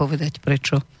neviem povedať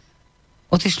prečo.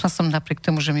 Odišla som napriek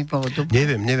tomu, že mi bolo dobre.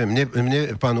 Neviem.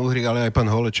 Mne pán Uhrik, ale aj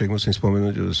pán Holeček, musím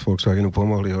spomenúť, z Volkswagenu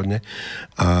pomohli hodne.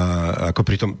 A ako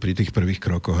pri tých prvých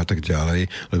krokoch a tak ďalej,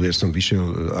 lebo ja som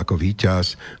vyšiel ako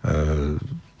víťaz,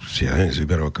 z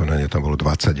výberového konania tam bolo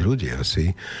 20 ľudí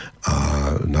asi a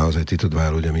naozaj títo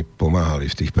dvaja ľudia mi pomáhali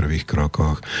v tých prvých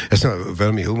krokoch. Ja som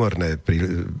veľmi humorné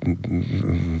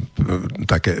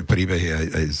také príbehy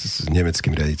aj s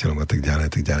nemeckým riaditeľom a tak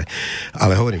ďalej.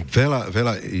 Ale hovorím,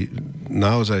 veľa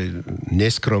naozaj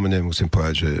neskromne musím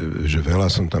povedať, že veľa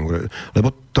som tam,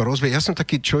 lebo to rozbieha. Ja som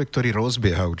taký človek, ktorý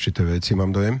rozbieha určité veci, mám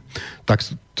dojem. Tak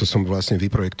to som vlastne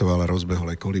vyprojektoval a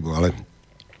rozbehol aj Kolibu, ale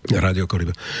Rádio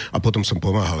Koliba. A potom som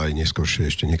pomáhal aj neskôršie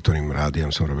ešte niektorým rádiám,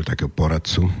 som robil takého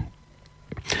poradcu.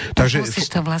 Takže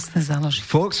musíš to vlastne založiť.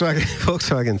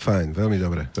 Volkswagen fajn, veľmi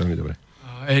dobre.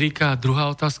 Erika, druhá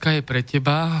otázka je pre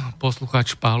teba.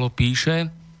 Posluchač Pálo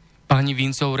píše: Pani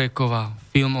Vincoureková,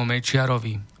 film o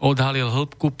Mečiarovi odhalil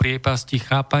hĺbku priepasti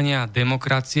chápania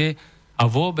demokracie a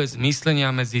vôbec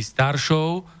myslenia medzi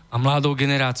staršou a mladou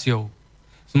generáciou.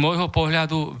 Z môjho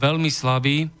pohľadu veľmi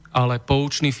slabý, ale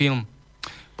poučný film.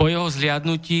 Po jeho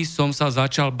zliadnutí som sa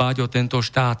začal báť o tento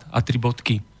štát a 3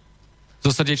 bodky.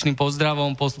 So srdečným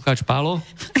pozdravom, poslucháč Pálo.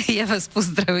 Ja vás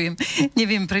pozdravujem.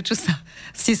 Neviem, prečo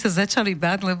ste sa začali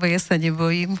báť, lebo ja sa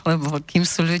nebojím, lebo kým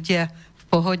sú ľudia v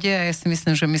pohode, a ja si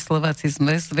myslím, že my Slováci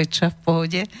sme zväčša v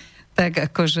pohode, tak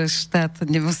akože štát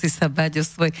nemusí sa báť o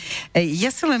svoj...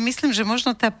 Ja si len myslím, že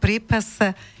možno tá priepas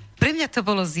sa... Pre mňa to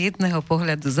bolo z jedného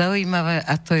pohľadu zaujímavé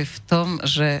a to je v tom,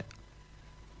 že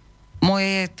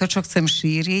to, čo chcem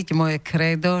šíriť, moje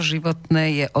krédo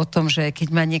životné je o tom, že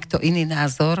keď má niekto iný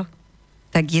názor,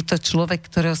 tak je to človek,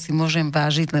 ktorého si môžem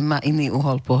vážiť, len má iný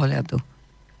uhol pohľadu.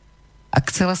 A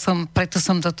preto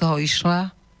som do toho išla,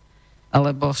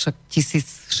 alebo však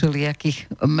 1000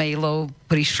 všelijakých mailov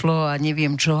prišlo a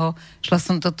neviem čoho. Šla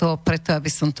som do toho preto,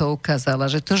 aby som to ukázala,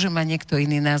 že to, že má niekto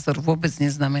iný názor, vôbec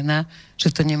neznamená,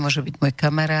 že to nemôže byť môj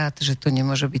kamarát, že to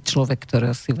nemôže byť človek,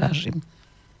 ktorého si vážim.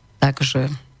 Takže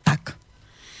tak.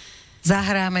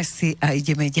 Zahráme si a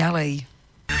ideme ďalej.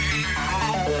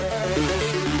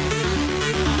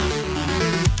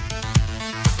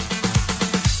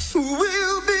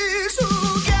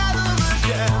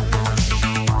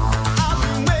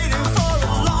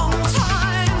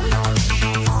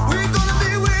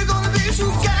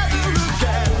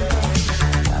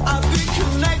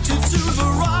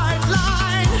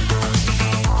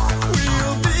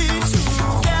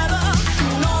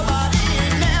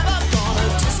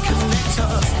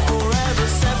 Forever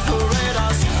separate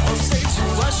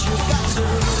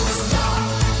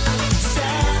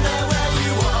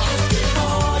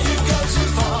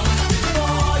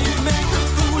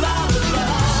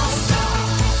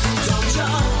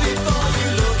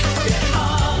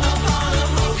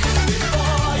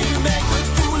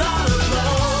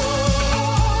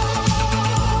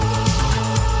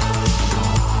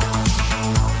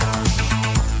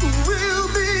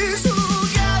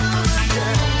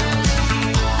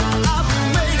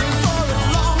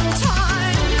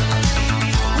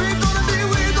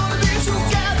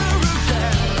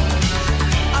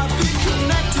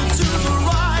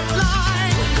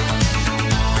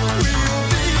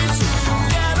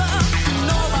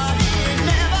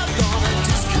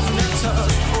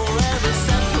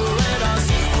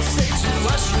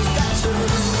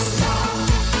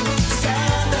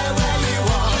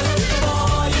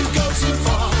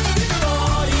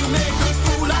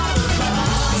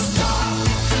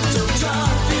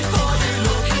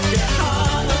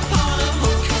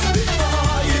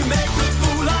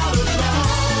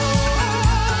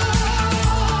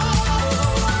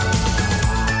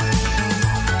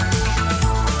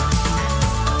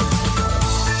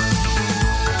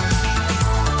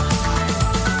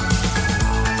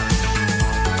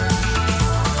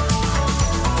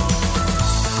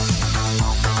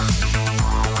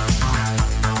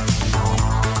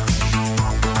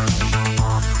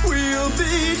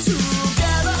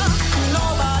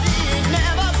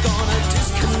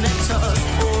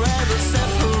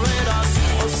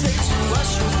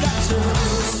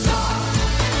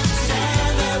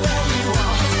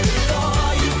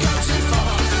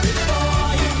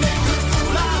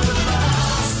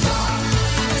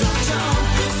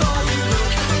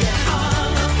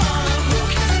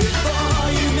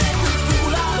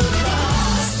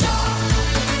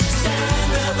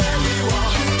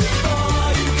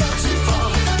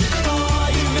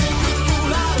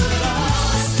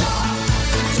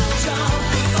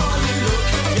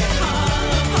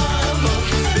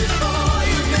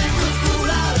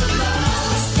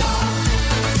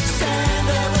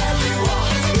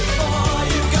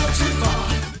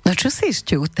čo si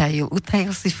ešte utajil?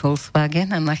 Utajil si Volkswagen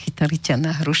a nachytali ťa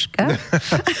na hruška?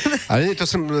 Ale nie, to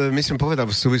som, myslím, povedal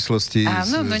v súvislosti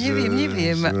áno, no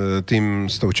neviem.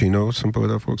 S tou Čínou som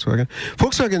povedal Volkswagen.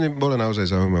 Volkswagen bola naozaj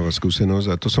zaujímavá skúsenosť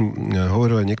a to som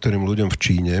hovoril aj niektorým ľuďom v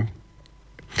Číne.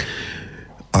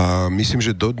 A myslím,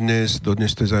 že dodnes to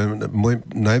je zaujímavé. Môj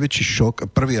najväčší šok,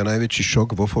 prvý a najväčší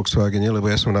šok vo Volkswagene, lebo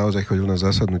ja som naozaj chodil na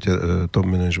zasadnutia top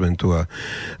managementu a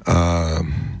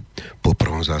po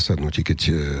prvom zásadnutí, keď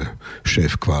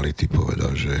šéf kvality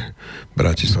povedal, že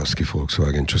bratislavský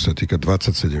Volkswagen, čo sa týka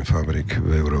 27 fabrik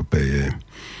v Európe,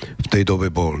 v tej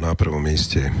dobe bol na prvom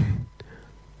mieste,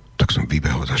 tak som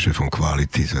vybehol za šéfom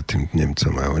kvality, za tým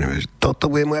Nemcom a hovorím, že toto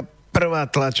bude moja prvá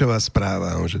tlačová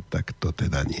správa. A on, že tak to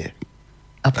teda nie.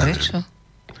 A prečo?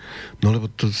 No lebo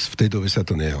v tej dobe sa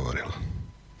to nehovorilo.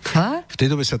 V tej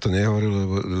dobe sa to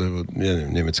nehovorilo, lebo ja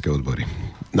neviem, nemecké odbory.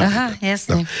 Aha,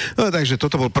 jasne. No, takže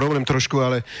toto bol problém trošku,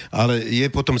 ale je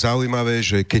potom zaujímavé,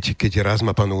 že keď raz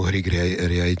ma pán Uhrík,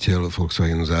 riaditeľ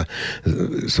Volkswagenu,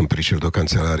 som prišiel do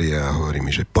kancelárie a hovorí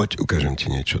mi, že poď, ukážem ti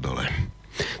niečo dole.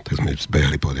 Tak sme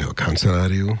zbehli pod jeho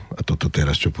kanceláriu a toto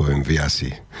teraz, čo poviem, vie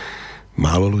asi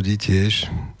málo ľudí tiež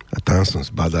a tam som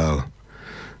zbadal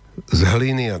z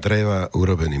hliny a dreva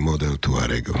urobený model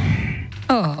Tuaregu.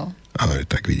 Ale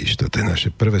tak vidíš, to je naše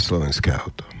prvé slovenské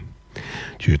auto.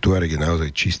 Čiže Tuareg je naozaj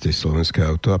čisté slovenské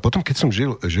auto. A potom, keď som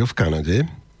žil v Kanade,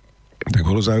 tak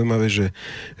bolo zaujímavé,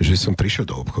 že som prišiel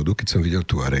do obchodu, keď som videl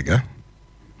Tuarega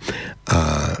a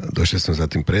došiel som za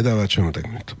tým predávačom, tak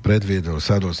mi to predviedol,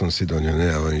 sadol som si do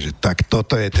ňa a hovorím, že tak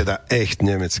toto je teda echt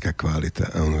nemecká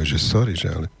kvalita. A on hovorí, že sorry,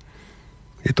 že ale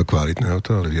je to kvalitné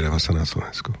auto, ale vyrába sa na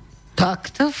Slovensku.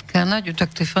 Takto v Kanade,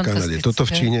 tak to je fantastické. Kanade, toto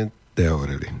v Číne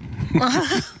nehovorili.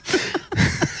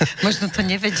 Možno to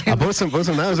nevedel. A bol som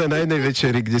naozaj na jednej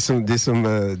večeri, kde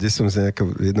som z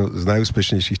jednou z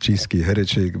najúspešnejších čínskych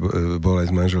herečiek bol aj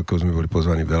s manželkou, sme boli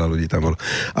pozvaní, veľa ľudí tam bolo.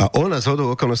 A ona z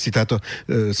hodou okolností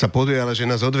sa podujala, že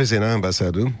nás odvezie na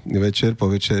ambasádu po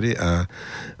večeri a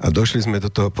došli sme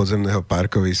do toho podzemného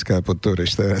parkoviska pod tou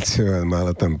reštauráciou a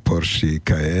mala tam Porsche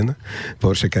Cayenne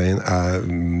a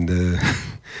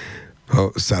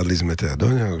sadli sme teda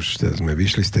do ňa, už teda sme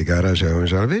vyšli z tej garáže a on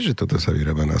že, ale vieš, že toto sa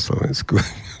vyrába na Slovensku.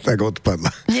 Tak odpadla.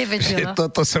 Nevedela.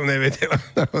 Toto som nevedela,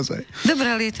 naozaj. Dobre,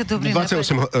 ale je to dobrý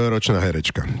 28-ročná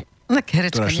herečka.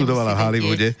 Ktorá študovala v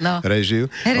Hollywoode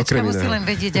réžiu. Herečka musí len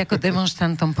vedieť, ako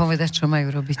demonštrantom povedať, čo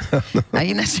majú robiť. A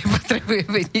ináč nepotrebuje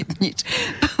vedieť nič.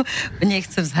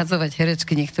 Nechcem zhadzovať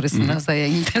herečky, niektoré sú naozaj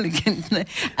aj inteligentné.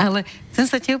 Ale chcem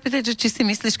sa ťa opýtať, že či si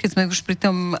myslíš, keď sme už pri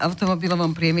tom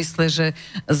automobilovom priemysle, že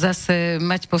zase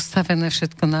mať postavené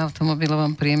všetko na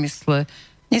automobilovom priemysle,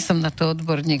 nie som na to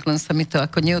odborník, len sa mi to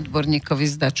ako neodborníkovi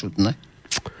zdá čudné.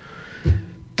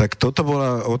 Tak toto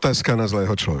bola otázka na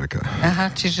zlého človeka.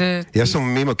 Aha, čiže... Ja som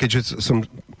mimo, keďže som...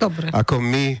 Dobre. Ako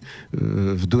my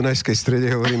v Dunajskej strede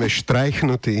hovoríme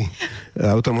štrajchnutý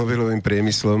automobilovým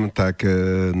priemyslom, tak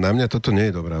na mňa toto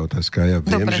nie je dobrá otázka. Ja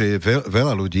viem, že je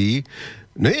veľa ľudí.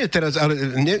 Nie teraz,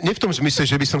 ale nie v tom zmysle,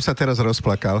 že by som sa teraz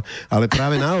rozplakal, ale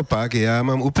práve naopak, ja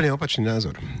mám úplne opačný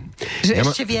názor. Že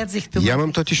ešte viac ich tu Ja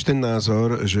mám totiž ten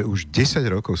názor, že už 10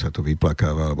 rokov sa tu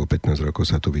vyplakáva, alebo 15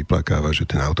 rokov sa tu vyplakáva, že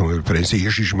ten automobil prejde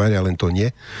Ježišmaria, len to nie.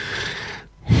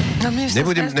 No,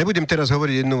 nebudem teraz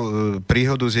hovoriť jednu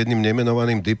príhodu s jedným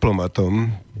nemenovaným diplomatom,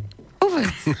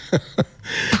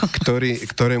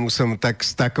 ktorému som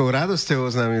s takou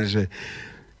radosťou oznámil,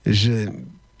 že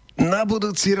na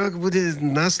budúci rok bude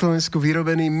na Slovensku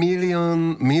vyrobený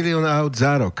milión aut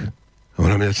za rok.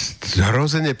 Ona mňa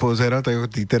zhrozene pozera, tak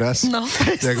ty teraz. No,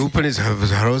 tak úplne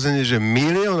zhrozene, že 1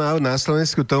 000 000 aut na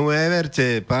Slovensku, tomu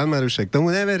neverte, pán Marušák,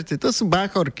 tomu neverte, to sú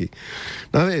báchorky.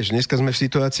 No vieš, dneska sme v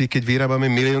situácii, keď vyrábame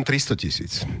 1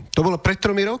 300 000. To bolo pred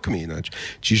 3 rokmi ináč.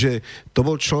 Čiže to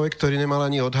bol človek, ktorý nemal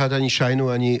ani odhad, ani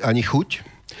šajnu, ani chuť.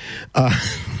 A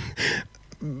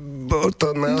bol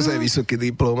to naozaj vysoký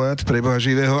diplomat pre Boha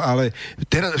živého, ale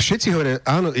teraz všetci hovoria,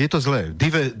 áno, je to zlé.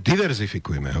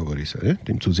 Diverzifikujme, hovorí sa, ne?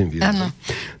 Tým cudzým výrazom.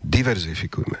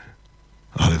 Diverzifikujme.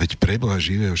 Ale veď pre Boha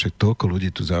živého, však toľko ľudí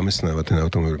tu zamestnáva ten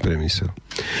automobil priemysel.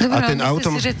 Dobre, a ten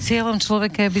si, že cieľom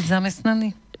človeka je byť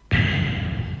zamestnaný?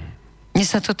 Mne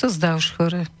sa toto zdá už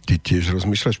chore. Ty tiež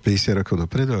rozmýšľaš 50 rokov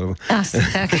dopredu? Alebo... Asi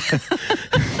tak.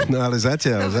 No ale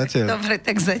zatiaľ. Dobre,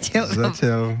 tak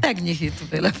zatiaľ. Tak nech je tu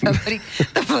veľa fabrik.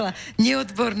 To bola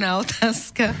neodborná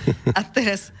otázka. A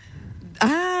teraz...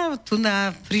 tu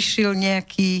prišiel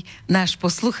nejaký náš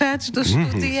poslucháč do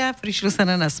štúdia, prišiel sa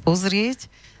na nás pozrieť,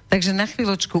 takže na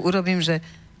chvíľočku urobím, že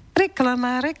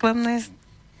reklamné...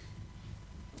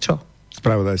 Čo?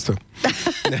 Spravodajstvo.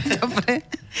 Dobre.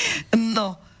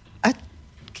 No, a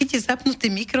keď je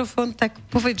zapnutý mikrofón, tak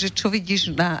povedz, že čo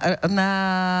vidíš na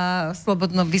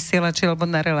slobodnom vysielači alebo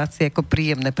na relácii ako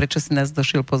príjemné, prečo si nás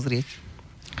došiel pozrieť.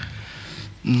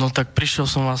 No tak prišiel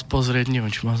som vás pozrieť, neviem,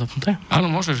 či mám zapnuté. Áno,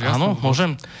 môžeš, jasno. Áno,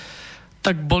 môžem.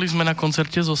 Tak boli sme na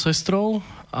koncerte so sestrou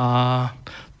a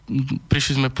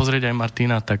prišli sme pozrieť aj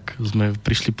Martina, tak sme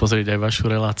prišli pozrieť aj vašu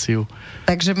reláciu.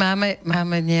 Takže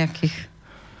máme nejakých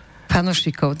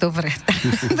fanúšikov, dobre.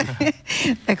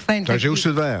 Tak fajn. Takže už sú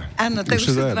dvaja. Áno, tak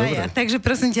už sú dvaja. Takže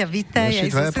prosím ťa, vítaj aj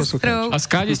so sestrou. A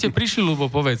skáde ste prišli,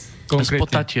 Ľubo, povedz konkrétne. Spod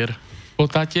Tatier.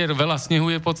 Po Tatier, veľa snehu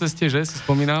je po ceste, že si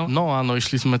spomínal? No áno,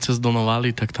 išli sme cez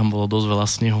Donovali, tak tam bolo dosť veľa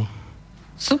snehu.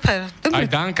 Super, dobre. Aj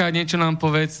Danka, niečo nám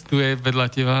povedz, tu je vedľa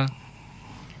teba.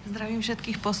 Zdravím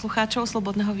všetkých poslucháčov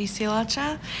Slobodného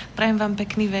vysielača. Prajem vám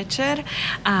pekný večer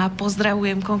a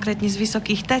pozdravujem konkrétne z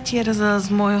Vysokých Tatier z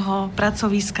môjho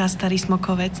pracoviska Starý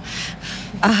Smokovec.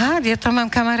 Aha, ja tam mám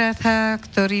kamaráta,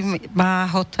 ktorý má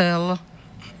hotel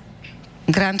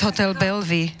Grand Hotel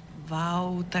Bellevue.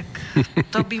 Wow, tak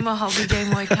to by mohol byť aj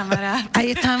môj kamarát. A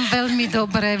je tam veľmi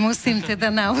dobré, musím teda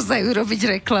naozaj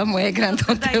urobiť reklamu aj Grand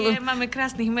Hotelu. Máme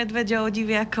krásnych medveďov,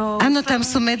 diviakov. Áno, tam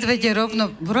sú medvede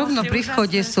rovno pri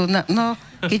vchode sú. No,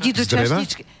 keď idú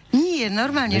čašničky... Nie,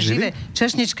 normálne živé.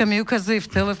 Čašnička mi ukazuje v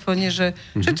telefóne, že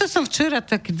to som včera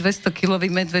taký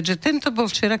 200-kilový medveď, že tento bol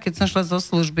včera, keď som šla zo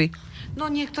služby. No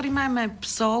niektorí máme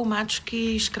psov,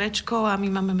 mačky, škrečkov a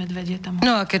my máme medvedie tam.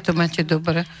 No a keď to máte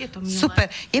dobre. Je to milé. Super.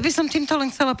 Ja by som týmto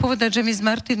len chcela povedať, že my s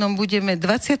Martinom budeme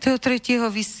 23.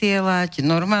 vysielať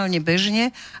normálne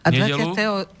bežne a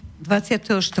 24.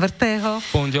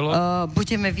 Pondelok.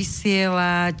 Budeme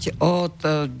vysielať od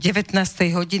 19.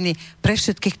 hodiny pre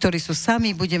všetkých, ktorí sú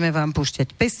sami. Budeme vám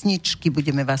púšťať pesničky,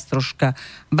 budeme vás troška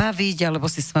baviť,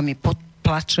 alebo si s vami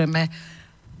podplačeme.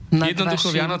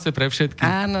 Jednoducho Vianoce pre všetkých.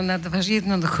 Áno,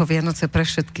 jednoducho Vianoce pre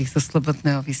všetkých zo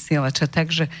Slobodného vysielača.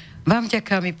 Takže vám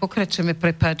ďakujem, my pokračujeme,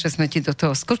 prepáč, že sme ti do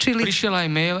toho skočili. Prišiel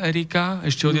aj mail, Erika,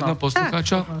 ešte od jedného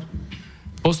poslucháča.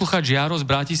 Poslucháč Jaro z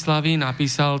Bratislavy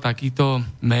napísal takýto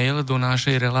mail do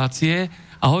našej relácie.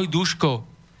 Ahoj Duško,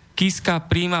 Kiska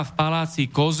príjma v paláci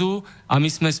kozu a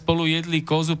my sme spolu jedli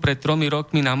kozu pred 3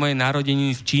 rokmi na moje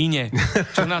narodeniny v Číne.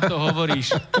 Čo na to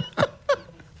hovoríš?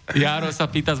 Jaro sa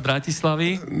pýta z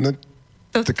Bratislavy. No,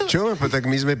 tak čo? Tak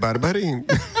my sme barbari?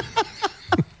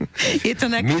 Je to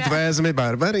My dvaja sme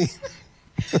barbari?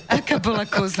 Aká bola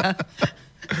koza?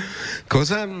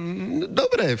 Koza?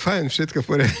 Dobre, fajn, všetko v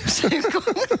poriadku.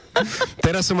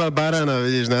 Teraz som mal barána,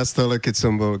 vidíš, na stole, keď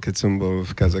som bol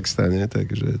v Kazachstane,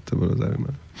 takže to bolo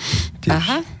zaujímavé. Tiež,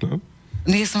 aha. No.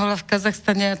 No ja som bola v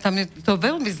Kazachstane a tam je to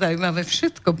veľmi zaujímavé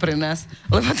všetko pre nás,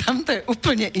 lebo tam to je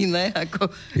úplne iné, ako...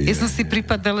 Ja som si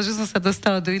pripadala, že som sa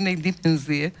dostala do inej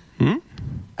dimenzie.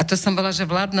 A to som bola, že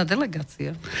vládna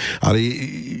delegácia. Ale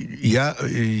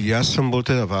ja som bol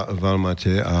teda v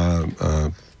Almate a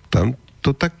tam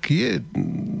to tak je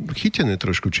chytené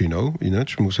trošku Čínou,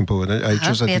 ináč musím povedať. Aj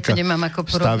čo sa týka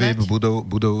stavieb, budov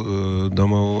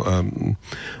domov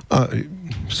a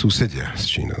susedia s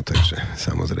Čínou, takže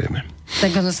samozrejme.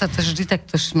 Tak ono sa to vždy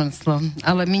takto šmrclo.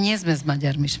 Ale my nie sme s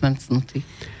Maďarmi šmrcnutí.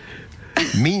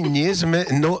 My nie sme,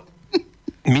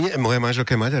 moja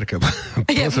manželka je Maďarka.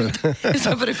 Ja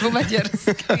dobre po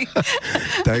maďarsky.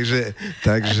 takže...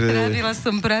 Trávila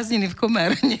som prázdniny v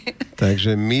Komárne.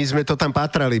 Takže my sme to tam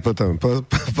patrali potom,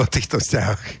 po týchto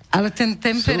vzťahoch. Ale ten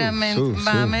temperament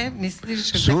máme,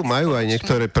 myslíš? Že majú aj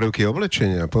niektoré prvky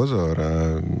oblečenia, pozor,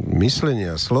 a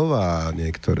myslenia, slova,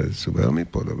 niektoré sú veľmi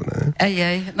podobné.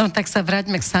 No tak sa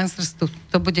vráťme k sanskrtu.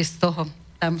 To bude z toho.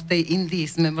 Tam v tej Indii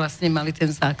sme vlastne mali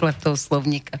ten základ toho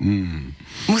slovníka.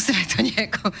 Musíme to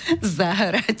nejako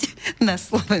zahrať na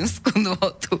slovenskú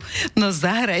notu. No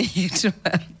zahraj niečo,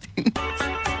 Martin.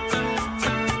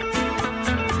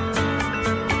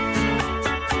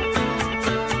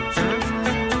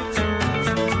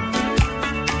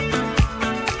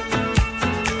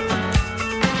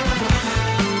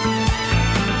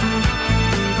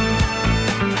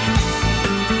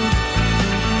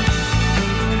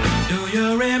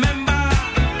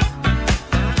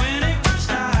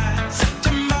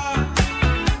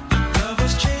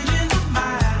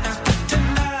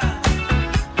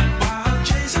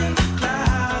 Chasing the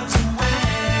clouds.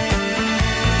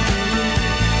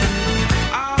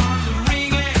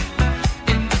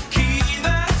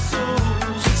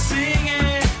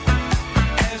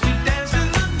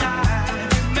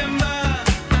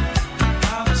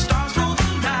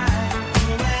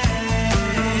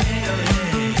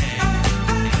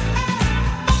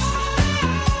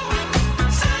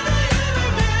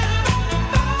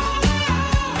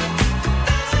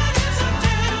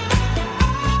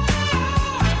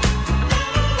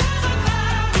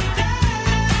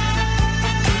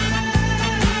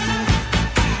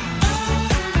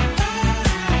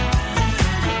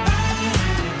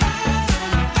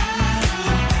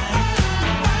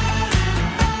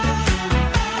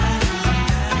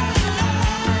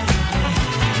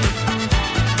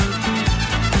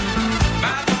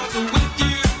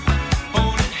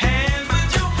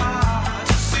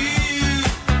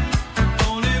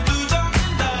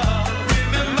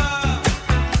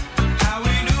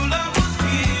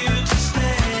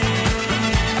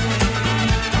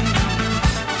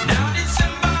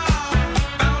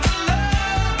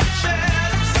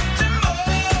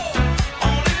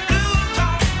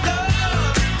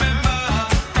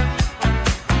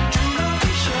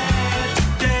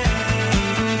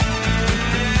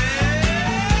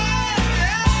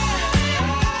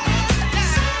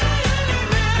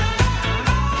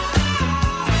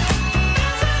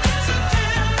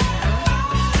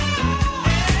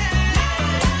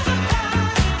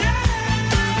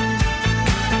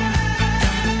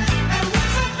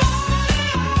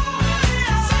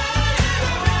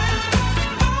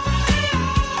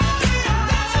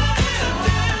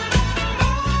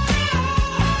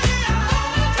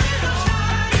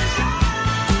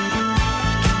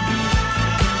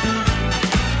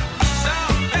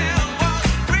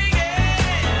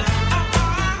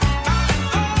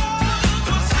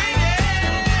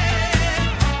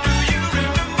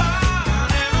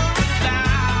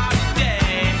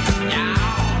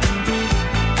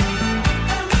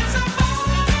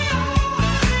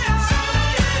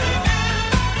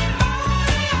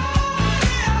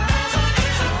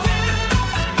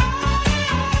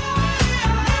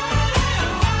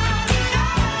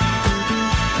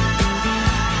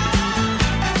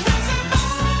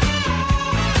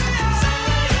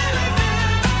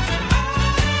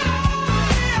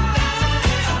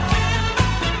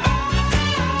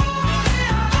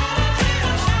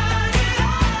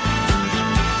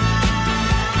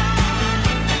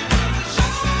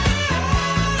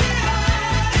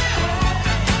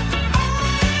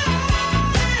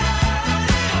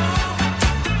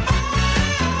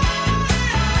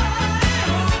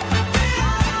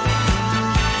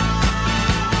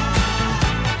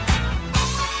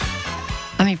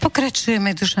 A my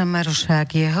pokračujeme, Dušan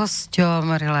Marušák je hosťom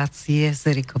relácie s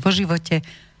Erikou vo živote.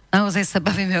 Naozaj sa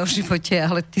bavíme o živote,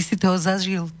 ale ty si toho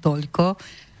zažil toľko.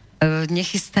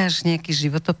 Nechystáš nejaké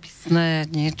životopisné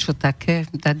niečo také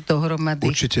dať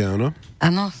dohromady? Určite áno.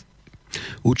 Áno?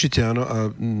 Určite áno a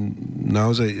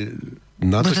naozaj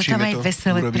natočíme to,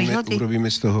 urobíme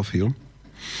z toho film.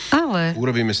 Ale...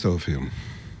 Urobíme z toho film.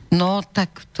 No,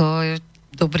 tak to je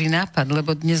dobrý nápad,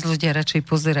 lebo dnes ľudia radšej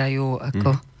pozerajú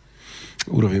ako...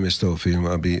 Urobíme z toho film,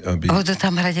 aby Budú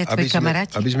tam hrať aj tvoji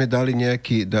kamaráti? Aby sme dali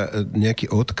nejaký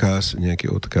odkaz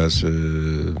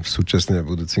súčasným a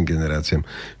budúcim generáciám,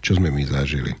 čo sme my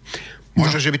zažili.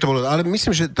 Možno, že by to bolo, ale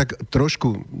myslím, že tak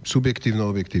trošku subjektívno,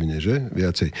 objektívne, že?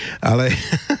 Viacej. Ale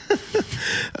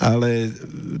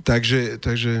takže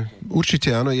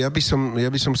určite áno, ja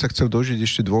by som sa chcel dožiť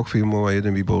ešte 2 filmov a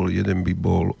jeden by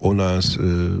bol o nás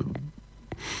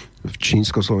v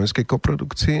čínsko-slovenskej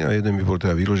koprodukcii a jeden by bol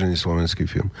teda vyložený slovenský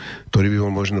film, ktorý by bol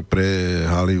možno pre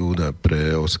Hollywood a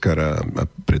pre Oscara a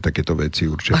pre takéto veci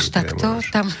určite. Až takto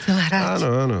tam chcel hrať?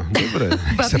 Áno, dobre.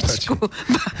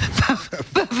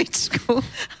 Babičku,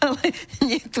 ale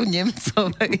nie tu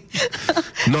Nemcovej.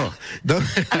 No,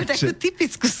 dobre. Ale takú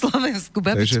typickú slovenskú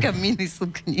babička v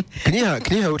minisukni.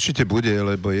 Kniha určite bude,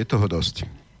 lebo je toho dosť.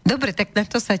 Dobre, tak na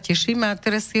to sa teším a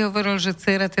teraz si hovoril, že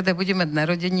dcéra teda bude mať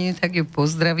narodeniny, tak ju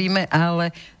pozdravíme, ale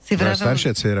si vravel...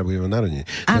 Staršia dcéra bude mať narodeniny.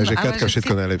 Takže Katka,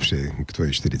 všetko najlepšie k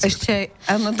tvojej 40. Ešte,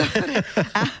 áno, dobre.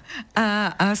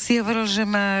 A si hovoril, že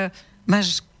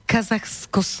máš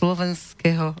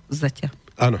kazachsko-slovenského zaťa.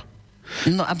 Áno.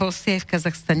 No a bol si aj v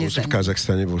Kazachstane? Bol som v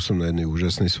Kazachstane, bol som na jednej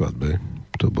úžasnej svadbe.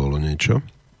 To bolo niečo.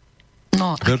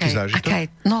 No, veľký zážitok.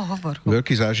 Hovor.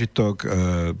 Veľký zážitok.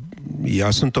 Ja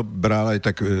som to bral aj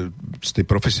tak z tej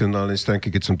profesionálnej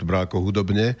stránky, keď som to bral ako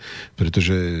hudobne,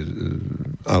 pretože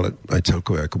ale aj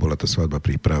celkovo, ako bola tá svadba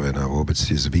pripravená, vôbec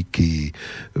tie zvyky,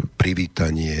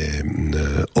 privítanie,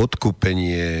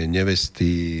 odkúpenie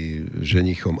nevesty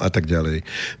ženichom a tak ďalej.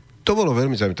 To bolo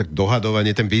veľmi zaujímavé, tak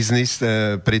dohadovanie, ten biznis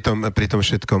pri tom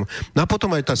všetkom. No a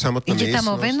potom aj tá samotná miestnosť. Ide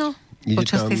tam o veno?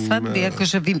 Počas tej svadby?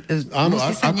 Akože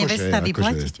musí sa nevesta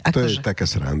vyplatiť? To je taká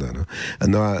sranda.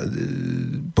 No a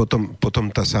potom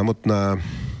tá samotná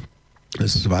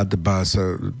svadba,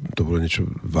 to bolo niečo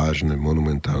vážne,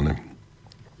 monumentálne.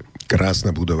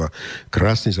 Krásna budova,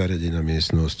 krásne zariadená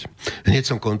miestnosť. Hneď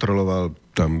som kontroloval,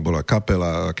 tam bola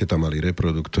kapela, aké tam mali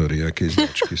reproduktory, aké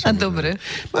značky. A dobre.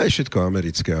 Aj všetko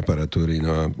americké aparatúry,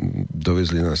 no a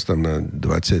dovezli nás tam na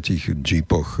 20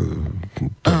 džípoch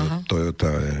Toyota,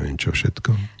 ja neviem čo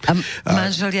všetko. A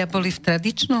manželia boli v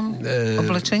tradičnom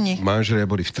oblečení? Manželia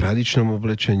boli v tradičnom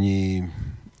oblečení,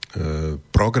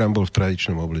 program bol v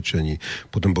tradičnom oblečení,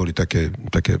 potom boli také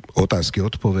otázky,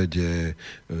 odpovede,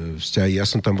 vzťahy. Ja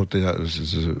som tam bol teda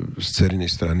z dcerinej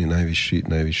strany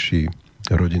najvyšší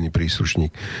rodinný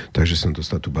príslušník, takže som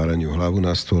dostal tú baraniu hlavu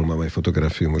na stôl, mám aj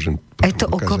fotografiu, môžem potom aj to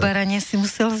oko baranie si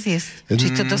musel zjesť? Či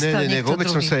to dostal Nie, vôbec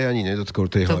som sa ani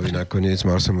nedotkol tej hlavy nakoniec,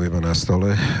 mal som ju iba na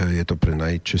stole, je to pre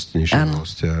najčestnejšieho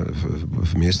hostia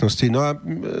v miestnosti. No a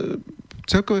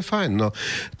celkovo je fajn. No,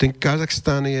 ten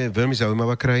Kazachstán je veľmi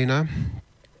zaujímavá krajina.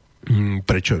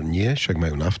 Prečo nie? Však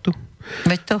majú naftu.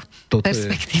 Veď to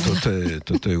perspektívne.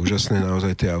 Toto je úžasné,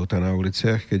 naozaj tie auta na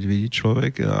uliciach, keď vidí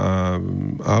človek.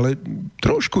 Ale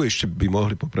trošku ešte by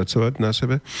mohli popracovať na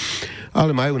sebe.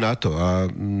 Ale majú na to. A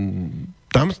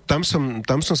tam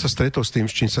som sa stretol s tým,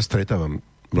 s čím sa stretávam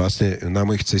vlastne na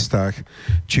mojich cestách.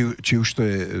 Či už to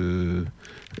je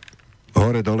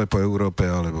hore, dole po Európe,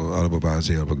 alebo v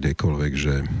Ázii, alebo kdekoľvek,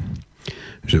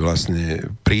 že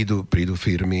vlastne prídu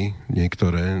firmy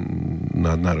niektoré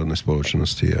nadnárodné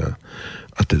spoločnosti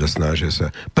a teda snažia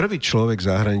sa. Prvý človek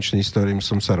zahraničný, s ktorým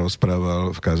som sa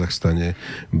rozprával v Kazachstane,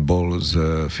 bol z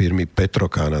firmy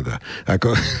Petro Canada.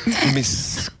 Ako mi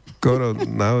skoro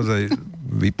naozaj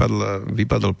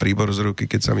vypadol príbor z ruky,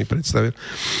 keď sa mi predstavil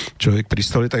človek pri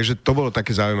stole, takže to bolo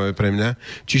také zaujímavé pre mňa.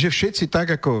 Čiže všetci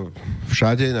tak, ako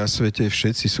všade na svete,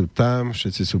 všetci sú tam,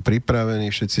 všetci sú pripravení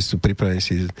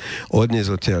si odniesť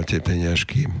odtiaľ tie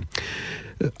peňažky.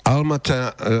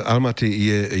 Almaty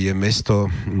je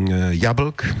mesto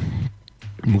jablk,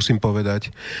 musím povedať,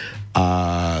 a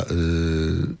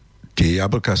tie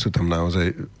jablká sú tam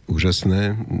naozaj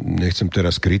úžasné. Nechcem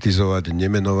teraz kritizovať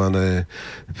nemenované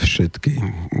všetky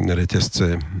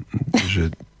reťazce,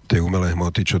 že tie umelé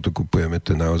hmoty, čo tu kupujeme,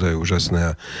 to je naozaj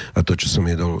úžasné a to, čo som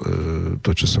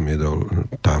jedol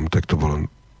tam, tak to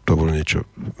bolo niečo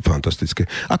fantastické.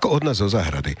 Ako od nás zo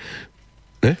záhrady.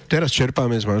 Ne? Teraz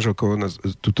čerpáme s manželkou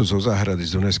tuto zo záhrady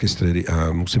z Dunajskej stredy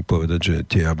a musím povedať, že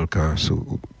tie jablká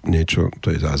sú niečo, to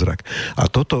je zázrak. A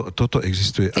toto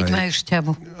existuje Keď aj... majú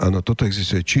šťavu. Áno, toto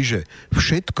existuje. Čiže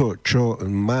všetko, čo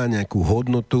má nejakú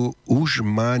hodnotu, už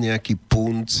má nejaký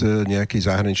punc nejakej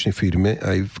zahraničnej firme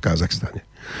aj v Kazachstane.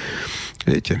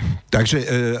 Viete? Takže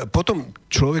potom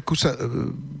človeku sa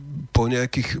po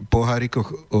nejakých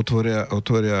pohárikoch otvoria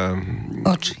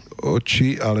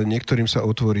oči, ale niektorým sa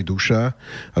otvorí duša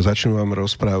a začnú vám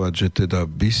rozprávať, že teda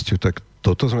bysťu, tak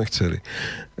toto sme chceli.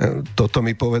 Toto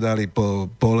mi povedali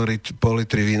po pol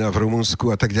litri vína v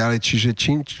Rumunsku a tak ďalej. Čiže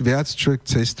čím viac človek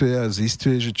cestuje a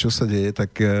zistuje, že čo sa deje,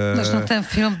 tak... Možno ten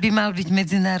film by mal byť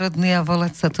medzinárodný a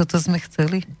volať sa Toto sme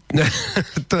chceli? Ja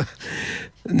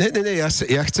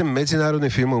chcem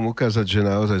medzinárodným filmom ukázať, že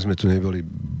naozaj sme tu neboli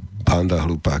banda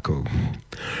hlupákov.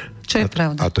 Čo je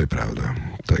pravda. A to je pravda.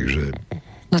 Takže...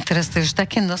 No teraz to je už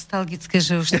také nostalgické,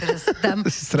 že už teraz dám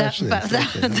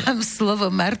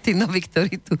slovo Martinovi,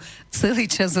 ktorý tu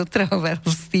celý čas otrhoval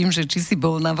s tým, že či si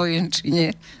bol na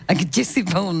vojenčine a kde si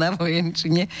bol na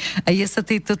vojenčine. A ja sa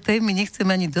tejto témy nechcem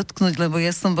ani dotknúť, lebo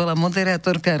ja som bola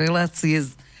moderátorka relácie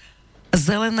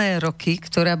Zelené roky,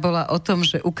 ktorá bola o tom,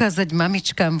 že ukázať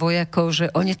mamičkám vojakov, že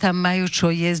oni tam majú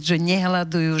čo jesť, že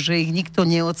nehľadujú, že ich nikto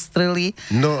neodstrelí.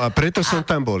 No a preto som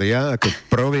tam bol ja, ako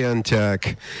provianťák.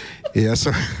 Ja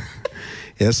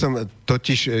som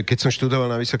totiž, keď som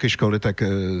študoval na vysokej škole, tak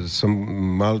som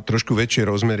mal trošku väčšie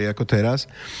rozmery ako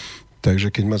teraz. Takže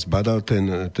keď ma zbadal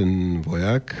ten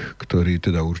vojak, ktorý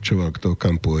teda určoval, kto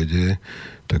kam pôjde,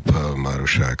 tak povedal: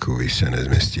 Marušáku, vy sa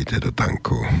nezmestíte do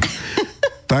tanku.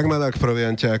 Tak ma dal k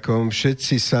provianťákom,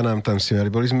 všetci sa nám tam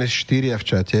smiali. Boli sme 4 v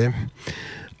čate.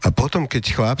 A potom,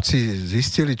 keď chlapci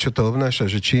zistili, čo to obnáša,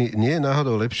 že či nie je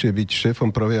náhodou lepšie byť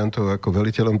šéfom proviantov ako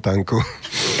veliteľom tanku,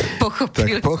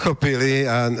 tak pochopili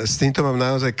a s týmto mám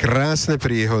naozaj krásne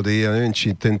príhody. Ja neviem,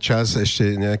 či ten čas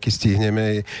ešte nejaký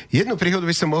stihneme. Jednu príhodu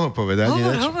by som mohol povedať.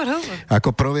 Hovor.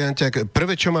 Ako provianťák.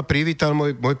 Prvé, čo ma privítal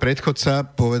môj predchodca,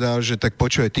 povedal, že tak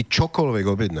počúvaj, ty čokoľvek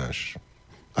objednáš,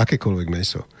 akékoľvek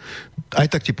mäso, aj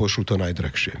tak ti pošlú to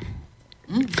najdrahšie.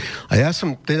 A ja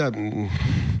som teda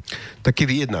taký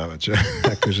vyjednávač,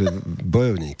 akože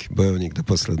bojovník do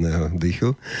posledného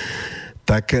dýchu.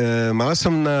 Tak mal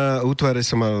som na útvare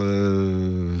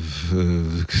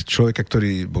človeka,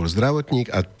 ktorý bol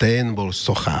zdravotník a ten bol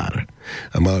sochár.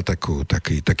 A mal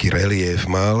taký relief,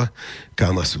 mal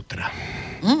Kama Sutra.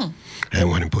 A ja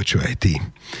mu hovorím: počúvaj ty,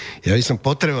 ja by som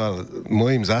potreboval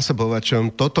mojim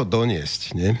zásobovačom toto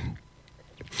doniesť, nie?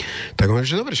 Tak hovorím,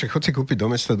 že dobre, však chod si kúpiť do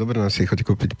mesta, dobre, nás si chod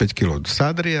kúpiť 5 kg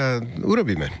sádry a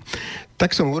urobíme.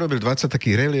 Tak som urobil 20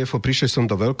 takých reliefov, prišiel som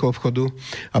do veľkého obchodu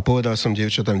a povedal som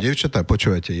dievčatá,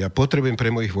 počúvajte, ja potrebujem pre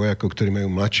mojich vojakov, ktorí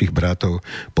majú mladších bratov,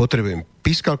 potrebujem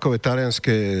pískalkové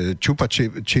talianské čupa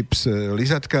chips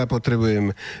lizatka,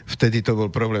 potrebujem, vtedy to bol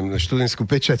problém, študentskú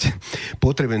pečať,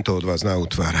 potrebujem to od vás na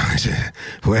útvar.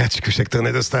 Vojačku, však to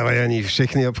nedostávajú ani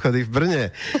všechny obchody v Brne.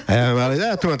 A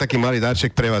ja tu mám taký malý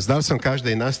darček pre vás, dal som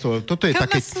každej na stôl, toto je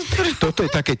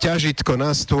také ťažitko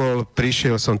na stôl,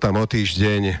 prišiel som tam o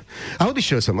týždeň a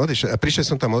odišiel som a prišiel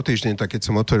som tam o týždeň, tak keď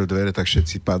som otvoril dvere, tak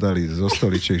všetci padali zo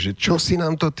stoličiek, že čo si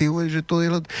nám to ty uješ, že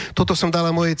toto som dala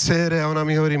mojej dcére a ona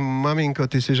mi hovorí: maminko,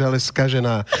 ty si ale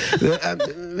skažená.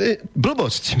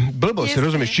 Blbosť,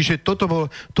 rozumieš? Čiže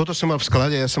toto som mal v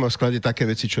sklade, ja som mal v sklade také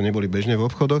veci, čo neboli bežné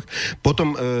v obchodoch.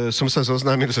 Potom som sa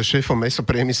zoznámil so šéfom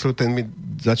mäsopriemyslu, ten mi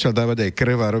začal dávať aj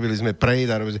krv a robili sme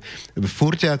prejd a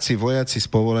furťáci, vojaci z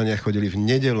povolania chodili v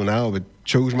nedeľu na obed,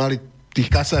 čo už mali tých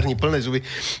kasární plné zuby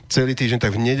celý týždeň,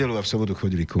 tak v nedeľu a v sobotu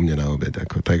chodili ku mne na obed.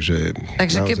 Takže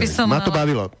naozaj, keby som ma to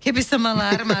bavilo. Keby som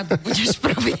mala armádu, budeš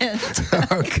proviant.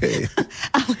 Okay.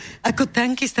 Ako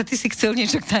tankista, ty si chcel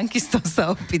niečo k tankistom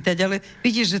sa opýtať, ale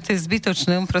vidíš, že to je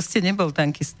zbytočné, on proste nebol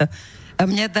tankista. A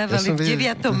mňa dávali v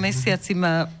 9. mesiaci,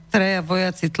 ma 3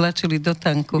 vojaci tlačili do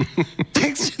tanku.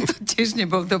 Takže to tiež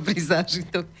nebol dobrý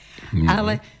zážitok. No.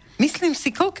 Ale myslím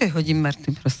si, koľko hodín,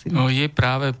 Martin, prosím? No, je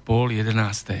práve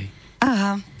 10:30.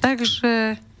 Aha,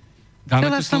 takže...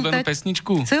 Dáme tú slúbenú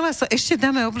pesničku? Ešte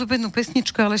dáme obľúbenú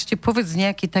pesničku, ale ešte povedz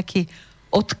nejaký taký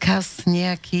odkaz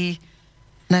nejaký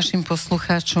našim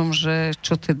poslucháčom, že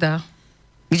čo teda,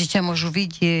 kde ťa môžu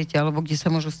vidieť, alebo kde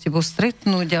sa môžu s tebou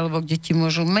stretnúť, alebo kde ti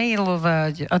môžu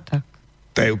mailovať a tak.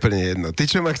 To je úplne jedno. Tí,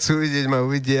 čo ma chcú vidieť, ma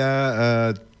uvidia.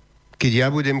 Keď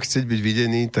ja budem chcieť byť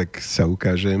videný, tak sa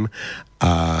ukážem.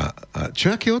 A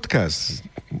čo, aký odkaz?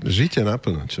 Žite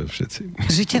naplno, čo všetci.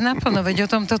 Žite naplno, veď o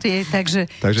tom to je. Takže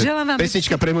želám vám...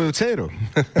 Pesnička pre moju dceru.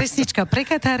 Pesnička pre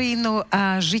Katarínu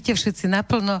a žite všetci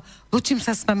naplno. Lúčim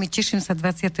sa s vami, teším sa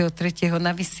 23.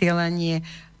 na vysielanie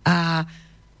a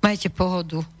majte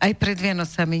pohodu. Aj pred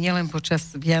Vianocami, nielen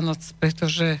počas Vianoc,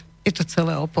 pretože je to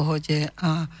celé o pohode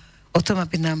a o tom,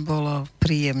 aby nám bolo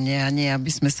príjemne a nie,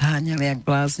 aby sme zháňali jak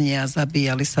blázni a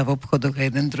zabíjali sa v obchodoch a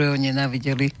jeden druhého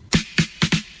nenávideli.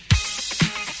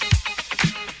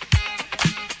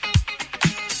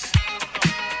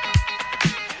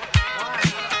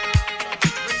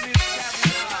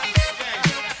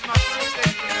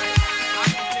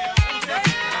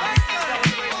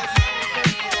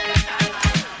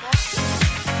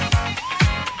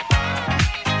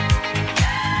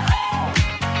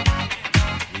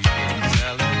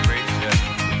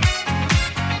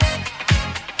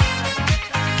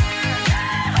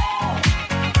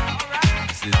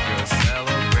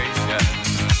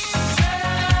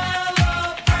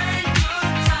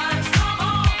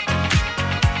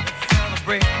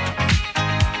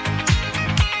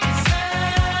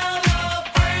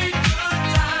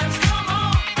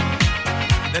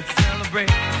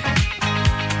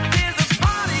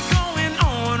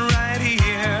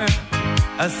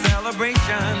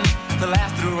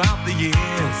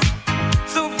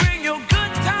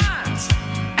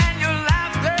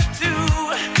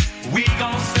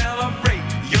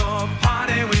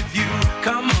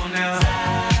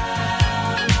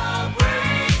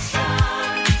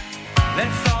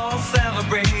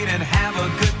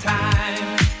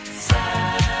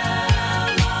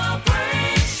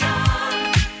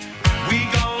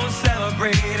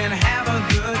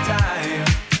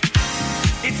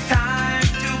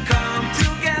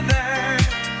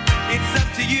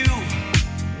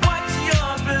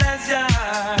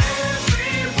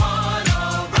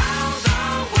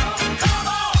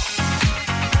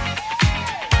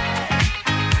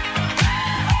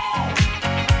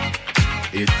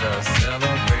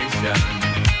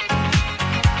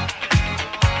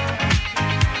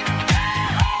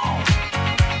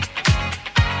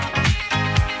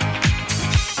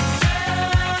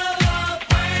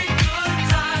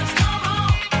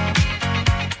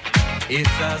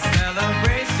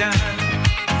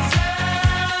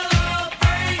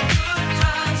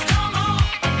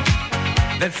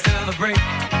 Let's celebrate.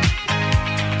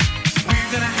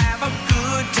 We're gonna have a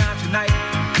good time tonight.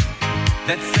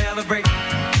 Let's celebrate.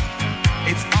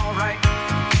 It's alright.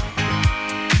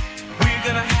 We're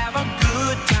gonna have a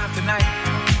good time tonight.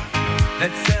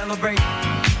 Let's celebrate.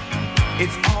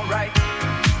 It's alright.